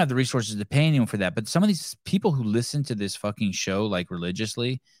we don't have the resources to pay anyone for that, but some of these people who listen to this fucking show, like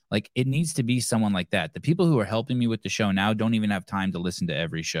religiously, like it needs to be someone like that. The people who are helping me with the show now don't even have time to listen to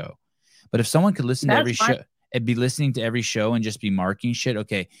every show. But if someone could listen to every show, it'd be listening to every show and just be marking shit.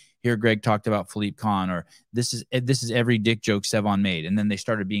 Okay, here Greg talked about Philippe Khan, or this is every dick joke Sevon made, and then they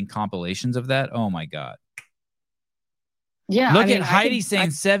started being compilations of that. Oh my God. Yeah. Look at Heidi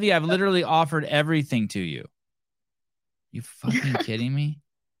saying, Sevi, I've literally offered everything to you. You fucking kidding me?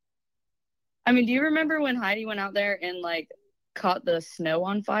 I mean, do you remember when Heidi went out there and like caught the snow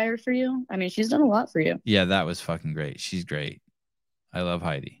on fire for you? I mean, she's done a lot for you. Yeah, that was fucking great. She's great. I love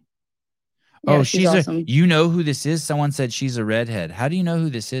Heidi. Yeah, she's awesome. You know who this is? Someone said she's a redhead. How do you know who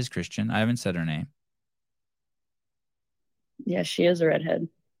this is, Christian? I haven't said her name. Yeah, she is a redhead.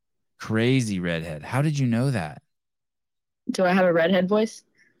 Crazy redhead. How did you know that? Do I have a redhead voice?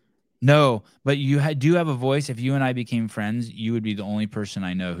 No, but you do have a voice. If you and I became friends, you would be the only person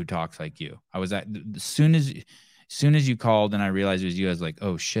I know who talks like you. I was as soon as you called and I realized it was you, I was like,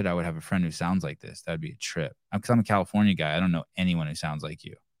 oh shit, I would have a friend who sounds like this. That'd be a trip. Because I'm a California guy. I don't know anyone who sounds like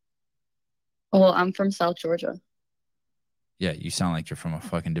you. Well, I'm from South Georgia. Yeah, you sound like you're from a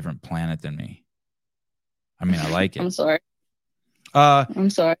fucking different planet than me. I mean, I like it. I'm sorry.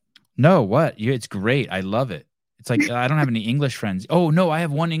 I'm sorry. No, what? It's great. I love it. It's like I don't have any English friends. Oh no, I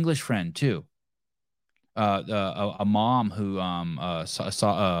have one English friend too. A mom who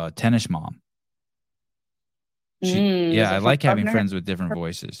saw a tennis mom. I like having friends with different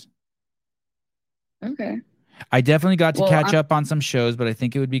voices. Okay. I definitely got to catch up on some shows, but I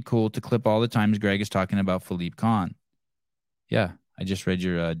think it would be cool to clip all the times Greg is talking about Philippe Khan. Yeah, I just read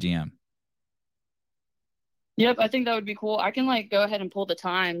your DM. Yep, I think that would be cool. I can like go ahead and pull the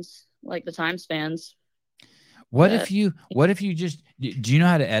times, like the time spans. What if you just, do you know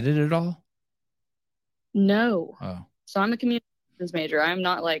how to edit it all? No. Oh. So I'm a communications major. I'm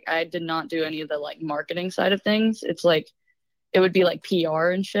not like, I did not do any of the like marketing side of things. It's like, it would be like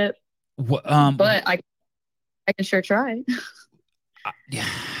PR and shit. But I can sure try. Yeah,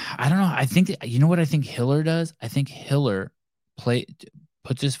 I don't know. I think, you know what I think Hiller does? I think Hiller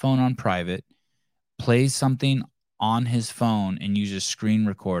puts his phone on private, plays something on his phone and uses screen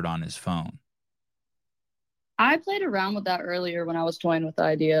record on his phone. I played around with that earlier when I was toying with the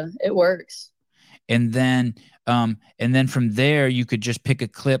idea. It works. And then from there, you could just pick a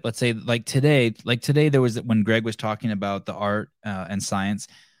clip. Let's say like today there was, when Greg was talking about the art and science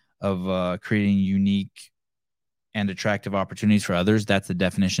of creating unique and attractive opportunities for others. That's the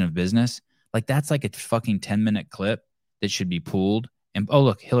definition of business. Like that's like a fucking 10-minute clip that should be pooled. And oh,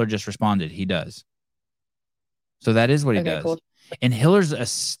 look, Hiller just responded. He does. So that is what he does. Cool. And Hiller's a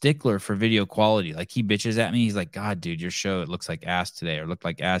stickler for video quality. Like, he bitches at me. He's like, God, dude, your show, it looks like ass today, or looked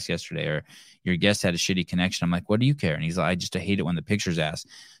like ass yesterday, or your guest had a shitty connection. I'm like, what do you care? And he's like, I hate it when the picture's ass.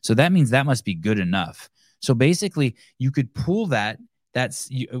 So that means that must be good enough. So basically, you could pull that,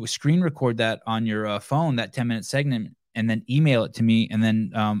 screen record that on your phone, that 10-minute segment, and then email it to me, and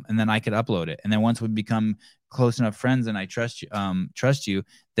then I could upload it. And then once we become close enough friends and I trust you,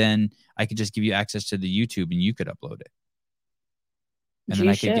 then I could just give you access to the YouTube and you could upload it. And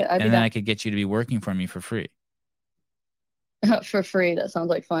then I could get you to be working for me for free. For free. That sounds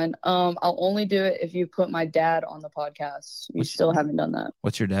like fun. I'll only do it if you put my dad on the podcast. You still haven't done that.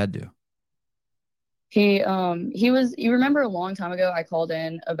 What's your dad do? He was, you remember a long time ago, I called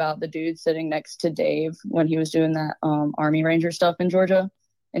in about the dude sitting next to Dave when he was doing that Army Ranger stuff in Georgia,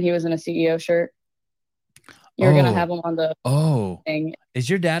 and he was in a CEO shirt. You're going to have him on the thing. Is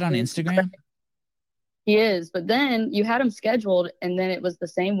your dad on Instagram? He is, but then you had him scheduled, and then it was the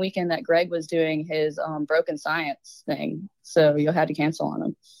same weekend that Greg was doing his broken science thing, so you had to cancel on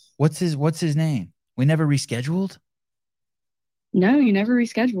him. What's his name? We never rescheduled? No, you never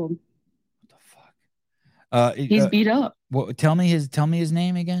rescheduled. He's beat up. Well, tell me his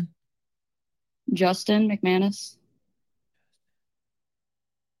name again. Justin McManus.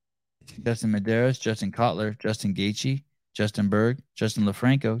 Justin Medeiros, Justin Kotler, Justin Gaethje, Justin Berg, Justin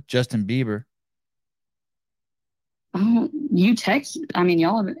LaFranco, Justin Bieber. Oh, you text? I mean,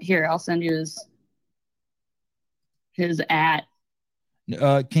 y'all have here. I'll send you his at.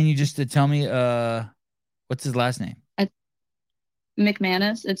 Can you just tell me what's his last name?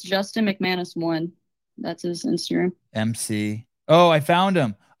 McManus. It's Justin McManus 1. That's his Instagram. MC. Oh, I found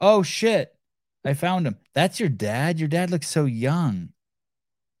him. Oh shit, I found him. That's your dad. Your dad looks so young.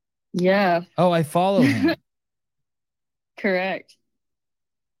 Yeah. Oh, I follow him. Correct.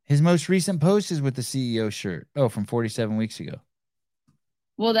 His most recent post is with the CEO shirt. Oh, from 47 weeks ago.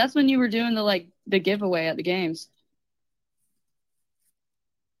 Well, that's when you were doing the giveaway at the games.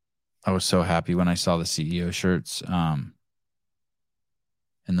 I was so happy when I saw the CEO shirts in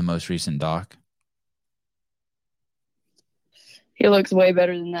the most recent doc. He looks way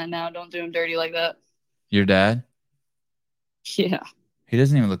better than that now. Don't do him dirty like that. Your dad? Yeah. He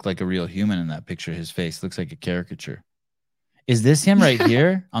doesn't even look like a real human in that picture. His face looks like a caricature. Is this him right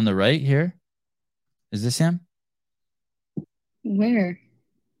here on the right here? Is this him? Where?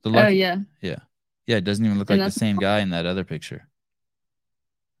 Yeah. Yeah. Yeah, it doesn't even look like the same guy in that other picture.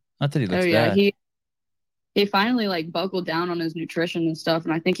 Not that he looks bad. He finally buckled down on his nutrition and stuff,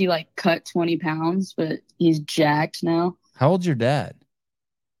 and I think he cut 20 pounds, but he's jacked now. How old's your dad?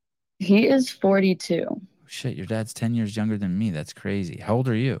 He is 42. Oh, shit, your dad's 10 years younger than me. That's crazy. How old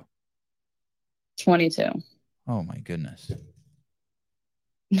are you? 22. Oh my goodness.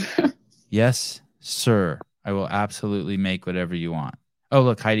 Yes, sir. I will absolutely make whatever you want. Oh,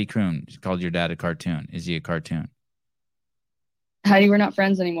 look, Heidi Kroon called your dad a cartoon. Is he a cartoon? Heidi, we're not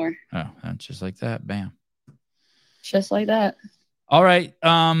friends anymore. Oh, that's just like that. Bam. Just like that. All right.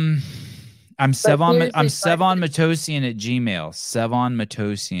 I'm Sevon Matosian at Gmail. Sevon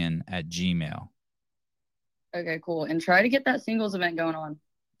Matosian at Gmail. Okay, cool. And try to get that singles event going on.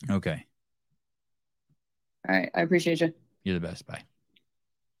 Okay. All right. I appreciate you. You're the best. Bye.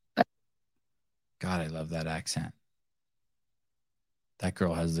 God, I love that accent. That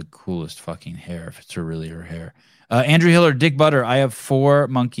girl has the coolest fucking hair, if it's really her hair. Andrew Hiller, Dick Butter, I have 4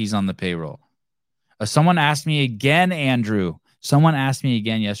 monkeys on the payroll. Someone asked me again, Andrew. Someone asked me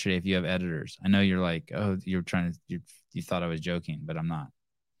again yesterday if you have editors. I know you're like, oh, you thought I was joking, but I'm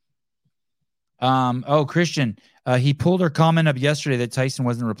not. Christian, he pulled her comment up yesterday that Tyson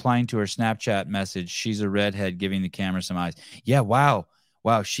wasn't replying to her Snapchat message. She's a redhead giving the camera some eyes. Yeah, wow.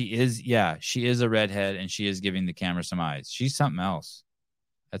 She is a redhead, and she is giving the camera some eyes. She's something else.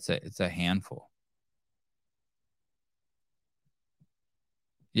 It's a handful.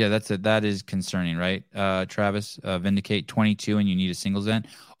 Yeah, that is concerning, right? Travis, Vindicate 22, and you need a singles event.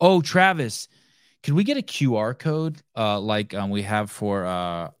 Oh, Travis, could we get a QR code like we have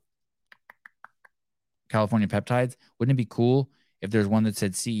for California Peptides? Wouldn't it be cool if there's one that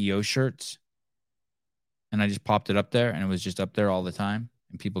said CEO shirts, and I just popped it up there, and it was just up there all the time,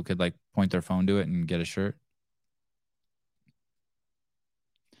 and people could point their phone to it and get a shirt?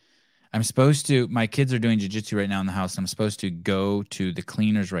 I'm supposed to, my kids are doing jiu-jitsu right now in the house. I'm supposed to go to the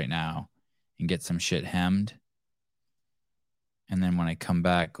cleaners right now and get some shit hemmed. And then when I come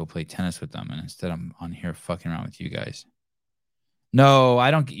back, go play tennis with them. And instead I'm on here fucking around with you guys. No,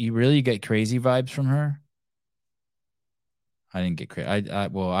 I don't. You really get crazy vibes from her? I didn't get crazy. I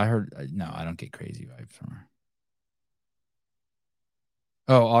heard, no, I don't get crazy vibes from her.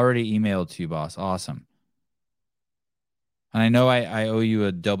 Oh, already emailed to you, boss. Awesome. And I know I owe you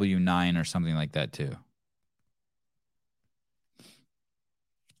a W-9 or something like that too.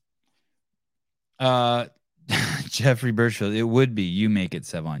 Jeffrey Birchfield, it would be. You make it,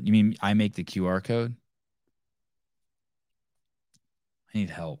 Sevon. You mean I make the QR code? I need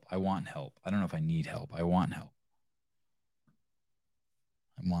help. I want help. I don't know if I need help. I want help.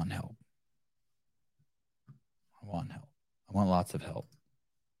 I want help. I want help. I want lots of help.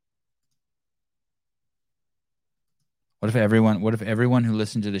 What if everyone who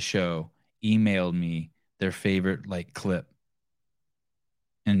listened to the show emailed me their favorite like clip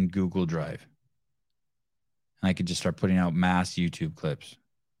in Google Drive? And I could just start putting out mass YouTube clips.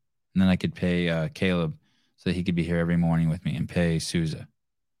 And then I could pay Caleb so that he could be here every morning with me, and pay Souza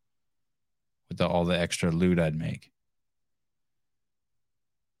with all the extra loot I'd make.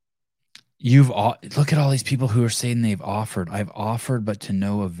 Look at all these people who are saying they've offered. I've offered, but to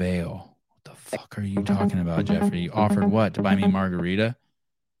no avail. What the fuck are you talking about, Jeffrey? You offered what? To buy me a margarita?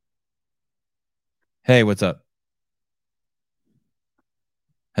 Hey, what's up?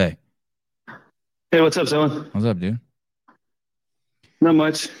 Hey. Hey, what's up, Zone? What's up, dude? Not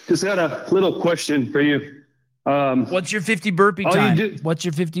much. Just got a little question for you. What's your 50 burpee time? What's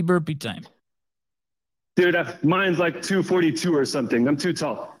your 50 burpee time? Dude, mine's like 242 or something. I'm too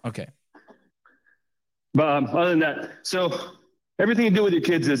tall. Okay. But other than that, so everything you do with your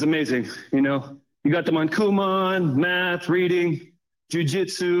kids is amazing. You know, you got them on Kumon, math, reading,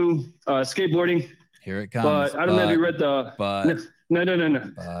 jujitsu, skateboarding. Here it comes. But I don't know if you read the.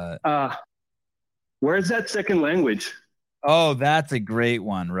 No. Where's that second language? Oh, that's a great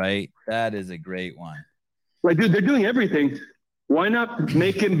one, right? That is a great one. Like, dude, they're doing everything. Why not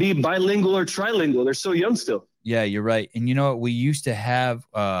make him be bilingual or trilingual? They're so young still. Yeah, you're right. And you know what? We used to have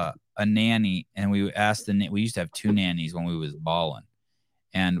a nanny, and we used to have two nannies when we was balling,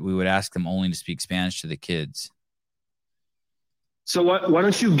 and we would ask them only to speak Spanish to the kids. So why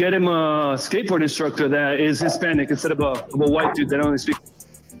don't you get him a skateboard instructor that is Hispanic instead of a white dude that only speaks?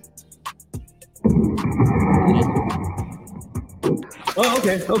 Oh,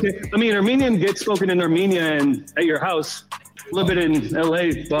 okay. I mean, Armenian gets spoken in Armenia and at your house, a little bit in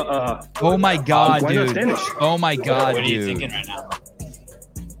LA, but oh my God, why dude! not Spanish? Oh my God, What are you dude! thinking right now?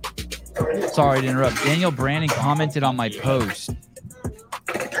 Sorry to interrupt. Daniel Brandon commented on my post.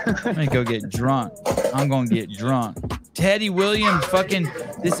 I'm gonna go get drunk. I'm gonna get drunk. Teddy Williams, fucking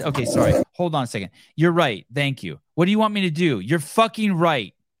this. Okay, sorry. Hold on a second. You're right. Thank you. What do you want me to do? You're fucking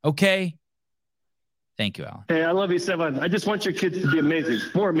right. Okay. Thank you, Alan. Hey, I love you, Sevan. I just want your kids to be amazing,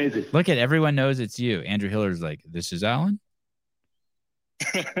 more amazing. Look at everyone knows it's you. Andrew Hiller's like, this is Alan.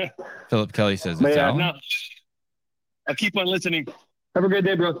 Philip Kelly says it's Alan. No. I'll keep on listening. Have a great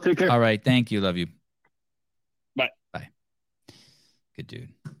day, bro. Take care. All right. Thank you. Love you. Bye. Good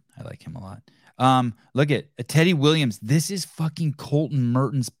dude. I like him a lot. Look at Teddy Williams. This is fucking Colton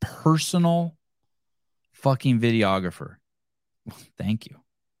Merton's personal fucking videographer. Thank you.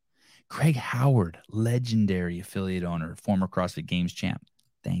 Craig Howard, legendary affiliate owner, former CrossFit Games champ.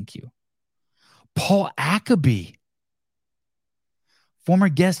 Thank you. Paul Ackaby, former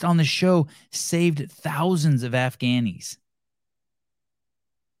guest on the show, saved thousands of Afghanis.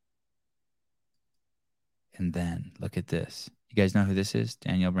 And then look at this. You guys know who this is?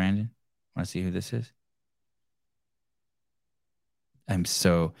 Danielle Brandon? Want to see who this is?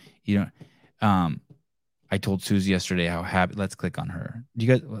 I told Susie yesterday how happy. Let's click on her. Do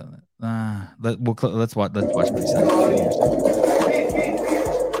you guys? Let's watch.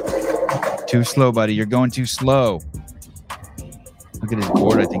 Too slow, buddy. You're going too slow. Look at his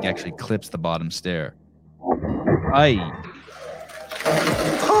board. I think actually clips the bottom stair. Aye.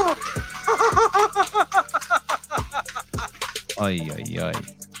 Ay, ay, ay.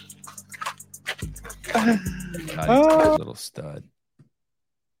 God, he's a little stud.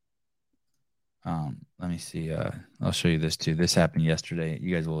 Let me see. I'll show you this too. This happened yesterday.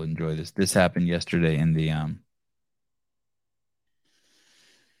 You guys will enjoy this. This happened yesterday in the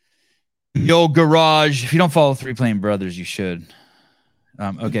old garage. If you don't follow Three Plane Brothers, you should.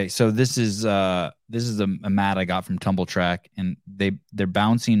 Okay, so this is a mat I got from Tumble Track, and they're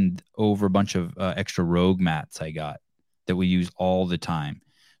bouncing over a bunch of extra Rogue mats I got that we use all the time.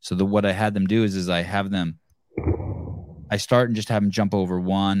 So what I had them do is I start and just have them jump over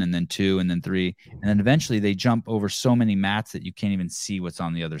 1 and then 2 and then 3. And then eventually they jump over so many mats that you can't even see what's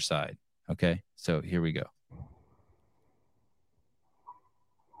on the other side. Okay. So here we go.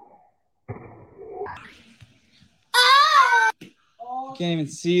 You can't even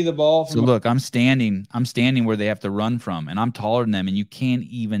see the ball. So look, I'm standing where they have to run from, and I'm taller than them, and you can't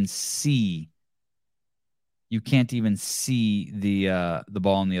even see the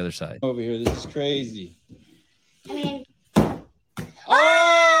ball on the other side. Over here. This is crazy. I mean,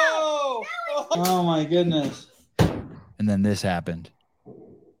 Oh my goodness. And then this happened.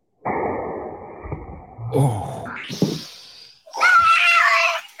 Oh.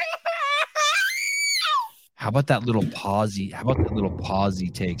 How about that little pause he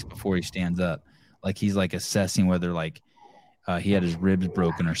takes before he stands up? Like he's like assessing whether like he had his ribs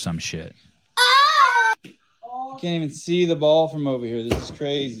broken or some shit. You can't even see the ball from over here. This is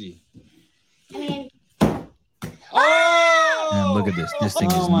crazy. And look at this. This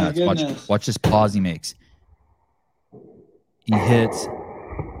thing is nuts. Watch this pause he makes. He hits.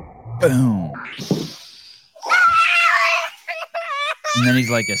 Boom. And then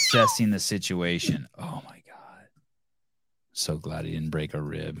he's like assessing the situation. Oh my God. So glad he didn't break a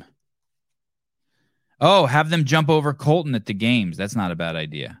rib. Oh, have them jump over Colton at the games. That's not a bad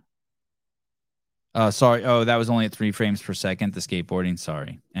idea. Sorry. Oh, that was only at 3 frames per second, the skateboarding.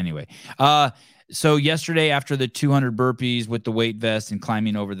 Sorry. Anyway. So yesterday after the 200 burpees with the weight vest and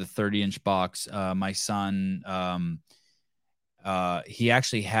climbing over the 30-inch box, my son, he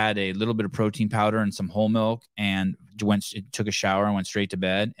actually had a little bit of protein powder and some whole milk and took a shower and went straight to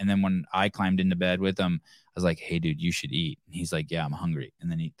bed. And then when I climbed into bed with him, I was like, hey, dude, you should eat. And he's like, yeah, I'm hungry.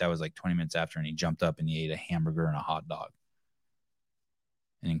 And then that was like 20 minutes after, and he jumped up and he ate a hamburger and a hot dog.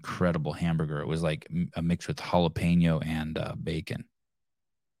 An incredible hamburger. It was like a mix with jalapeno and bacon.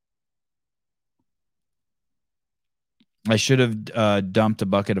 I should have dumped a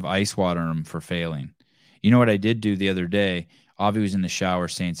bucket of ice water on him for failing. You know what I did do the other day? Avi was in the shower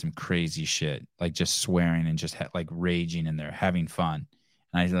saying some crazy shit, like just swearing and just like raging in there, having fun.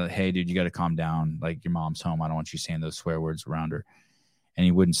 And I said, hey, dude, you got to calm down. Like, your mom's home. I don't want you saying those swear words around her. And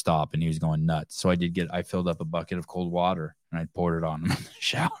he wouldn't stop, and he was going nuts. So I filled up a bucket of cold water, and I poured it on him in the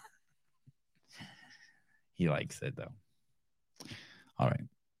shower. He likes it, though. All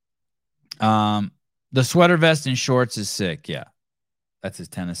right. The sweater vest and shorts is sick. Yeah. That's his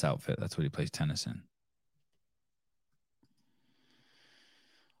tennis outfit. That's what he plays tennis in.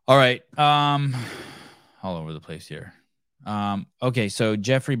 All right. All over the place here. Okay, so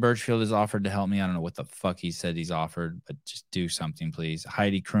Jeffrey Birchfield has offered to help me. I don't know what the fuck he said he's offered, but just do something, please.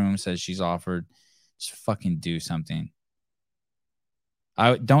 Heidi Kroom says she's offered. Just fucking do something.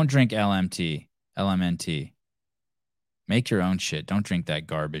 I don't drink LMNT. Make your own shit. Don't drink that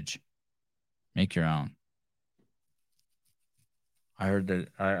garbage. Make your own. I heard that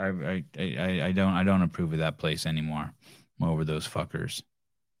I don't approve of that place anymore. I'm over those fuckers.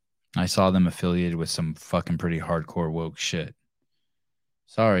 I saw them affiliated with some fucking pretty hardcore woke shit.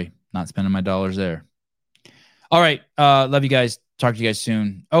 Sorry, not spending my dollars there. All right. Love you guys. Talk to you guys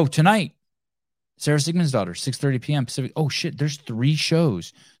soon. Oh, tonight, Sarah Sigmund's daughter, 6:30 p.m. Pacific. Oh, shit. There's 3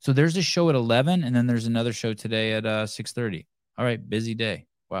 shows. So there's a show at 11, and then there's another show today at 6:30. All right. Busy day.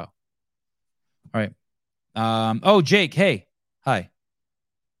 Wow. All right. Oh, Jake. Hey. Hi.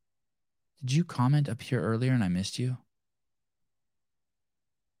 Did you comment up here earlier and I missed you?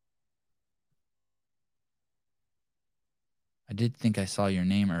 I did think I saw your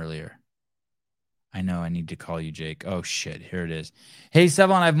name earlier. I know I need to call you, Jake. Oh, shit. Here it is. Hey,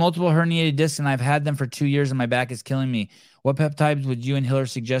 Sevon, I have multiple herniated discs, and I've had them for 2 years, and my back is killing me. What peptides would you and Hiller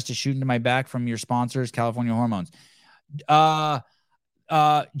suggest to shoot into my back from your sponsors, California Hormones?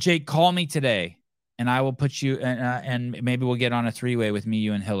 Jake, call me today, and I will put you, and maybe we'll get on a 3-way with me,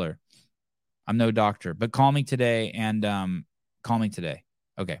 you, and Hiller. I'm no doctor, but call me today, and call me today.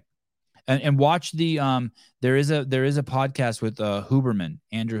 Okay. And watch the there is a podcast with Huberman,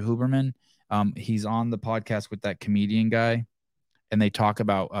 Andrew Huberman. He's on the podcast with that comedian guy, and they talk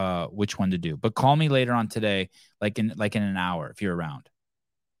about which one to do. But call me later on today, like in an hour if you're around.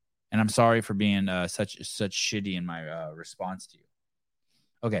 And I'm sorry for being such shitty in my response to you.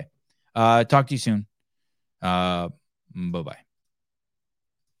 Okay. Talk to you soon. Bye-bye.